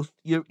still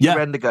your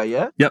render guy,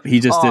 yeah? Yep,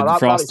 he just did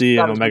Frosty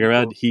and Omega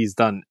Red.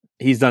 Cool.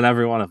 He's done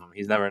every one of them.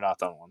 He's never not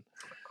done one.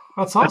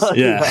 That's awesome.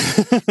 Yeah.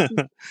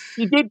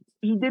 He did.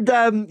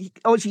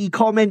 Obviously, he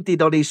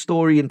commented on his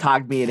story and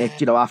tagged me in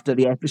it, after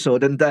the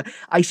episode. And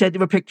I sent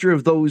him a picture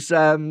of those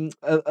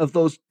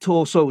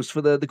torsos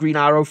for the Green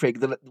Arrow fig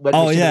that went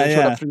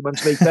up 3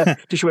 months later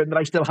to show him that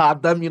I still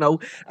had them.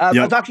 I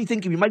was actually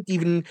thinking we might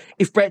even,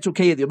 if Brett's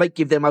okay with you, I might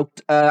give them out.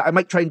 I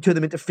might try and turn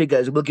them into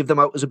figures, and we'll give them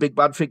out as a Big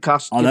Bad Fig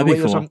Cast giveaway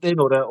or something,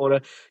 or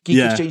a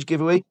Geek Exchange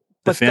giveaway.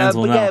 The fans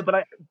will know.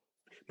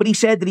 But he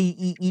said that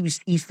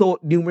he's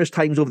thought numerous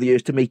times over the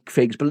years to make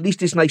figs, but at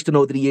least it's nice to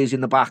know that he is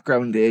in the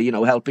background there,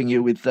 helping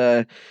you with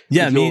with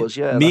yours.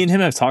 Me and him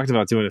have talked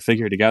about doing a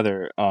figure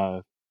together.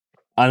 I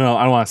don't know.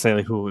 I don't want to say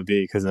like who it would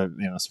be because of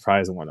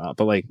surprise and whatnot.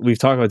 But like we've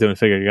talked about doing a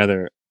figure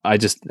together. I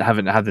just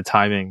haven't had the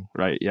timing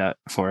right yet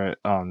for it.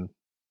 I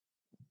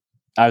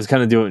was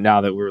kind of doing it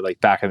now that we're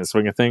like back in the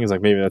swing of things.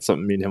 Like maybe that's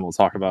something me and him will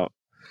talk about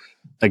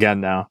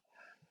again now.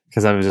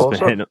 Because I've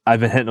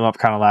been hitting them up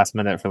kind of last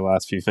minute for the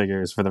last few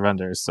figures for the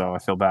renders, so I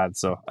feel bad.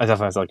 So I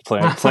definitely have to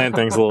like plan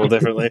things a little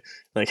differently.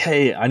 Like,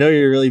 hey, I know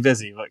you're really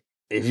busy, but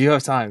if you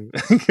have time,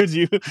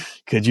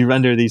 could you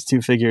render these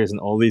 2 figures in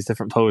all these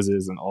different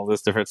poses and all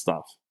this different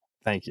stuff?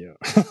 Thank you.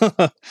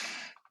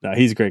 No,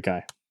 he's a great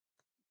guy.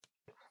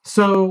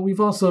 So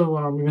we've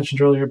also we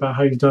mentioned earlier about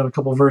how you've done a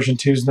couple of version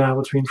 2s now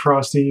between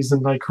Frosties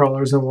and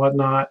Nightcrawlers and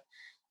whatnot,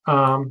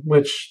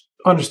 which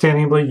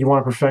understandably you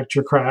want to perfect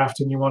your craft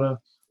and you want to.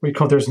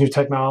 There's new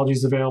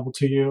technologies available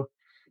to you,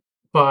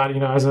 but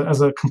as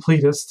a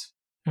completist,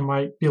 it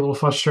might be a little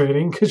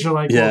frustrating because you're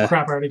like, "Oh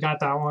crap, I already got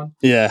that one."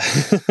 Yeah.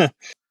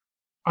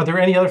 Are there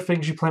any other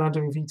things you plan on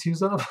doing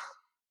V2s of?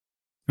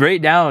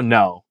 Right now,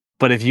 no.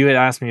 But if you had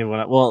asked me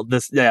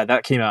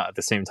that came out at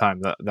the same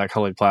time that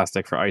colored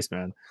plastic for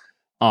Iceman.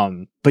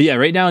 But yeah,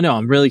 right now, no.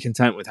 I'm really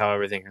content with how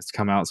everything has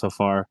come out so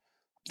far.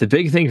 The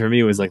big thing for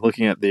me was like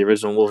looking at the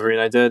original Wolverine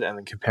I did and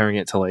then comparing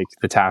it to like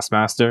the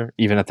Taskmaster,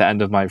 even at the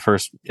end of my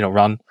first,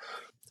 run.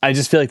 I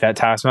just feel like that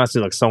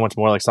Taskmaster looks so much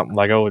more like something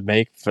Lego would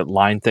make for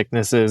line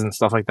thicknesses and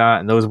stuff like that.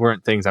 And those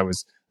weren't things I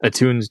was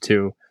attuned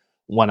to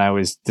when I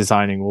was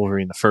designing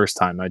Wolverine the first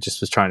time. I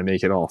just was trying to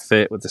make it all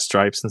fit with the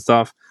stripes and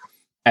stuff.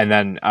 And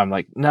then I'm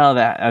like, no,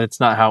 that's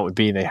not how it would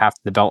be.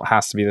 The belt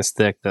has to be this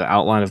thick. The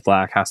outline of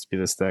black has to be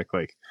this thick.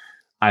 Like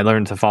I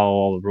learned to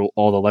follow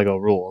all the Lego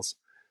rules.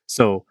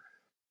 So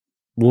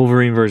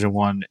Wolverine version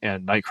 1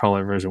 and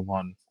Nightcrawler version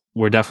 1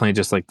 were definitely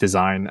just like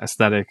design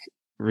aesthetic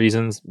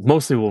reasons.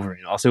 Mostly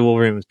Wolverine. I'll say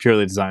Wolverine was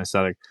purely design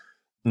aesthetic.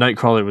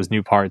 Nightcrawler was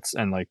new parts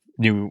and like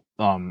new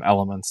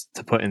elements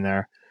to put in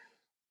there.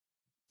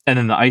 And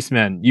then the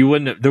Iceman,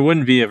 there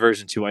wouldn't be a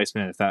version 2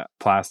 Iceman if that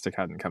plastic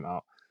hadn't come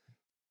out.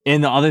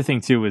 And the other thing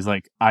too was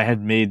like I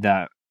had made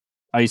that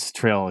ice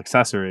trail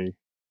accessory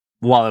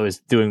while I was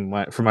doing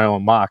for my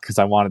own mock because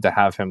I wanted to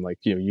have him like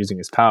using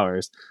his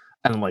powers.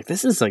 And I'm like,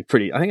 this is like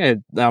pretty. I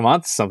think I'm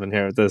onto something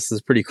here with this. This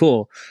is pretty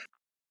cool.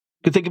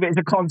 You could think of it as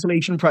a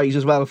consolation prize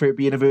as well for it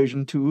being a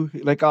version 2.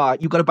 Like,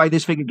 you got to buy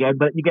this fig again,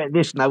 but you get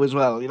this now as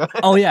well.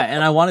 Oh yeah,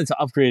 and I wanted to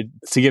upgrade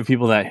to give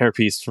people that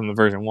hairpiece from the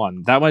version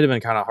 1. That might have been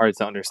kind of hard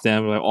to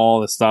understand with like,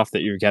 all the stuff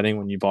that you're getting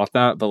when you bought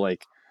that, but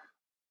like,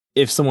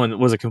 if someone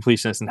was a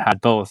completionist and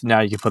had both, now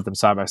you can put them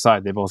side by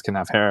side. They both can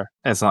have hair.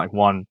 And it's not like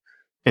one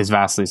is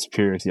vastly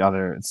superior to the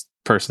other. It's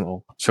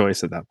personal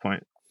choice at that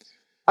point.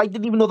 I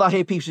didn't even know that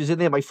hairpiece was in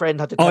there. My friend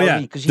had to tell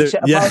me because he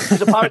said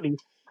because apparently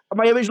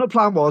my original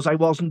plan was I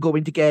wasn't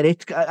going to get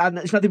it, and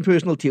it's nothing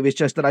personal to you. It's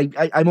just that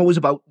I'm always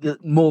about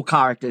more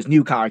characters,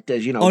 new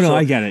characters. You know. Oh no,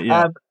 I get it.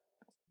 Yeah.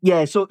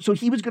 Yeah, so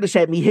he was going to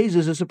send me his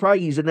as a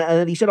surprise, and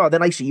then he said, "Oh,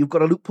 then I see you've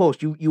got a loop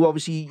post. You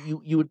obviously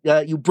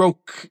you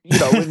broke,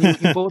 when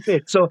you bought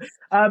it." So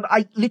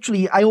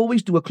I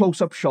always do a close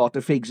up shot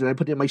of figs, and I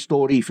put it in my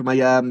story for my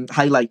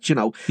highlights, and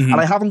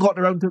I haven't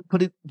gotten around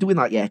to doing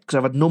that yet because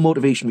I've had no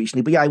motivation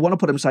recently. But yeah, I want to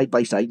put them side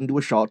by side and do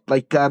a shot.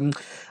 Like I don't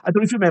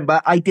know if you remember,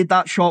 I did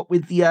that shot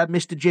with the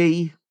Mr.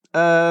 J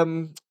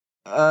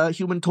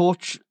Human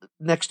Torch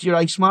next to your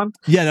Iceman.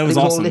 Yeah, that was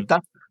awesome. All lit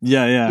up.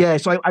 Yeah.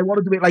 So I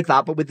want to do it like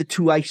that, but with the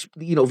two ice,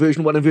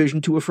 version 1 and version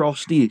 2 of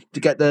Frosty to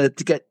get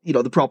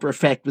the proper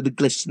effect with the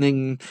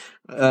glistening.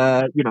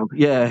 Yeah.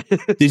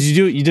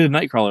 You did a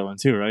Nightcrawler one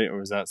too, right? Or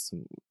was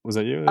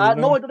that you? No, I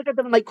don't think I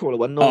did a Nightcrawler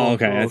one. No. Oh,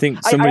 okay. No. I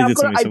think somebody did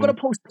something. I've got a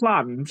post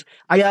planned.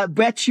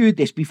 Brett's heard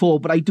this before,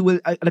 but I do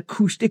an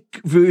acoustic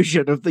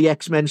version of the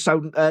X-Men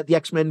sound, the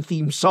X-Men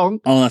theme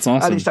song. Oh, that's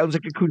awesome! And it sounds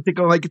like acoustic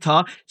on my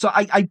guitar. So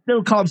I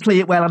still can't play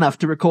it well enough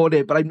to record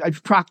it, but I'm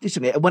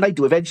practicing it. And when I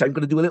do, eventually, I'm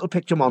going to do a little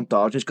picture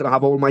montage. It's going to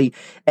have all my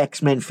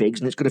X-Men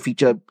figs, and it's going to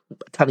feature a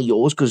ton of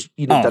yours because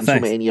you've done so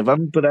many of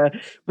them. But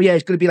yeah,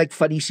 it's going to be like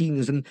funny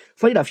scenes. And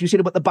funny enough, you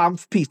said about the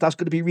Banff piece, that's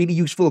going to be really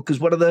useful because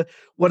one of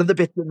the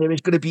bits in there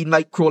is going to be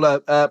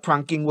Nightcrawler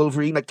pranking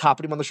Wolverine, like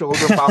tapping him on the shoulder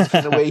and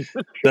bouncing away.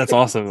 That's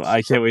awesome.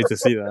 I can't wait to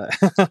see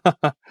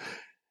that.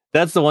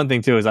 That's the one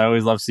thing too, is I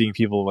always love seeing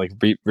people like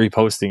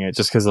reposting it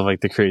just because of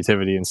like the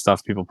creativity and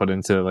stuff people put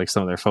into like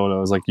some of their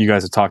photos. Like you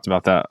guys have talked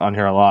about that on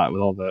here a lot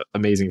with all the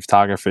amazing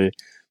photography.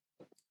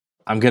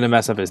 I'm gonna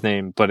mess up his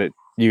name, but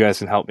you guys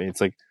can help me.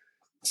 It's like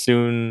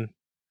Soon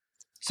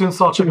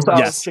Saw Chicken.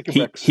 Yes,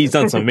 he's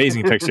done some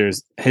amazing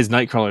pictures. His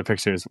Nightcrawler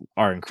pictures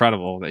are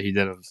incredible that he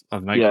did of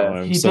Nightcrawler.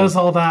 Yeah, he does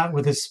all that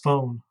with his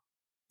phone.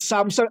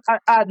 Samsung,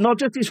 not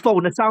just his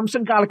phone, a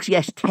Samsung Galaxy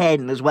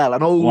S10 as well,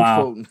 an old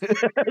phone.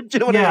 Do you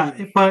know what I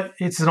mean? But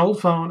it's an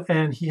old phone,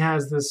 and he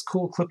has this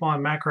cool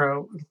clip-on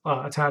macro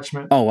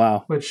attachment. Oh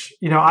wow! Which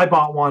I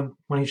bought one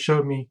when he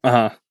showed me,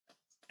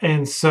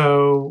 and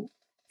so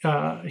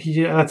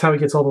that's how he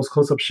gets all those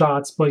close-up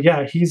shots. But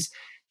yeah,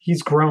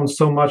 he's grown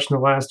so much in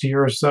the last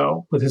year or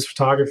so with his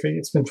photography.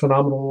 It's been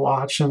phenomenal to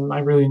watch, and I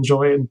really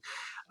enjoy it. And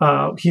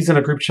he's in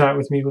a group chat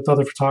with me with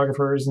other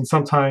photographers, and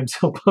sometimes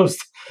he'll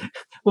post.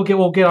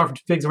 We'll get our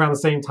figs around the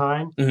same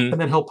time, and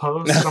then he'll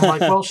post. And I'm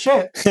like, well,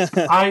 shit,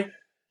 I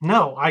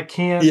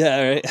can't.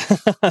 Yeah,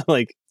 right.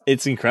 Like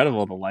it's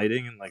incredible the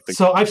lighting and like.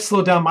 So I've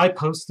slowed down my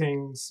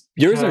postings.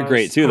 Yours are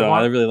great too, though.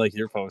 I really like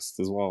your posts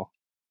as well.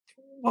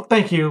 Well,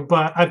 thank you,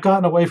 but I've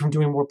gotten away from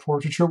doing more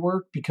portraiture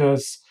work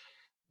because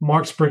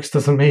Mark Spriggs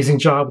does an amazing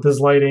job with his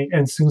lighting,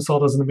 and Soonsaw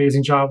does an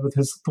amazing job with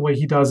the way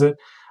he does it.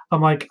 I'm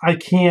like, I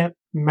can't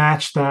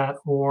match that,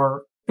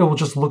 or it will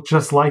just look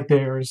just like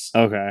theirs.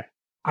 Okay.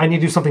 I need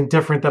to do something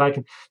different that I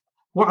can.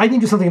 Well, I need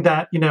to do something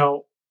that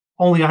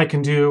only I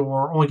can do,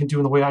 or only can do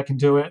in the way I can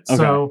do it. Okay.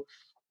 So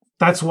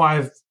that's why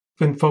I've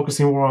been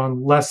focusing more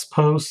on less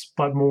posts,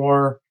 but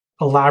more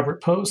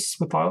elaborate posts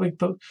with like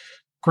the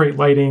great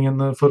lighting and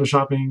the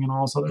photoshopping and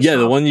all this other stuff. Yeah,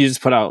 the one you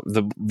just put out,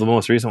 the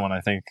most recent one,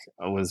 I think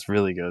was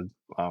really good.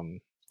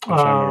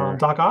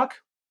 Doc Ock?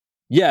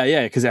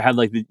 Yeah, because it had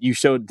like did you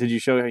show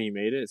how you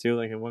made it too,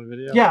 like in one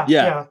video?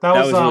 Yeah. That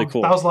was really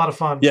cool. That was a lot of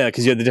fun. Yeah,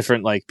 because you had the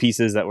different like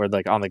pieces that were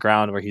like on the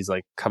ground where he's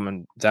like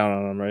coming down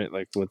on them, right?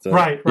 Like with the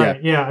right.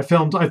 Yeah,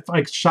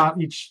 I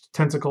shot each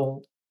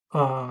tentacle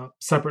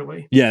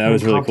separately. Yeah, that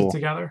was really cool.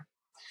 Together,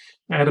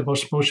 I had a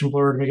motion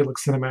blur to make it look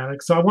cinematic.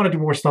 So I want to do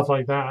more stuff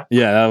like that.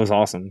 Yeah, that was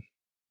awesome.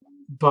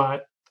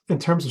 But in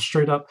terms of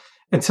straight up,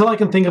 until I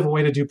can think of a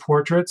way to do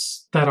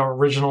portraits that are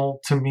original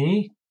to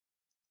me,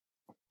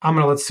 I'm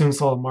going to let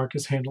Soonsaw and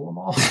Marcus handle them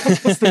all.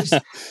 they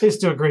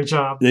just do a great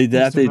job. They do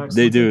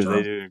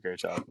a great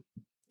job.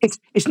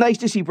 It's nice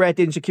to see Brett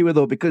Insecure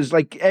though, because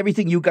like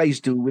everything you guys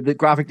do with the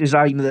graphic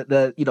design,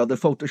 the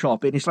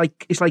Photoshopping,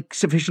 it's like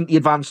sufficiently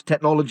advanced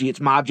technology. It's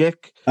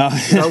magic.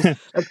 Like,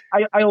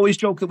 I always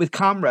joke that with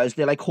cameras,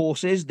 they're like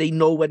horses. They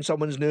know when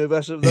someone's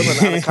nervous of them and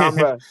have a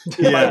camera.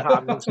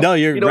 No,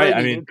 you're right.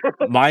 I mean,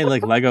 my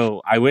like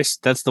Lego. I wish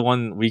that's the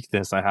one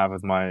weakness I have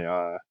with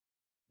my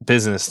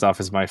business stuff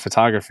is my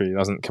photography. It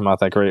doesn't come out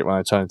that great when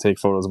I try to take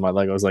photos of my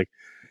Legos. Like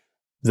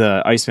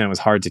the Iceman was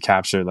hard to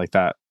capture, like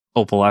that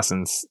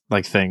opalescence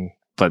like thing,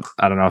 but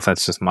I don't know if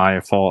that's just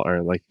my fault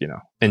or like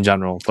in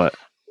general. But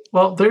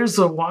well, there's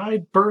a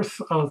wide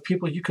berth of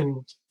people you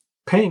can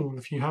ping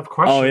if you have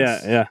questions. Oh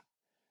yeah,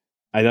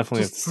 I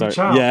definitely just have to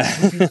start.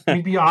 Yeah,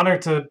 we'd be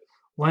honored to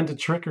lend a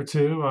trick or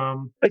two.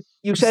 Like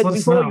you said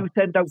before, you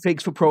send out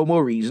figs for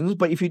promo reasons,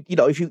 but if you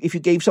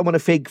gave someone a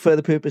fig for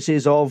the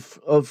purposes of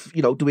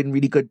doing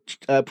really good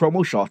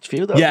promo shots for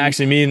you,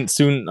 actually, me and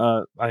Soon,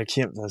 I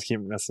can't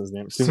mess his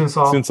name. Soon.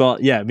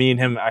 Yeah, me and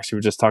him actually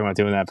were just talking about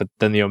doing that, but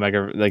then the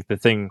Omega, like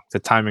the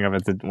timing of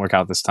it didn't work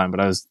out this time.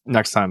 But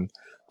next time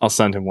I'll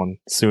send him one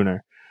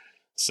sooner.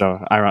 So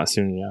I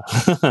sooner, yeah.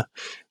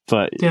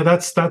 But yeah,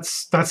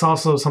 that's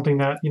also something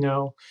that I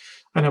know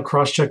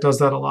CrossCheck does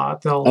that a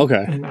lot.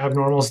 And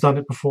Abnormal's done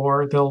it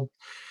before. They'll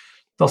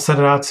send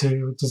it out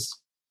to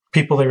just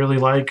people they really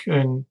like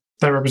and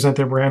that represent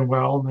their brand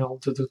well, and they'll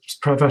do the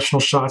professional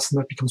shots, and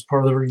that becomes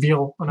part of the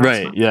reveal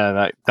announcement. Right?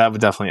 Yeah, that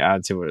would definitely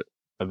add to it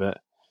a bit.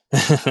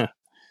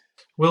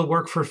 Will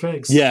work for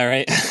figs. Yeah,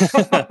 right.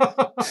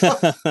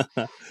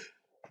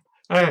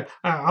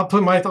 I'll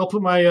put my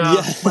my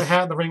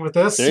hat in the ring with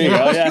this. There you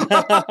go. Yeah.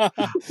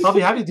 I'll be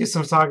happy to do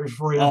some photography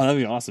for you. Oh, that'd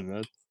be awesome,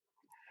 man.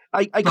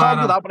 I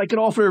can't do that, but I can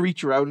offer a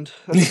reach around.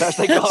 That's the best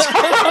I got.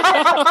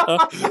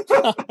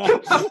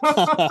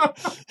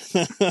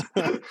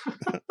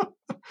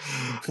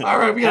 All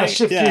right, we gotta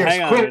shift gears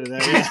quick.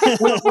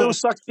 We'll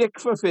suck dick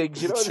for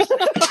figs,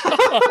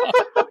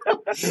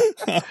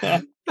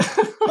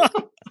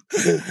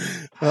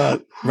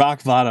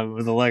 rock bottom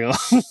with a Lego.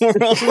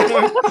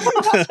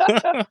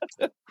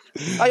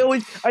 I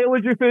always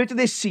refer to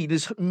this scene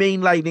as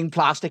mainlining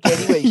plastic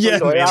anyway. Yeah,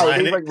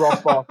 like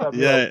rock bottom.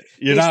 Yeah,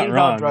 you're not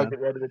wrong.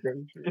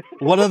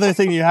 What other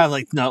thing you have?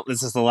 Like, no,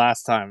 this is the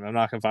last time. I'm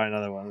not gonna buy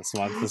another one this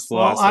month. This is the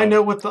last I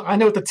know what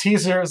the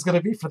teaser is going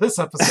to be for this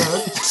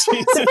episode.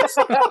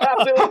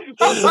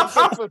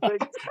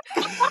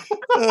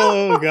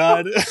 Oh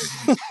God.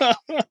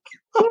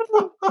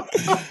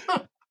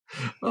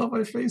 Oh,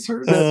 my face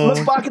hurts.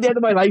 Look back at the end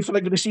of my life and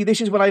I'm going to see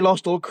this is when I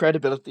lost all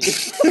credibility. I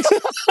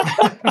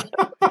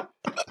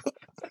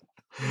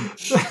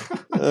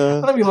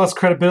think we lost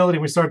credibility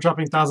when we started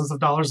dropping thousands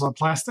of dollars on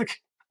plastic.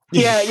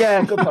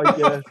 Yeah, good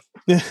point,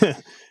 yeah.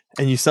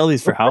 And you sell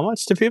these for how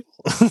much to people?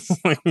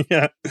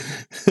 Yeah.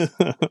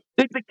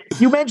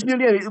 You mentioned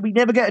earlier we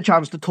never get a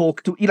chance to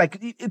talk to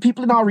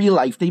people in our real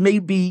life. They may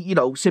be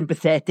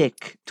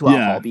sympathetic to our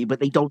hobby,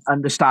 but they don't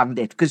understand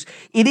it because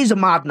it is a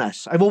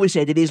madness. I've always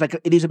said it is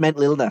a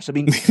mental illness. I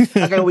mean,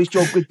 like I always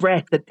joke with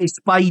Brett that his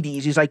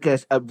Spidey's is like a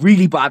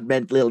really bad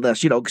mental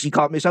illness, because you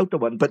can't miss out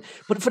on one. But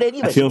for any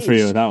of us, I feel for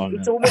you with that one.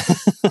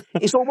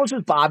 It's almost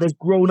as bad as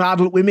grown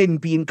adult women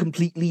being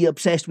completely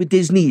obsessed with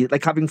Disney,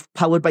 like having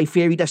Powered by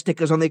Fairy Dust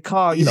stickers on their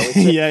car.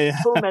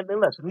 It's full mental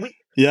illness.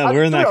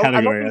 We're in that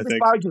category. I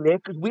think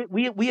because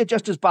we are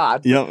just as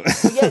bad. Yep.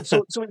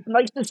 So it's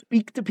nice to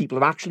speak to people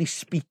and actually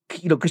speak.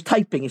 Because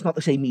typing is not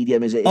the same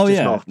medium, is it? It's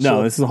just not.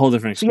 No, this is a whole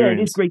different experience.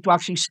 It is great to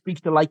actually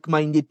speak to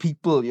like-minded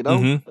people.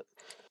 Mm-hmm.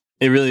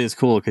 It really is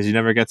cool because you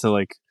never get to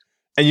and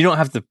you don't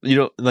have to.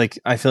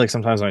 I feel like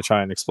sometimes when I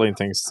try and explain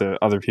things to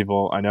other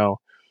people I know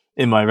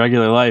in my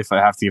regular life, I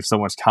have to give so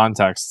much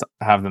context to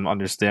have them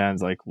understand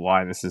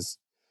why this is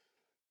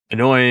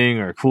annoying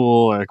or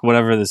cool or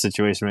whatever the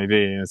situation may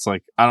be. And it's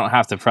I don't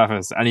have to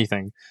preface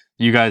anything.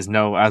 You guys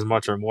know as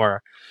much or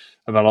more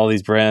about all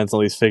these brands, all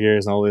these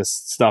figures, and all this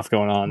stuff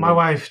going on. My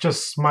wife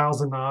just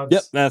smiles and nods.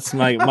 Yep, that's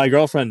my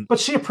girlfriend. But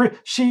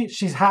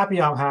she's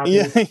happy I'm happy.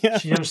 Yeah.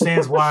 She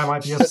understands why I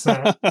might be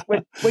upset.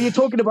 When you're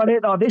talking about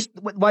it,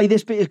 why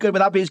this bit is good, but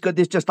that bit is good,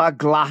 there's just that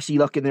glassy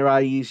look in their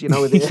eyes,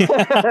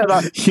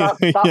 that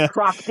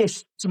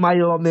practiced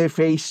smile on their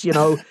face,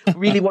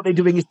 really what they're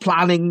doing is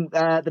planning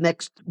the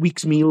next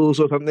week's meals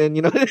or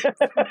something,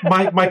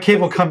 My kid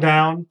will come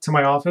down to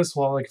my office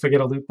while if I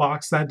get a loot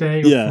box that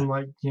day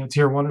from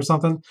tier 1 or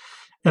something,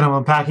 and I'm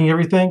unpacking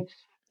everything,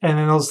 and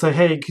then they'll say,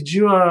 hey, could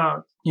you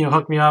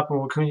hook me up,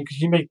 or could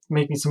you make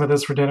me some of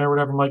this for dinner or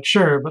whatever? I'm like,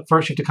 sure, but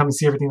first you have to come and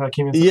see everything that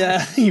came in.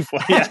 Yeah,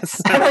 yes.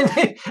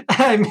 and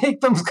I make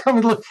them come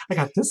and look. I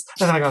got this,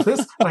 and I got this,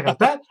 and I got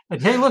that.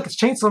 And hey, look, it's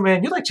Chainsaw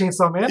Man. You like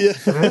Chainsaw Man? Yeah.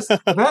 And this,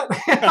 and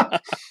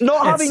that.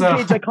 Not having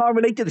kids, I can't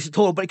relate to this at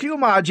all. But can you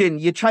imagine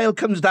your child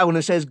comes down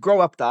and says, "Grow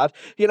up, Dad"?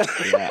 Yeah,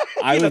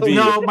 I would be.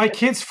 No, my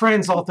kids'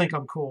 friends all think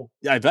I'm cool.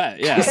 Yeah, I bet.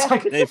 Yeah,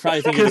 they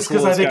probably think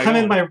because they come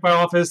in my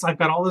office. I've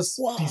got all these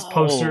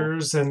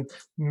posters and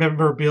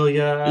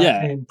memorabilia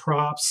and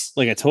props.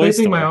 Like a toy store. They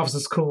think my office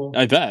is cool.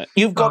 I bet.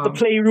 You've got the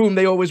playroom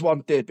they always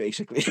wanted,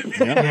 basically.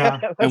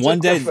 Yeah. And one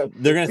day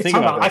they're going to think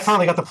about this. I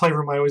finally got the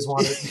playroom I always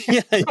wanted.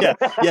 Yeah.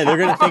 They're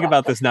going to think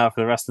about this now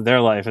for the rest of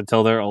their life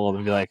until they're old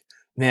and be like,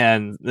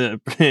 man,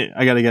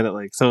 I got to get it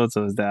like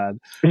so-and-so's dad.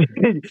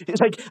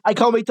 It's like, I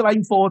can't wait till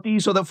I'm 40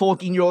 so that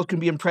 14-year-olds can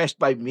be impressed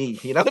by me,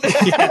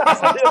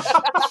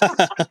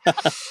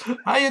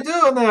 How you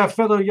doing there,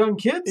 fellow young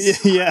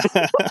kids? Yeah.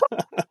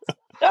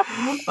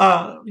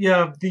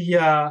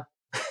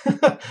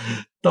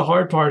 The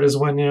hard part is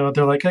when they're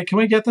like, hey, can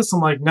we get this?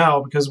 I'm like,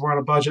 no, because we're on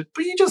a budget.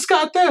 But you just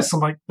got this. I'm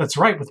like, that's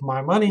right, with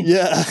my money.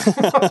 Yeah.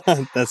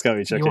 That's gotta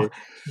be tricky.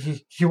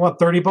 You want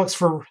 $30 in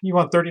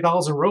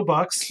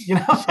Robux,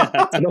 Yeah.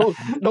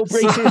 No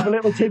braces for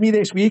little Timmy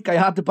this week. I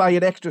had to buy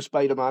an extra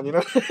Spider-Man, They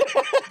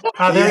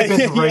already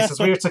been to braces.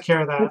 We took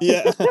care of that.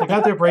 Yeah. They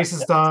got their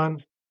braces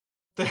done.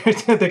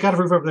 They got a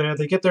roof over there.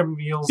 They get their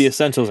meals. The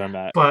essentials are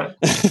met. But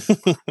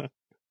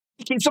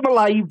It keeps them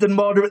alive and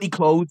moderately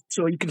clothed,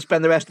 so you can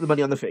spend the rest of the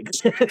money on the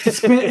figs.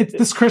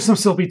 this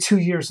Christmas will be 2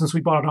 years since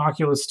we bought an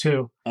Oculus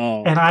 2.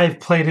 Oh. And I've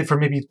played it for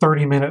maybe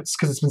 30 minutes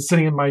because it's been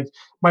sitting in my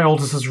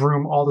oldest's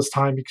room all this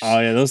time. Oh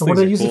yeah, those things what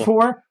do are they use cool. it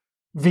for?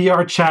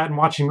 VR chat and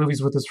watching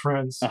movies with his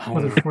friends,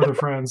 with their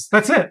friends.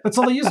 That's it. That's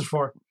all they use it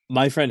for.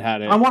 My friend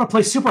had it. I want to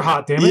play Super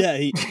Hot, damn it. Yeah,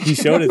 he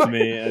showed it to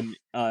me, and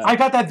I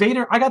got that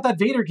Vader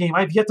game.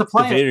 I've yet to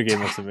play the Vader game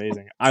looks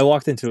amazing. I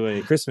walked into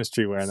a Christmas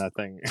tree wearing that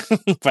thing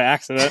by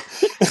accident.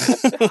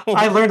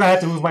 I learned I had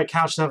to move my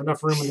couch to have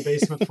enough room in the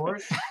basement for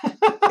it.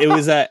 It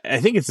was I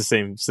think it's the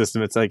same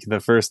system. It's like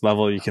the first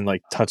level you can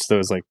like touch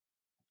those like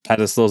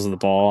pedestals with the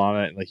ball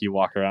on it, and like you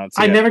walk around.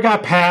 I never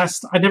got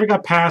past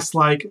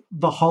like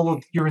the hull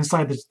of you're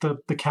inside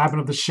the cabin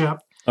of the ship.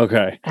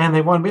 Okay. And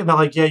they wanted me, and they're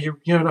like, yeah, you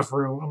have enough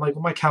room. I'm like,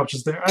 well, my couch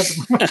is there. I have to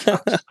move my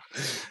couch.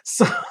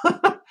 So,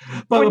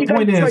 but the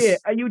point is,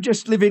 are you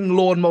just living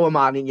lawnmower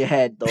man in your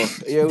head, though?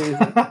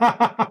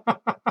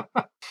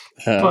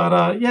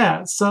 But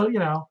yeah, so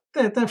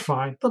they're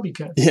fine. They'll be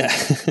good. Yeah.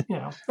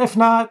 If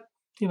not,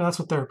 that's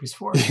what therapy's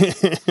for.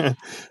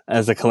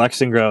 As the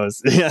collection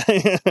grows. Yeah.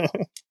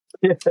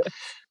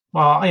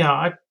 Well,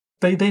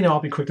 they know I'll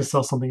be quick to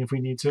sell something if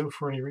we need to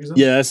for any reason.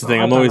 Yeah, that's the thing.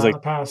 I'm always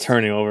like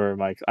turning over.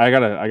 Like I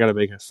gotta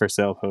make a for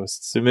sale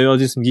post. So maybe I'll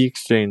do some geek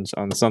exchange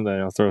on Sunday.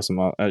 I'll throw some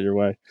out at your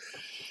way.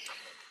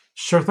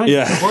 Sure thing.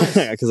 Yeah,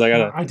 because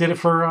I did it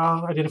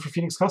for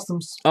Phoenix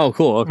Customs. Oh,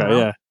 cool. Okay,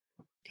 yeah.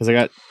 Because I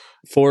got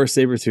 4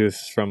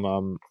 Sabretooths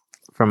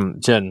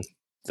from Jen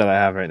that I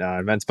have right now.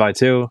 I meant to buy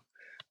 2.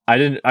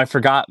 I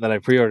forgot that I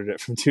pre-ordered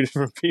it from 2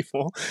 different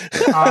people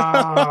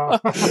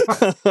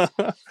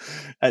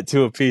at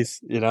 2 apiece.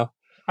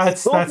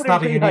 That's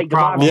not a unique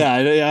problem. Yeah.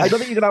 I don't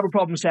think you're gonna have a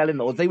problem selling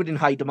those. They were in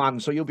high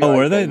demand, so you'll be. Oh,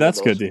 were they?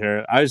 That's good to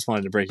hear. I just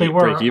wanted to break even.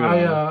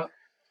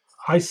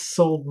 I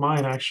sold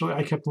mine actually.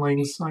 I kept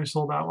Ling's. I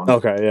sold that one.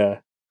 Okay, yeah.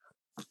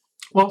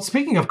 Well,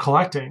 speaking of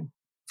collecting,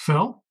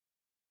 Phil.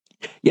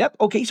 Yep.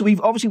 Okay. So we've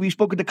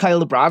spoken to Kyle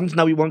the brand.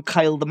 Now we want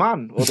Kyle the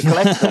man or the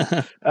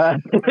collector.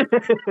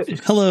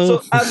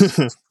 Hello.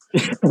 So,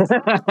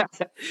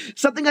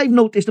 something I've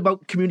noticed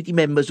about community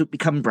members who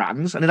become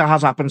brands, and it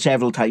has happened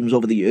several times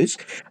over the years,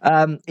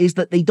 is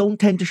that they don't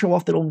tend to show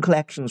off their own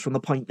collections from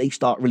the point they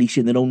start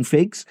releasing their own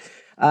figs.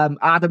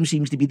 Adam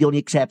seems to be the only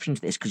exception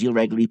to this because he'll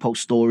regularly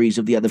post stories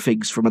of the other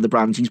figs from other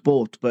brands he's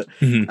bought. But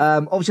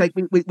obviously,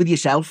 like with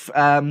yourself,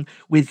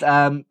 with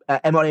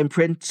MRM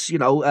Prints,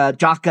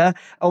 Jacka,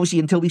 obviously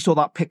until we saw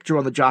that picture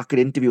on the Jacka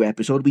interview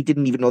episode, we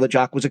didn't even know that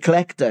Jack was a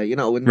collector,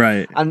 and,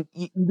 right. And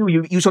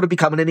you sort of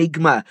become an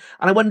enigma.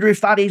 And I wonder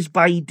if that is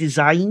by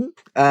design.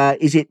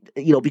 Is it,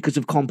 because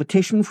of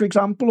competition, for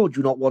example, or do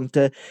you not want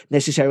to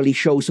necessarily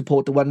show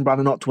support to one brand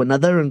and not to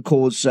another and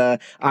cause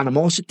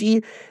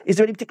animosity? Is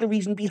there any particular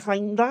reason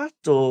behind that,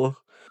 or?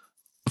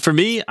 For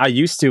me, I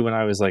used to, when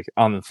I was like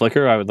on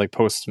Flickr, I would like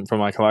post from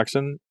my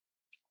collection,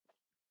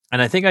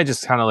 and I think I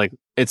just kind of like,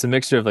 it's a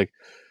mixture of like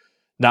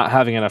not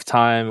having enough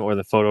time or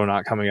the photo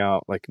not coming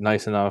out like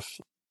nice enough.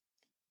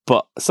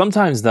 But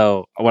sometimes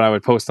though, when I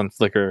would post on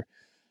Flickr,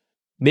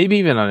 maybe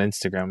even on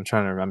Instagram, I'm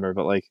trying to remember,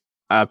 but like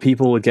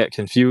people would get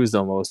confused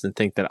almost and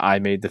think that I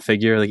made the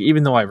figure, like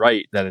even though I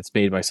write that it's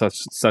made by such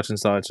and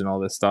such and all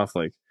this stuff,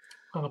 like.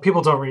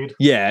 People don't read.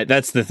 Yeah,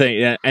 that's the thing.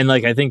 Yeah, and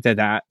like I think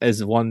that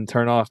is one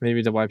turnoff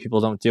maybe to why people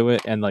don't do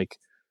it. And like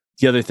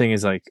the other thing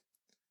is like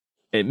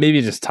it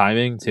maybe just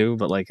timing too.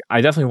 But like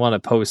I definitely want to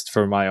post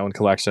for my own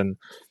collection.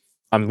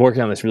 I'm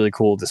working on this really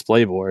cool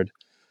display board.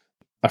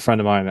 A friend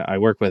of mine I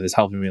work with is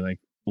helping me like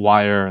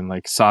wire and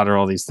like solder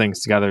all these things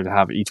together to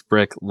have each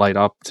brick light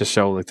up to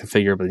show like the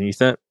figure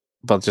beneath it.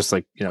 But just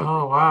like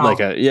oh wow,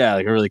 like a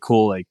really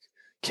cool like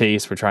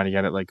case. We're trying to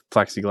get it like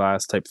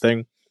plexiglass type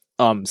thing.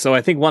 So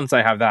I think once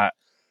I have that,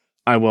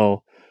 I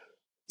will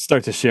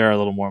start to share a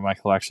little more of my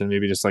collection,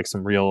 maybe just like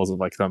some reels of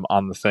like them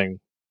on the thing.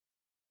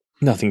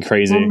 Nothing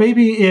crazy. Well,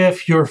 maybe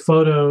if your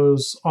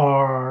photos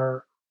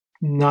are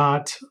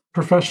not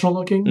professional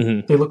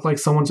looking, they look like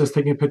someone's just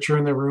taking a picture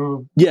in their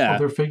room of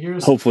their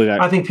figures. Hopefully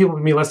that. I think people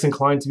would be less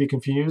inclined to be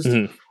confused.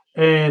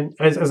 And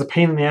as a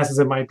pain in the ass as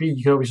it might be,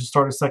 you could always just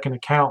start a second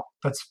account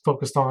that's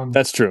focused on.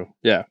 That's true.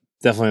 Yeah,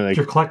 definitely. Like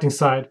your collecting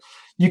side.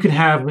 You could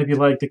have maybe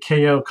like the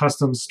KO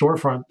Customs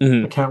storefront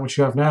account, which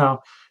you have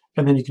now.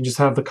 And then you can just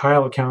have the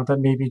Kyle account that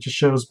maybe just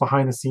shows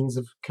behind the scenes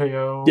of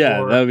KO.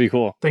 Yeah, that would be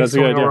cool. Things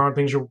going on,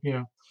 things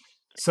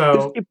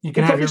So you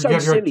can have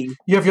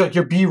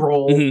your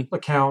B-roll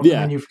account, and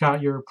then you've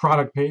got your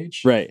product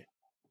page. Right.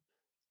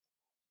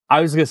 I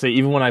was gonna say,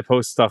 even when I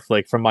post stuff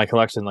like from my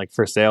collection, like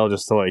for sale,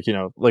 just to like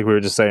like we were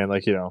just saying,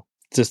 like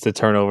just to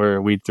turn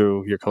over, weed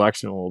through your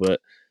collection a little bit.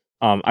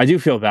 I do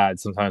feel bad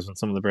sometimes when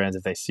some of the brands,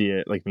 if they see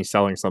it, like me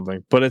selling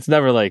something, but it's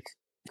never like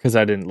because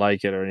I didn't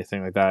like it or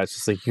anything like that. It's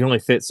just like you can only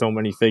fit so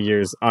many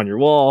figures on your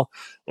wall,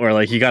 or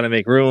like you got to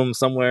make room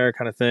somewhere,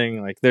 kind of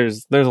thing. Like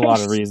there's a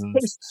lot of reasons.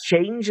 Things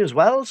change as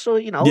well, so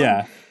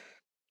Yeah.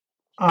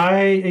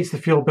 I used to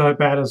feel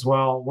bad as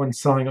well when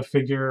selling a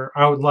figure.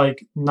 I would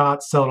like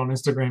not sell it on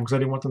Instagram because I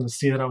didn't want them to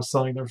see that I was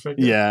selling their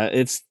figure.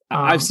 Yeah,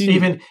 I've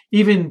seen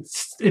even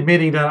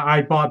admitting that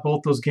I bought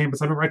both those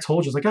gambits. I remember I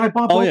told you, like, I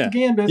bought both the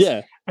gambits,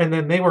 and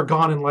then they were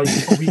gone in like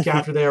a week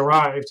after they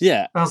arrived.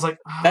 Yeah, and I was like,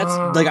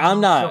 that's like I'm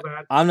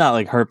not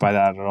like hurt by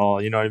that at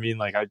all. You know what I mean?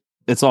 Like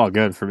it's all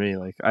good for me.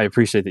 Like I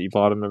appreciate that you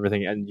bought them,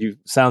 everything, and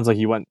sounds like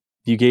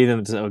you gave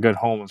them to a good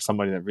home of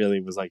somebody that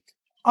really was like.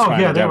 Oh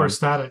yeah, they were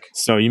ecstatic.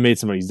 So you made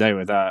somebody's day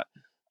with that.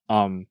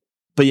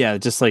 But yeah,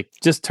 just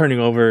turning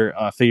over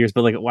figures.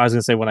 But like what I was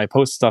gonna say, when I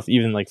post stuff,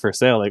 even like for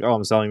sale, like, oh,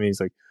 I'm selling these,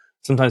 like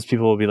sometimes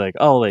people will be like,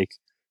 oh, like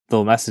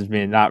they'll message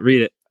me and not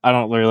read it. I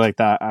don't really like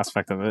that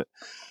aspect of it.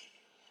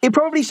 It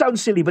probably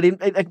sounds silly, but in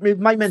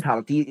my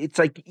mentality, it's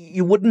like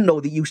you wouldn't know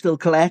that you still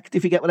collect,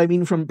 if you get what I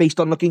mean, based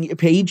on looking at your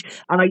page.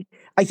 And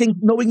I think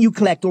knowing you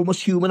collect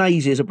almost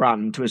humanizes a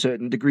brand to a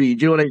certain degree.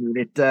 Do you know what I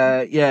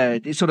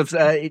mean? It's sort of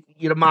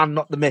you're a man,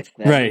 not the myth.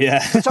 There. Right?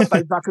 Yeah. But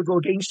sometimes that could go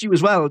against you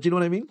as well. Do you know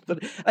what I mean?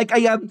 But like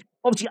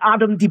obviously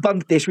Adam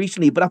debunked this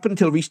recently, but up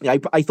until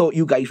recently, I thought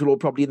you guys were all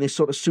probably in this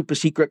sort of super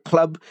secret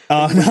club.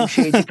 You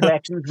shared your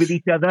collections with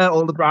each other,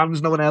 all the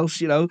brands, no one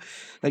else. You know,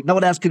 like no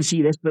one else can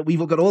see this, but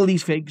we've all got all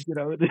these figs. You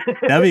know.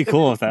 That'd be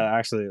cool if that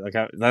actually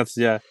that's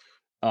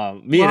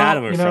me and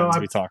Adam are friends.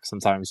 We talk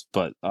sometimes,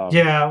 but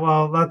yeah,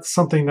 well, that's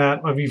something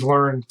that we've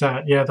learned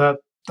that that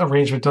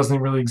arrangement doesn't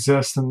really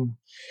exist, and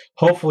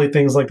hopefully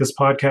things like this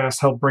podcast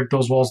help break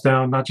those walls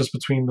down, not just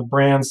between the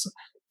brands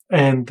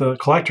and the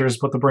collectors,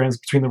 but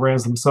between the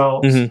brands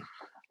themselves. Mm-hmm.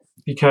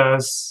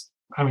 Because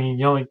I mean,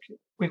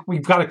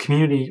 we've got a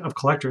community of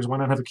collectors. Why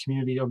not have a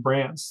community of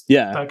brands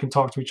that can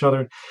talk to each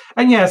other?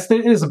 And yes,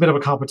 there is a bit of a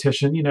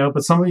competition,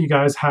 but some of you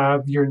guys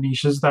have your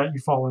niches that you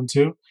fall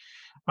into.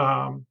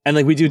 And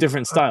like we do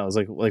different styles,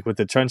 like with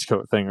the trench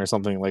coat thing or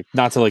something, like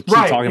not to like keep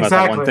talking about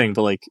that one thing,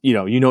 but like, you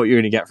know what you're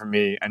going to get from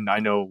me and I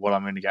know what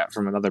I'm going to get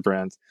from another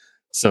brand.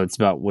 So it's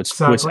about which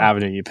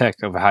avenue you pick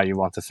of how you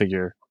want the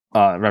figure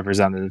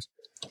represented.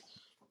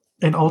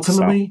 And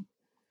ultimately,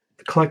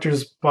 the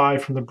collectors buy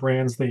from the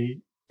brands they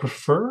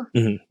prefer.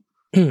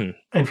 Mm-hmm.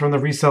 And from the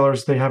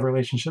resellers they have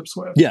relationships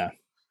with. Yeah.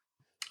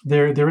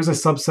 There is a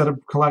subset of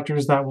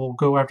collectors that will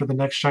go after the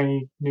next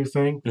shiny new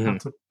thing. Mm-hmm.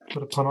 Not to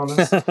put a pun on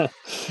this.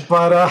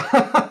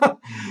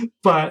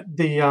 but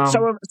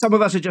the some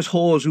of us are just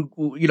whores who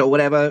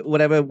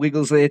whatever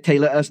wiggles their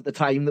tail at us at the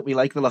time that we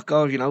like the look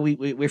of.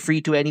 We're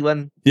free to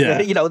anyone. Yeah.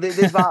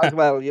 There's that as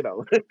well. Yeah,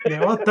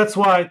 well, that's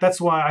why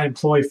I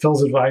employ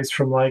Phil's advice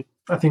from I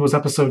think it was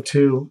episode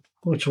 2,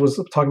 which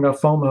was talking about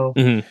FOMO,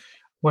 mm-hmm.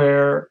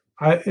 where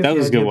that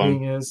was a good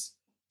one.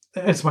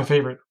 It's my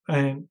favorite,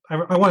 and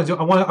I want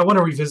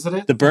to revisit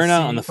it. The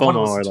burnout and the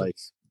FOMO are like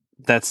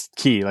that's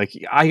key. Like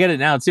I get it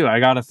now too. I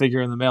got a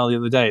figure in the mail the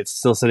other day. It's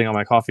still sitting on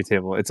my coffee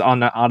table. It's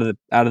out of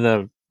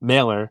the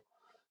mailer.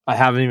 I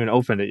haven't even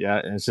opened it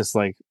yet, and it's just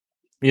like,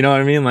 you know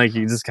what I mean? Like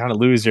you just kind of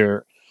lose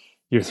your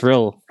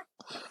thrill.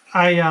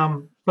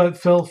 But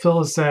Phil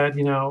has said,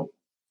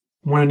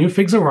 when a new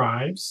figs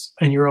arrives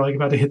and you're like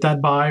about to hit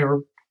that buy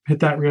or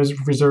hit that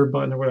reserve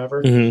button or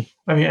whatever, mm-hmm.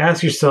 I mean,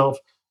 ask yourself,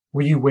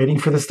 were you waiting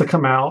for this to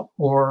come out,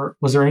 or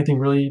was there anything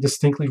really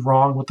distinctly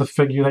wrong with the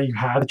figure that you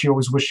had that you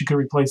always wish you could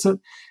replace it?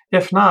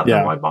 If not,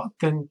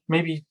 then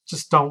maybe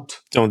just don't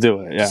do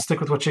it. Yeah, just stick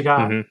with what you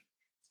got.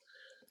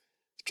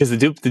 Because the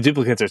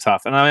duplicates are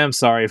tough, and I am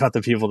sorry about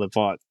the people that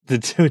bought the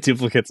 2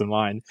 duplicates of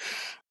mine.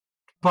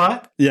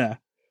 But yeah,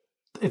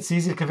 it's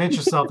easy to convince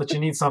yourself that you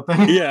need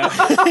something. Yeah.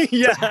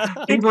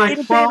 In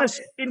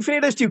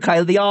fairness to you,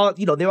 Kyle, there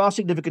are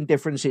significant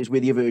differences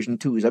with your version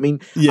 2s. I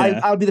mean,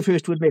 I'll be the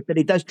first to admit that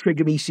it does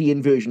trigger me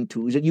seeing version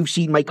 2s, and you've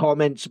seen my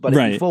comments about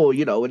it before,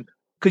 and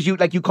because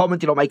you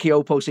commented on my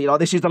KO post saying,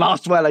 this is the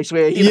last one, I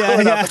swear.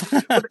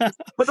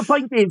 But the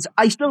point is,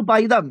 I still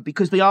buy them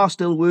because they are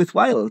still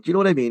worthwhile. Do you know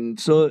what I mean?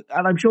 So,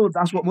 and I'm sure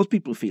that's what most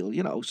people feel,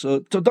 So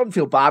don't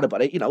feel bad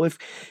about it. If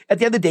at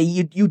the end of the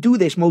day, you do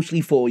this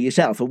mostly for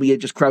yourself, and we are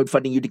just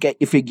crowdfunding you to get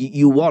your figure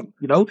you want,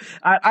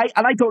 I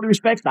totally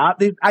respect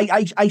that.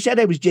 I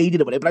said I was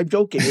jaded about it, but I'm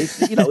joking. It's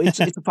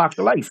it's a fact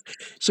of life.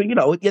 So, at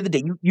the end of the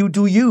day, you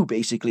do you,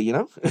 basically,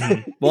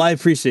 Well, I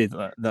appreciate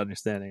the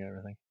understanding and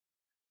everything.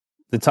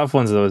 The tough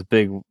ones are those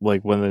big,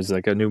 like when there's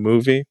like a new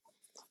movie,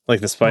 like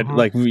the Spider,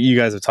 like you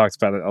guys have talked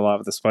about it a lot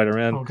with the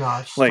Spider-Man. Oh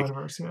gosh, like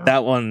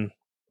that one,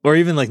 or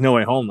even like No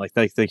Way Home, like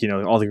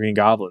all the Green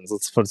Goblins.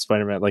 Let's put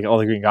Spider-Man, like all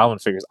the Green Goblin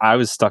figures. I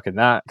was stuck in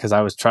that because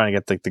I was trying to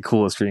get like the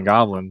coolest Green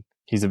Goblin.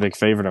 He's a big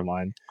favorite of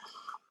mine,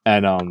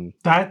 and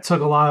that took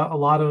a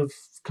lot of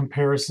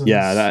comparisons.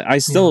 Yeah, I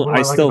still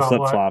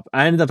flip flop.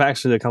 I ended up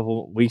actually a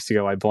couple weeks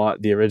ago. I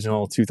bought the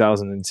original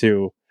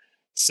 2002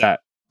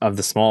 set of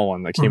the small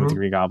one that came with the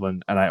Green Goblin,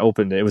 and I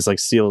opened it. It was like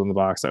sealed in the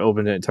box. I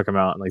opened it and took him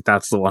out, and like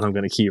that's the one I'm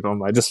going to keep on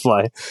my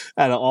display.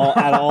 Out of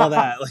all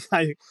that,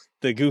 like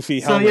the goofy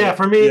helmet. So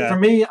for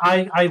me,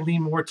 I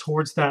lean more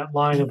towards that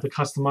line of the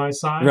customized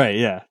side. Right?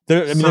 Yeah,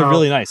 they're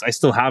really nice. I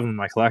still have them in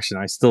my collection.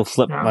 I still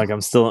flip. Like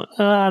I'm still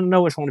I don't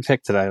know which one to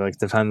pick today. Like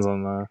depends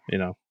on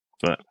the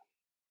but.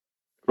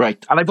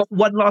 Right, and I've got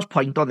one last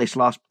point on this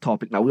last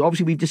topic now.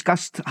 We've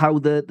discussed how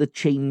the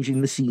change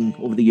in the scene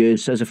over the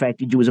years has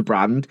affected you as a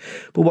brand,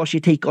 but what's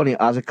your take on it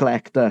as a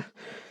collector?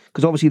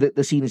 Because obviously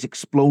the scene has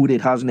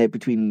exploded, hasn't it,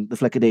 between the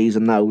Flicker days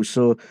and now?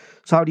 So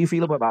how do you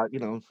feel about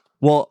that?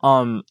 Well,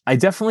 I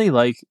definitely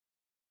like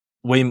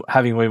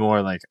having way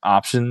more like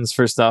options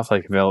for stuff,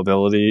 like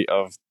availability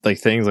of like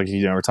things. Like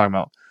we're talking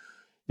about,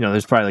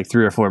 there's probably like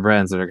 3 or 4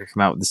 brands that are gonna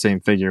come out with the same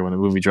figure when the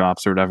movie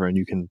drops or whatever, and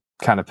you can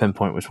kind of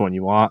pinpoint which one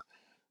you want.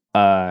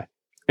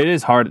 It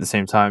is hard at the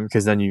same time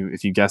because then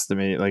if you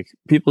guesstimate, like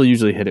people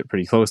usually hit it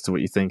pretty close to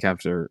what you think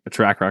after a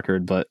track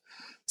record, but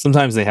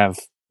sometimes they have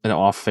an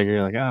off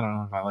figure. Like, I don't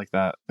know if I like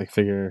that, like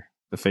figure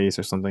the face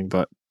or something,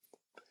 but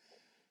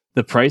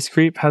the price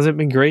creep hasn't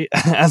been great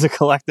as a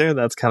collector.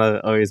 That's kind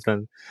of always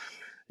been,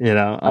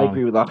 I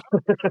agree with that.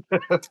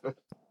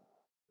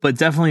 But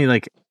definitely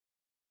like,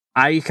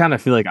 I kind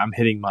of feel like I'm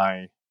hitting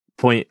my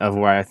point of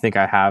where I think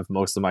I have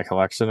most of my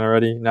collection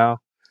already now.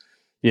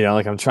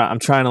 Like I'm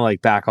trying to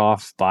like back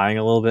off buying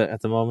a little bit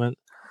at the moment,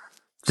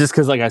 just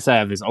because, like I said, I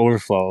have this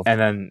overflow, and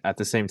then at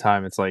the same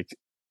time, it's like,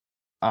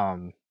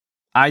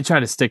 I try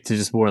to stick to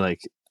just more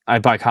like I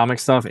buy comic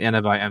stuff and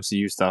I buy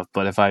MCU stuff.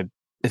 But if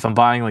I'm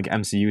buying like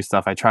MCU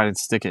stuff, I try to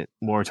stick it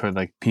more toward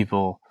like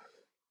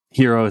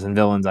heroes and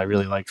villains I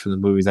really like from the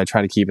movies. I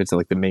try to keep it to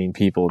like the main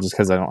people, just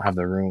because I don't have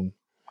the room.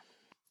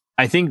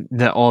 I think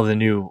that all the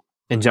new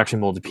injection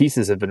molded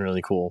pieces have been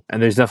really cool,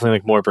 and there's definitely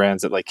like more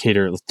brands that like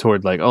cater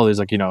toward like, oh, there's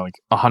like like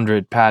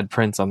 100 pad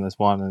prints on this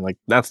one, and like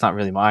that's not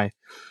really my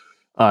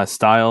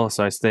style,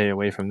 so I stay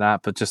away from that.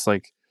 But just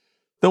like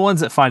the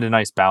ones that find a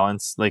nice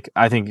balance, like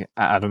I think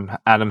Adam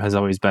has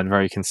always been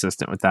very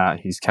consistent with that.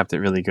 He's kept it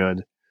really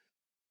good.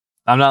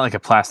 I'm not like a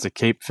plastic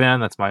cape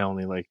fan. That's my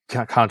only like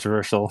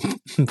controversial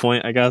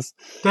point, I guess.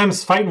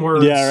 Them's fighting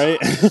words. Yeah, right.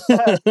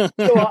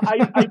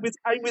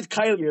 I'm with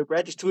Kyle here,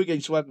 Brett. It's 2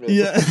 against 1. Mate.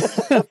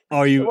 Yeah.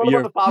 Oh,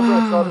 you're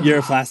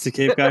a plastic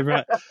cape guy,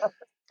 Brett.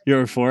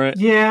 You're for it.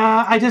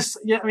 Yeah, I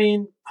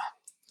mean,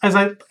 as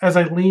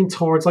I lean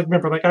towards, like,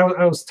 remember, like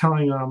I was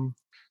telling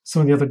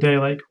someone the other day,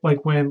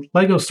 like when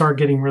Lego started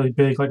getting really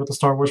big, like with the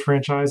Star Wars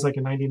franchise, like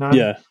in '99.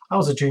 Yeah. I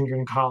was a junior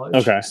in college.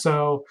 Okay.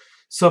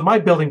 So my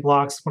building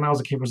blocks when I was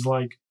a kid was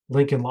like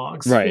Lincoln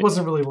Logs. Right. It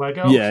wasn't really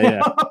Lego.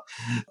 Yeah.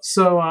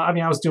 So, I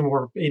mean, I was doing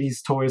more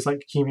 80s toys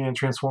like He-Man,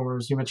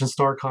 Transformers. You mentioned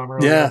Starcom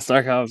earlier. Yeah,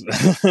 Starcom.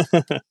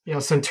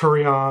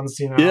 Centurions,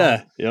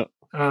 Yeah, yep.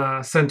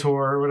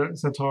 Centaur, what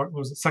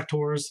was it?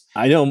 Sectors.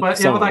 I know.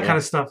 But all that kind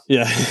of stuff.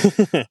 Yeah.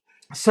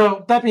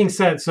 So that being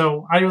said,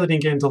 I really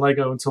didn't get into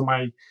Lego until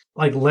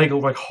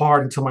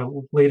hard until my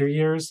later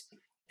years.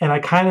 And I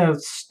kind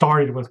of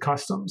started with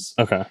customs.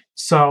 Okay.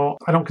 So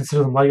I don't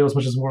consider them Legos,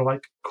 which is more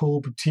like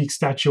cool boutique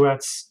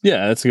statuettes.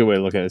 Yeah, that's a good way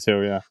to look at it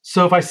too, yeah.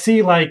 So if I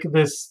see like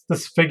this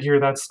figure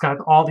that's got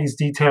all these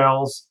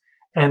details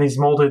and these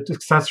molded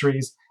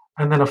accessories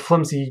and then a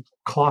flimsy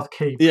cloth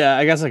cape. Yeah,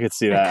 I guess I could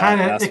see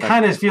that. It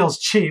kind of feels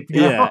cheap.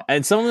 You know?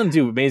 And some of them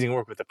do amazing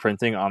work with the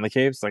printing on the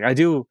capes. Like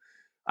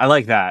I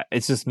like that.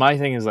 It's just my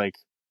thing is like,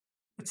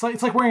 It's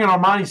like wearing an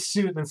Armani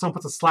suit and then someone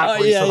puts a slap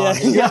bracelet on.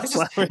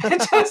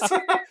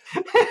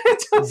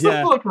 It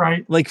doesn't look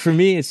right. Like for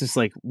me, it's just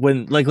like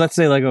when, like, let's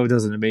say Lego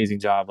does an amazing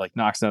job, like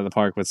knocks it out of the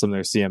park with some of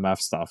their CMF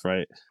stuff,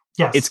 right?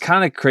 Yes. It's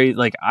kind of crazy.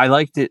 Like I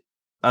like it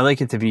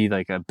to be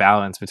like a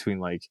balance between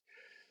like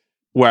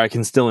where I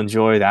can still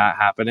enjoy that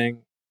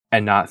happening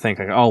and not think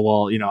like, oh,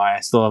 well,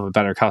 I still have a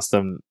better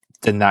custom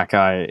than that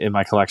guy in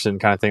my collection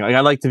kind of thing. Like I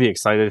like to be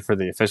excited for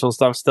the official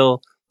stuff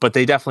still, but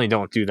they definitely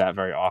don't do that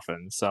very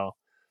often. So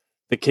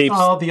the capes,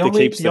 the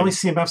only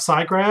CMF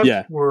side grab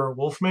were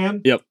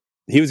Wolfman. Yep.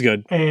 He was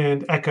good.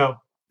 And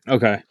Echo.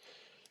 Okay.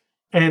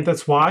 And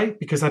that's why,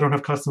 because I don't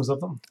have customs of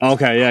them.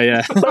 Okay,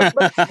 yeah.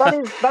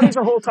 that is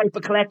a whole type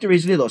of collector,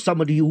 isn't it, though?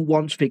 Somebody who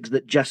wants figs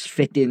that just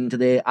fit into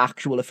their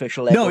actual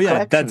official Lego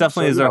collection. That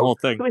definitely is their whole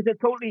thing.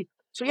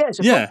 So it's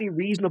totally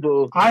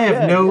reasonable. I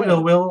have no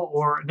ill will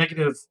or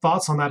negative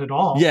thoughts on that at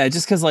all. Yeah,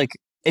 just because, like,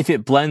 if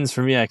it blends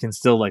for me, I can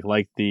still like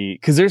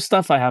because there's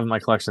stuff I have in my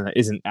collection that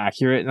isn't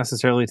accurate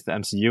necessarily to the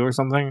MCU or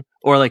something.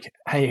 Or like,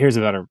 hey, here's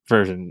a better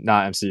version,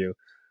 not MCU.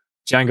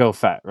 Jango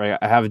Fett, right?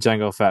 I have a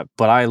Jango Fett,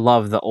 but I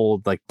love the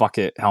old like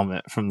bucket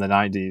helmet from the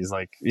 90s,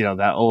 like,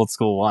 that old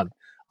school one.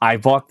 I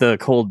bought the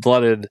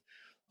cold-blooded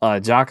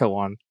Jaka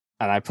one,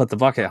 and I put the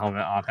bucket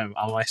helmet on him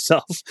on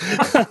myself.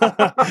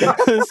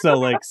 So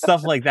like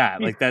stuff like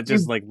that, like that,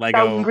 just like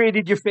Lego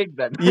downgraded your fig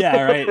then.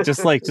 Yeah, right.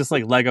 Just like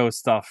Lego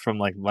stuff from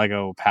like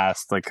Lego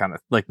past, like kind of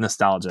like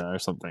nostalgia or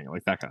something,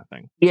 like that kind of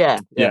thing.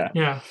 Yeah.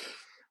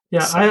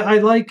 So.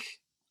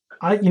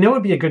 I it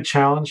would be a good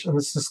challenge, and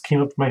this just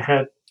came up in my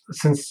head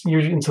since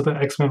you're into the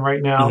X-Men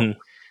right now.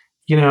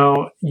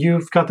 Mm-hmm.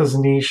 You've got this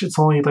niche. It's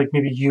only like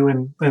maybe you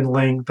and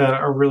Ling that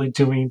are really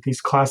doing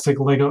these classic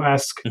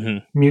Lego-esque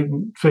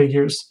mutant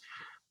figures.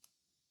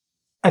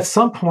 At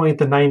some point,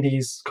 the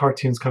 90s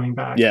cartoon's coming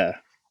back. Yeah.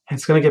 And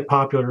it's going to get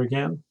popular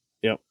again.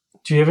 Yep.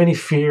 Do you have any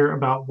fear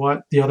about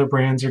what the other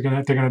brands if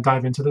they're going to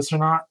dive into this or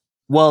not?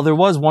 Well, there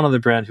was one other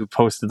brand who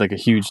posted like a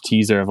huge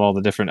teaser of all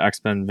the different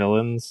X-Men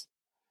villains.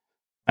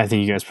 I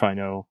think you guys probably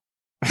know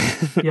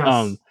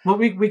Yes. Well,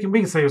 we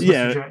can say it was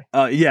Mr.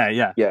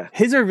 J. Yeah.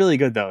 His are really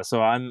good though,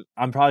 so I'm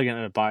probably gonna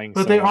end up buying.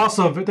 But they're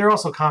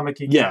also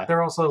comic-y. Yeah,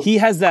 they're also. He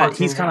has that. cartoon,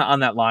 He's kind of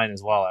on that line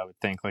as well. I would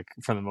think, like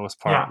for the most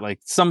part, like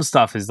some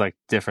stuff is like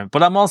different,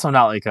 but I'm also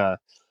not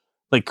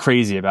like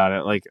crazy about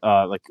it.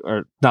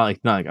 Or not like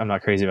I'm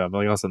not crazy about it, but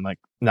like also like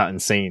not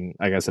insane,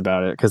 I guess,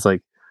 about it because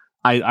like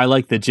I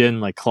like the Jin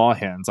like claw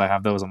hands. I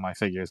have those on my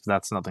figures, but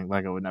that's nothing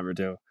Lego would never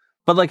do.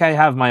 But like I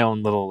have my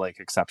own little like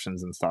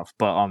exceptions and stuff.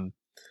 But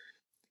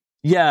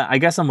yeah, I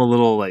guess I'm a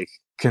little like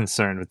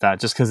concerned with that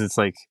just because it's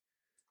like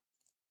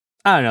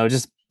I don't know,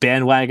 just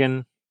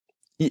bandwagon.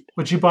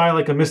 Would you buy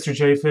like a Mr.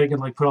 J fig and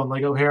like put on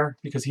Lego hair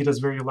because he does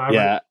very elaborate?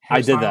 Yeah,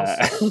 I did that.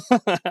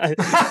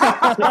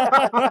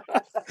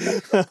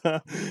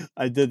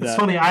 I did that. It's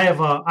funny. I have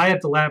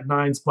the Lab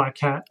 9's Black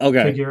Cat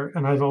figure,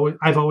 and I've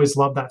always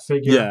loved that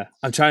figure. Yeah,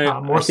 I'm trying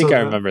to. I think I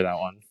remember that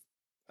one.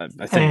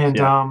 I think.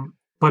 And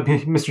but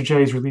Mr.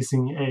 J is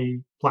releasing a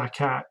Black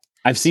Cat.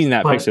 I've seen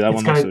that picture. That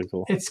one looks really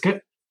cool. It's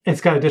good. It's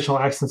got additional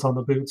accents on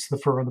the boots, the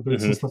fur on the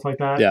boots, and stuff like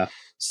that. Yeah.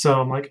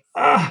 So I'm like,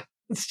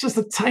 it's just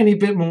a tiny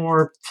bit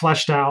more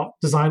fleshed out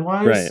design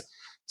wise. Right.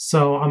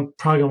 So I'm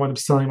probably gonna wind up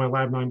selling my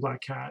Lab 9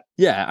 Black Cat.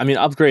 Yeah, I mean,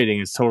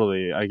 upgrading is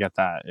totally. I get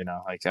that.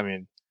 Like I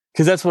mean,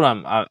 because that's what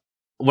I'm.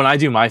 When I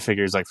do my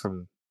figures, like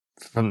from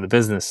the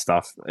business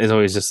stuff, is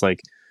always just like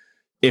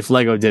if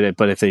Lego did it,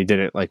 but if they did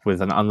it like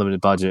with an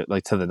unlimited budget,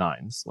 like to the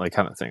nines, like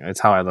kind of thing.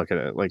 That's how I look at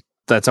it. Like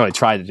that's how I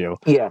try to do.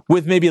 Yeah.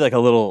 With maybe like a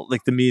little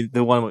like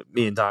the one with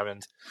me and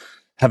Diamond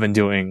have been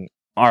doing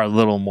are a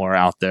little more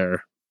out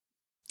there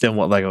than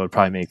what Lego would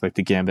probably make, like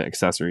the Gambit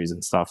accessories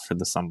and stuff for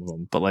the some of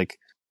them. But like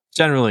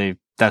generally,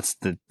 that's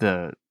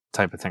the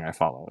type of thing I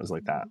follow is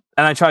like that.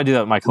 And I try to do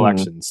that with my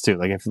collections too.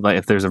 Like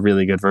if there's a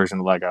really good version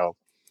of Lego,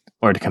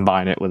 or to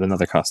combine it with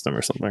another custom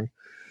or something.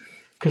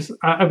 Because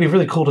I'd be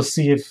really cool to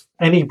see if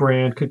any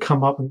brand could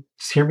come up and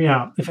just hear me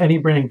out. If any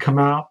brand come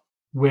out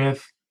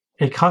with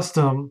a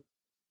custom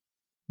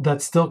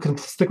that still can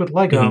stick with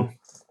Lego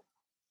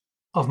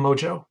of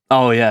Mojo.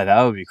 Oh yeah,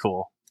 that would be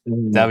cool.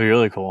 That'd be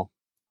really cool.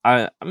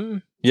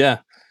 Yeah.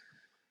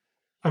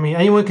 I mean,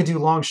 anyone could do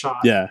Long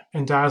Shot,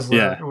 and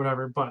Dazzler, or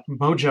whatever, but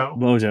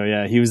Mojo,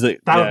 yeah, he was like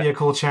that would be a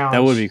cool challenge.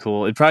 That would be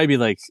cool. It'd probably be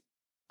like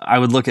I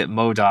would look at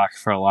MODOK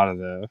for a lot of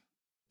the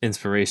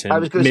inspiration. I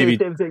was going to say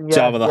the same thing.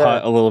 Jabba the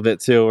Hutt a little bit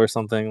too, or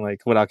something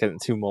like without getting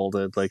too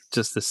molded, like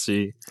just to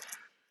see.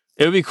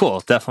 It would be cool,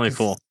 definitely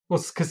cool.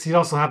 Well, because you'd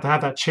also have to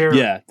have that chair.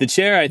 Yeah, the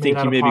chair. I think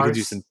you maybe could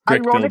do some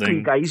brick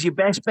building. Guys, your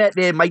best bet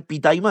there might be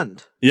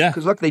Diamond. Yeah,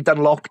 because look, they've done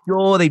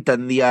Lockjaw, they've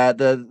done the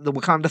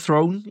Wakanda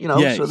Throne.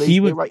 Yeah, so he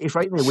would. It's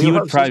right in their he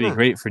would probably be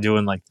great for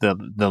doing like the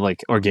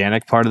like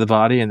organic part of the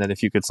body, and then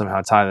if you could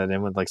somehow tie that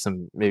in with like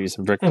some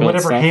brick. And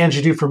whatever stuff. Hands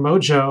you do for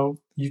Mojo,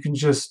 you can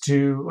just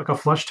do like a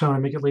flesh tone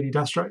and make it Lady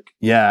Deathstrike.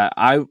 Yeah,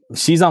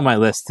 she's on my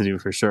list to do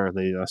for sure.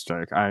 Lady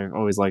Deathstrike. I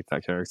always liked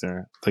that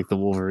character, like the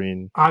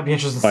Wolverine. I'd be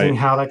interested in seeing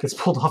how that gets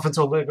pulled off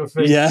into a Lego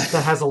figure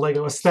that has a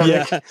Lego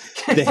aesthetic.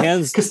 Yeah, the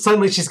hands, because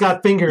suddenly she's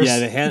got fingers. Yeah,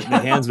 the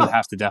hands would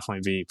have to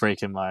definitely be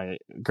breaking my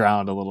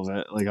ground a little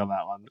bit, like on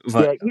that one.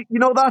 But, yeah, you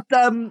know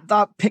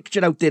that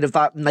picture out there of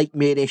that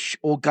nightmarish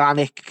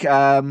organic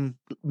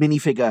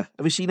minifigure.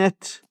 Have you seen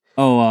it?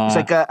 Oh, it's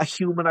like a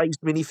humanized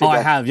minifigure. Oh, I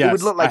have. Yes, it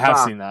would look like I have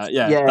seen that.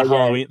 Yeah, the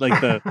Halloween, like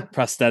the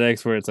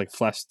prosthetics where it's like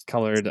flesh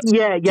colored.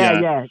 Yeah.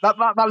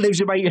 That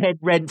lives in my head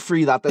rent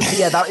free. That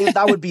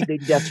would be the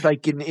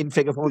Deathstrike in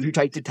figure form if you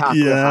tried to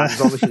tackle the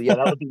hands. Obviously,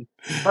 that'd be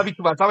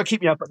too much. That would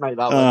keep me up at night.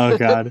 Oh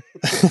God.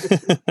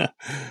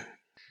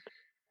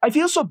 I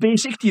feel so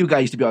basic to you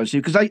guys, to be honest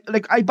with you,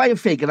 because I buy a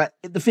fig and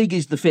the fig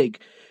is the fig.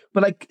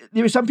 But like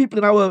there are some people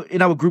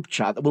in our group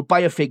chat that will buy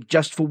a fig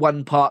just for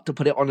one part to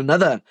put it on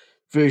another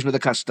version of the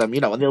custom,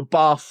 and they'll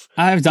barf.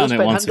 I've done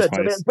it once or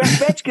twice.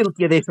 Brett's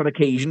guilty of this on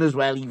occasion as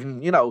well,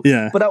 even,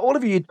 Yeah. But all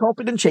of you, you're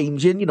chopping and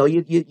changing,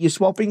 you're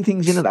swapping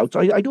things in and out. So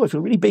I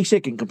feel really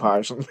basic in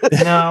comparison.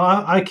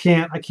 No, I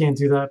can't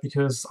do that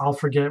because I'll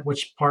forget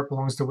which part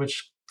belongs to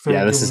which fig.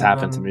 Yeah, this has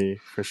happened to me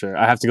for sure.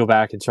 I have to go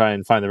back and try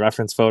and find the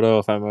reference photo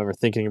if I'm ever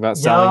thinking about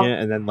selling it,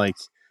 and then like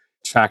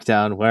track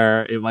down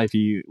where it might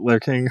be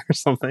lurking or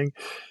something.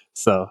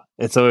 So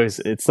it's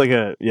like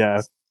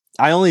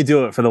I only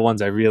do it for the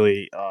ones I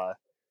really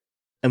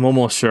am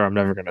almost sure I'm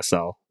never going to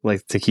sell,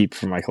 like to keep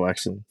for my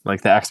collection.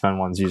 Like the X-Men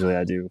ones, usually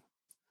I do.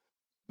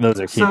 Those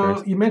are keepers.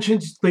 So you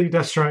mentioned Lady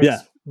Deathstrike,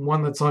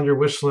 one that's on your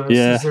wish list.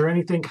 Yeah. Is there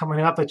anything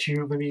coming out that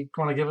you maybe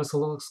want to give us a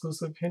little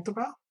exclusive hint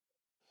about?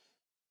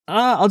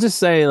 I'll just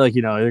say, like,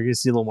 you're going to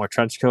see a little more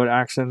trench coat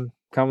action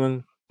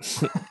coming.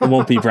 It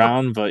won't be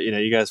brown, but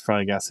you guys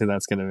probably guess who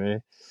that's going to be.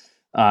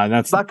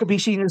 That could be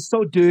seen as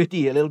so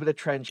dirty, a little bit of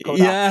trench coat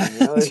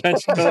action.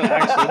 Trench coat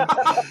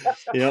action.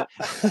 Yep.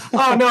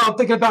 Oh no, I'm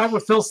thinking about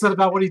what Phil said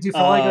about what he do for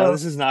Lego.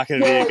 This is not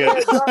going to be a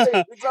good.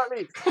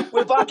 Exactly.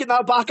 We're back in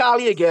that back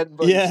alley again.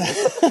 But... Yeah.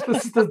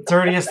 This is the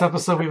dirtiest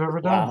episode we've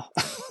ever done.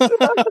 Wow.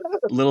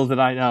 Little did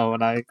I know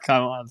when I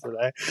come on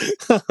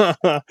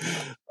today.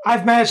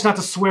 I've managed not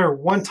to swear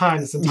one time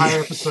this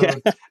entire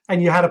episode,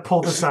 and you had to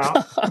pull this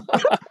out.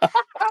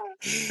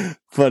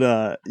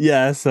 But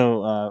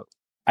so.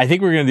 I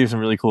think we're gonna do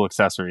some really cool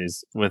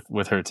accessories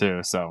with her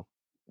too. So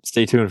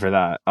stay tuned for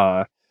that.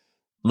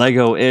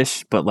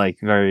 Lego-ish, but like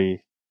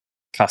very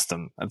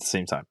custom at the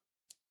same time.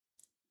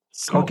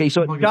 So, okay,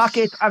 so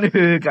jacket and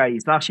her,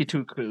 guys. That's your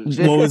two clues.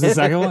 What was the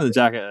second one? The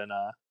jacket and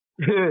her.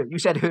 You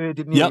said her,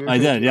 didn't Yep, you? I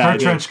did. Yeah, her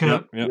trench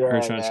coat. Yep, Yeah,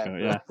 her trench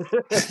coat. Yeah.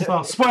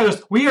 Well,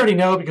 spoilers. We already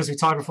know because we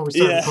talked before we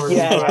started recording.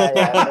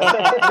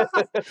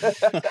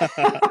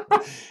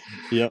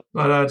 Yep.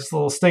 But just a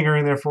little stinger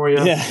in there for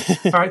you. Yeah.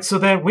 All right. So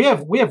then we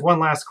have one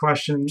last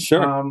question.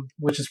 Sure.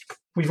 Which is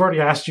we've already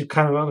asked you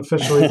kind of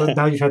unofficially, but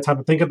now you've had time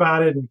to think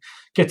about it and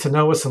get to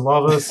know us and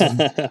love us.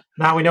 And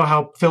now we know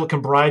how Phil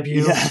can bribe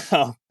you.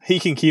 Yeah, he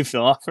can keep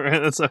Phil off for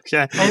it. That's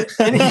okay.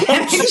 Any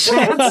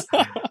chance?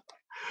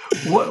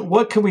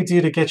 What can we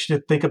do to get you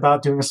to think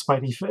about doing a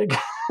Spidey fig?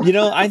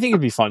 I think it'd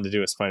be fun to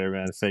do a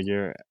Spider-Man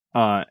figure.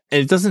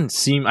 It doesn't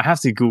seem, I have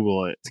to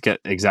Google it to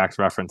get exact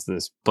reference to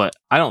this, but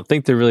I don't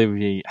think there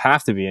really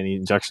have to be any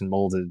injection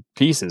molded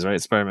pieces,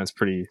 right? Spider-Man's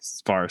pretty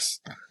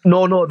sparse.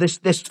 No, this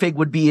fig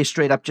would be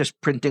straight up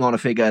just printing on a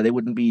figure. They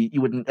wouldn't be,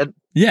 you wouldn't,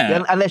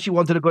 unless you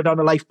wanted to go down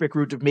the life brick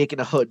route of making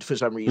a hood for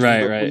some reason.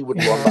 Right. We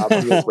wouldn't want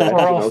that. Or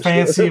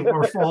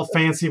all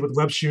fancy with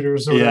web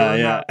shooters or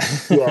whatever.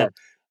 Yeah.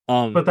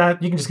 But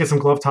that you can just get some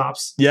glove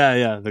tops.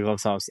 Yeah, the glove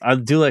tops. I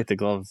do like the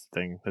glove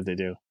thing that they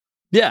do.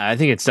 Yeah, I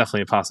think it's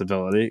definitely a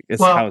possibility.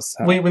 It's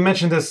we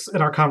mentioned this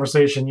in our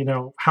conversation.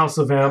 House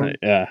of M.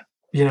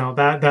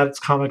 That's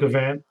comic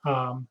event.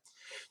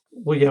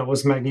 It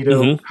was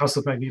Magneto, House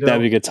of Magneto. That'd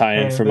be a good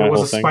tie-in for my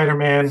whole thing.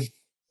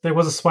 There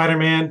was a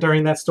Spider-Man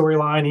during that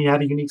storyline. He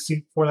had a unique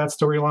suit for that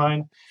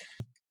storyline.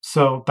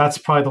 So that's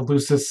probably the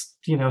loosest,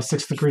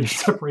 6th degree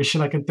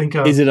separation I can think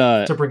of. Is it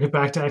to bring it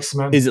back to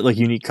X-Men? Is it like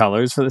unique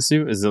colors for the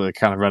suit? Is it like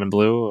kind of red and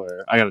blue? Or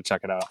I got to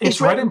check it out.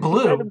 It's red and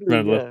blue. Red and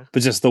blue. Yeah.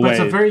 But just the way it's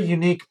a very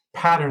unique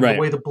pattern. The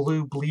way the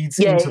blue bleeds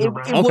into the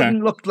red. It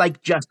wouldn't look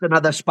like just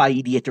another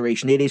Spidey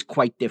iteration. It is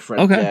quite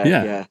different. Okay.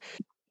 Yeah.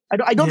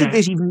 I don't think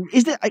there's even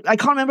I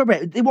can't remember.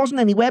 But there wasn't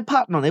any web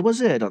pattern on it,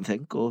 was it? I don't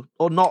think, or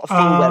not full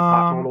web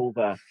pattern all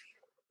over.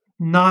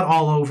 Not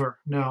all over,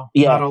 no.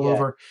 Not all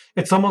over.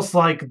 It's almost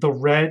like the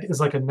red is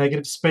like a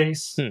negative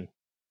space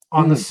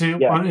on the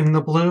suit in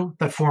the blue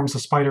that forms the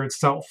spider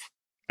itself.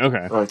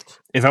 Okay. Right.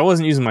 If I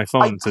wasn't using my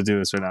phone to do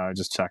this right now, I'd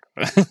just check.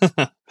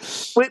 I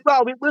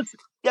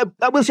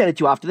will send it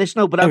to you after this.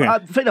 No, but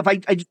fair enough. I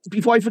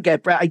before I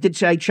forget, Brett, I did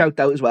say I'd shout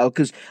out as well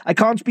because I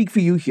can't speak for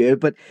you here,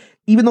 but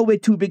even though we're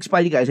two big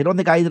Spidey guys, I don't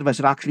think either of us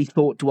had actually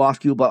thought to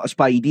ask you about a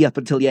Spidey up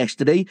until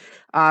yesterday.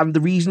 The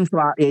reason for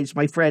that is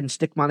my friend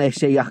Stickman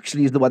SA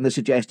actually is the one that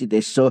suggested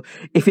this. So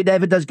if it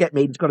ever does get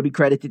made, it's got to be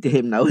credited to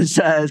him now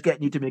as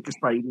getting you to make a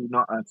Spidey,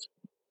 not us.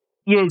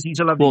 Yes, he's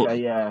a lovely guy.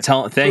 Yeah.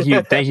 Thank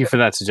you for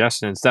that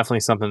suggestion. It's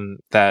definitely something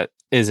that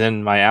is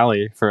in my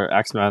alley for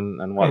X-Men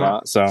and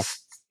whatnot. So.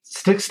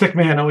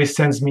 Stickman always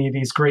sends me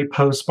these great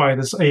posts by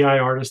this AI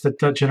artist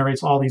that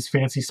generates all these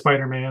fancy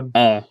Spider-Man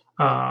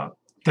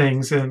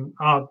things and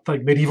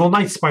like medieval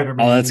night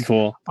Spider-Man. Oh, that's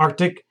cool.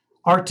 Arctic,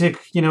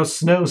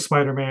 snow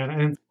Spider-Man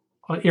and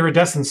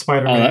iridescent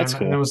Spider-Man. Oh, that's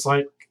cool. And it was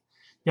like,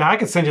 I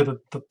could send you the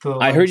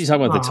I heard you talk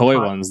about the toy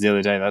ones the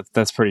other day.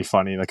 That's pretty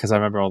funny because I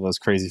remember all those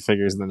crazy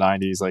figures in the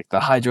 90s, like the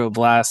Hydro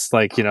Blast,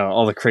 like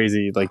all the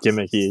crazy like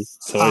gimmicky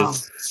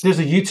toys. There's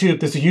a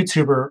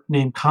YouTuber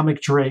named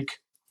Comic Drake.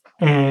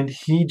 And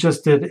he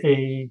just did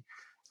a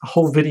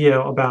whole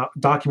video about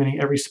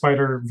documenting every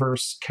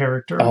Spider-Verse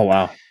character. Oh,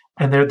 wow.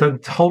 And the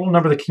total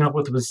number they came up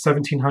with was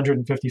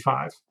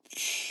 1,755.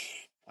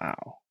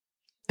 Wow.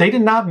 They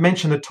did not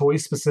mention the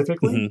toys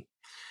specifically,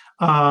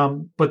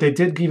 but they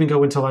did even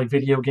go into like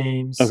video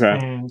games. Okay.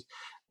 And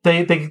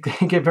they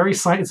get very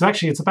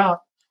it's about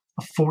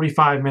a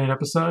 45-minute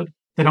episode.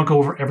 They don't go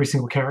over every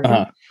single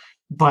character,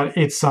 but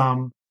it's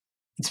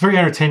very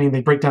entertaining.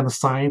 They break down the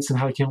science and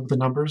how they came up with the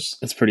numbers.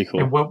 It's pretty cool.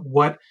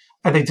 And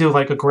and they do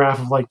like a graph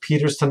of like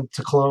Peters to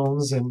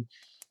clones and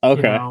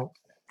this,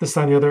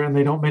 that, and the other. And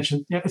they don't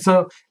mention.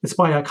 So it's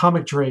by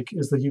Comic Drake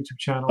is the YouTube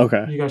channel.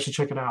 Okay, you guys should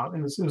check it out.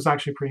 It was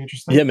actually pretty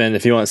interesting. Yeah, man.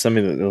 If you want to send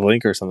me the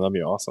link or something, that'd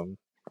be awesome.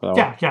 So,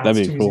 that'd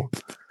be cool.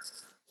 Easy.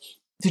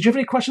 Did you have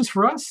any questions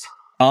for us?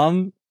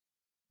 No.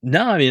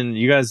 I mean,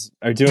 you guys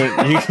are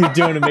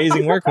doing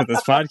amazing work with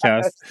this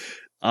podcast.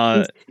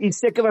 He's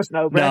sick of us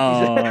now,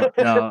 Brett.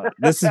 No.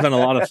 This has been a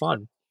lot of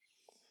fun.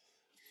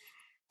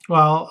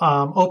 Well,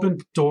 open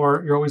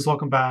door. You're always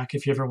welcome back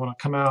if you ever want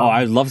to come out. Oh,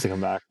 I'd love to come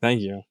back.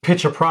 Thank you.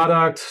 Pitch a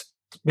product.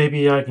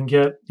 Maybe I can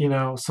get,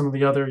 some of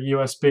the other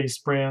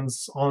US-based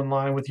brands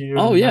online with you.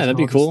 Oh, yeah, that'd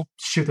be cool.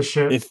 Shoot the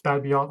shit.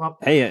 That'd be all up.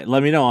 Hey,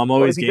 let me know. I'm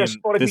always game.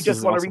 Or if you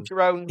just want to reach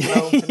around,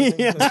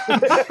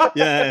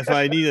 Yeah, if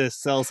I need to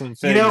sell some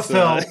things.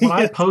 Phil, when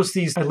I post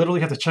these, I literally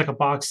have to check a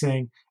box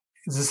saying,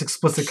 is this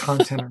explicit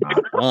content or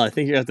not? Well, I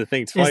think you have to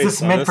think twice. Is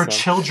this meant for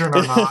children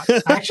or not?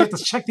 I actually have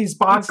to check these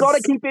boxes. You've got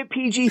to keep it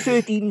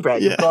PG-13,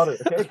 Brett. You've got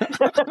it,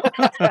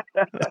 okay?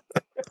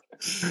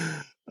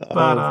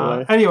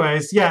 But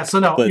anyways, so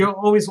no, you're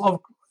always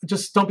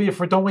just don't be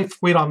afraid. Don't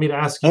wait on me to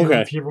ask you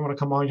if you ever want to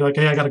come on. You're like,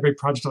 hey, I got a great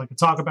project I can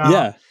talk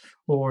about,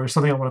 or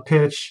something I want to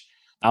pitch.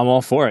 I'm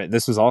all for it.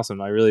 This was awesome.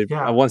 I really,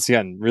 once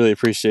again, really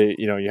appreciate,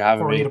 you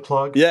having me. To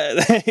plug. Yeah.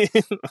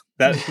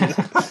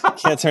 That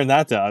can't turn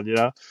that down,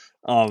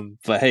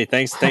 But hey,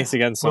 thanks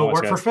again so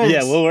much, guys.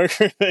 Yeah, we'll work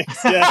for things.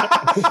 Yeah.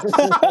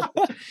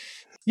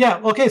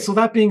 Yeah. Okay. So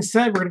that being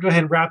said, we're going to go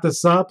ahead and wrap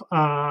this up.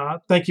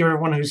 Thank you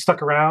everyone who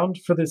stuck around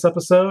for this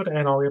episode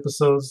and all the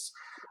episodes.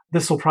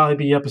 This will probably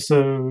be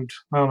episode,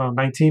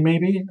 19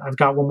 maybe. I've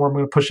got one more I'm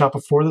going to push out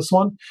before this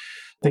one.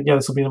 I think,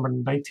 this will be number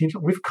 19.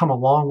 We've come a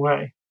long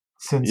way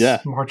since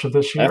March of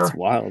this year. That's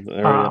wild.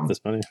 They're already up this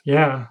money.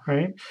 Yeah,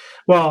 right.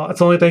 Well,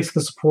 it's only thanks to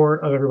the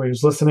support of everybody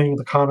who's listening,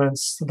 the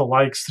comments, the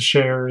likes, the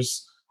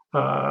shares,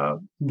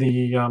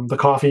 the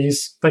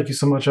coffees. Thank you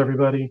so much,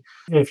 everybody.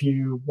 If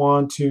you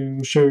want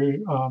to show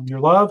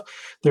your love,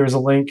 there's a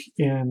link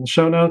in the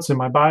show notes in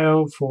my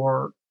bio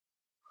for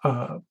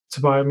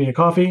to buy me a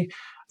coffee.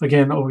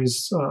 Again,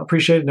 always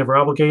appreciated, never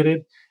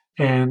obligated.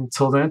 And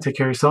until then, take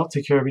care of yourself,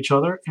 take care of each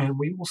other, and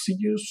we will see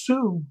you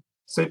soon.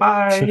 Say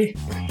bye.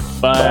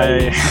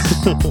 Bye.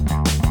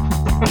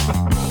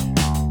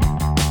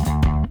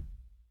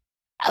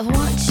 I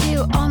want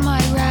you on my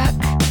rack.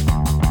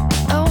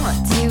 I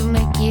want to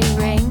make you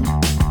ring.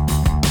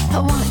 I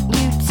want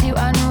you to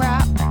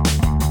unwrap.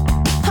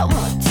 I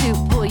want to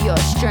pull your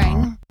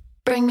string.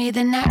 Bring me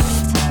the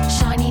next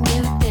shiny new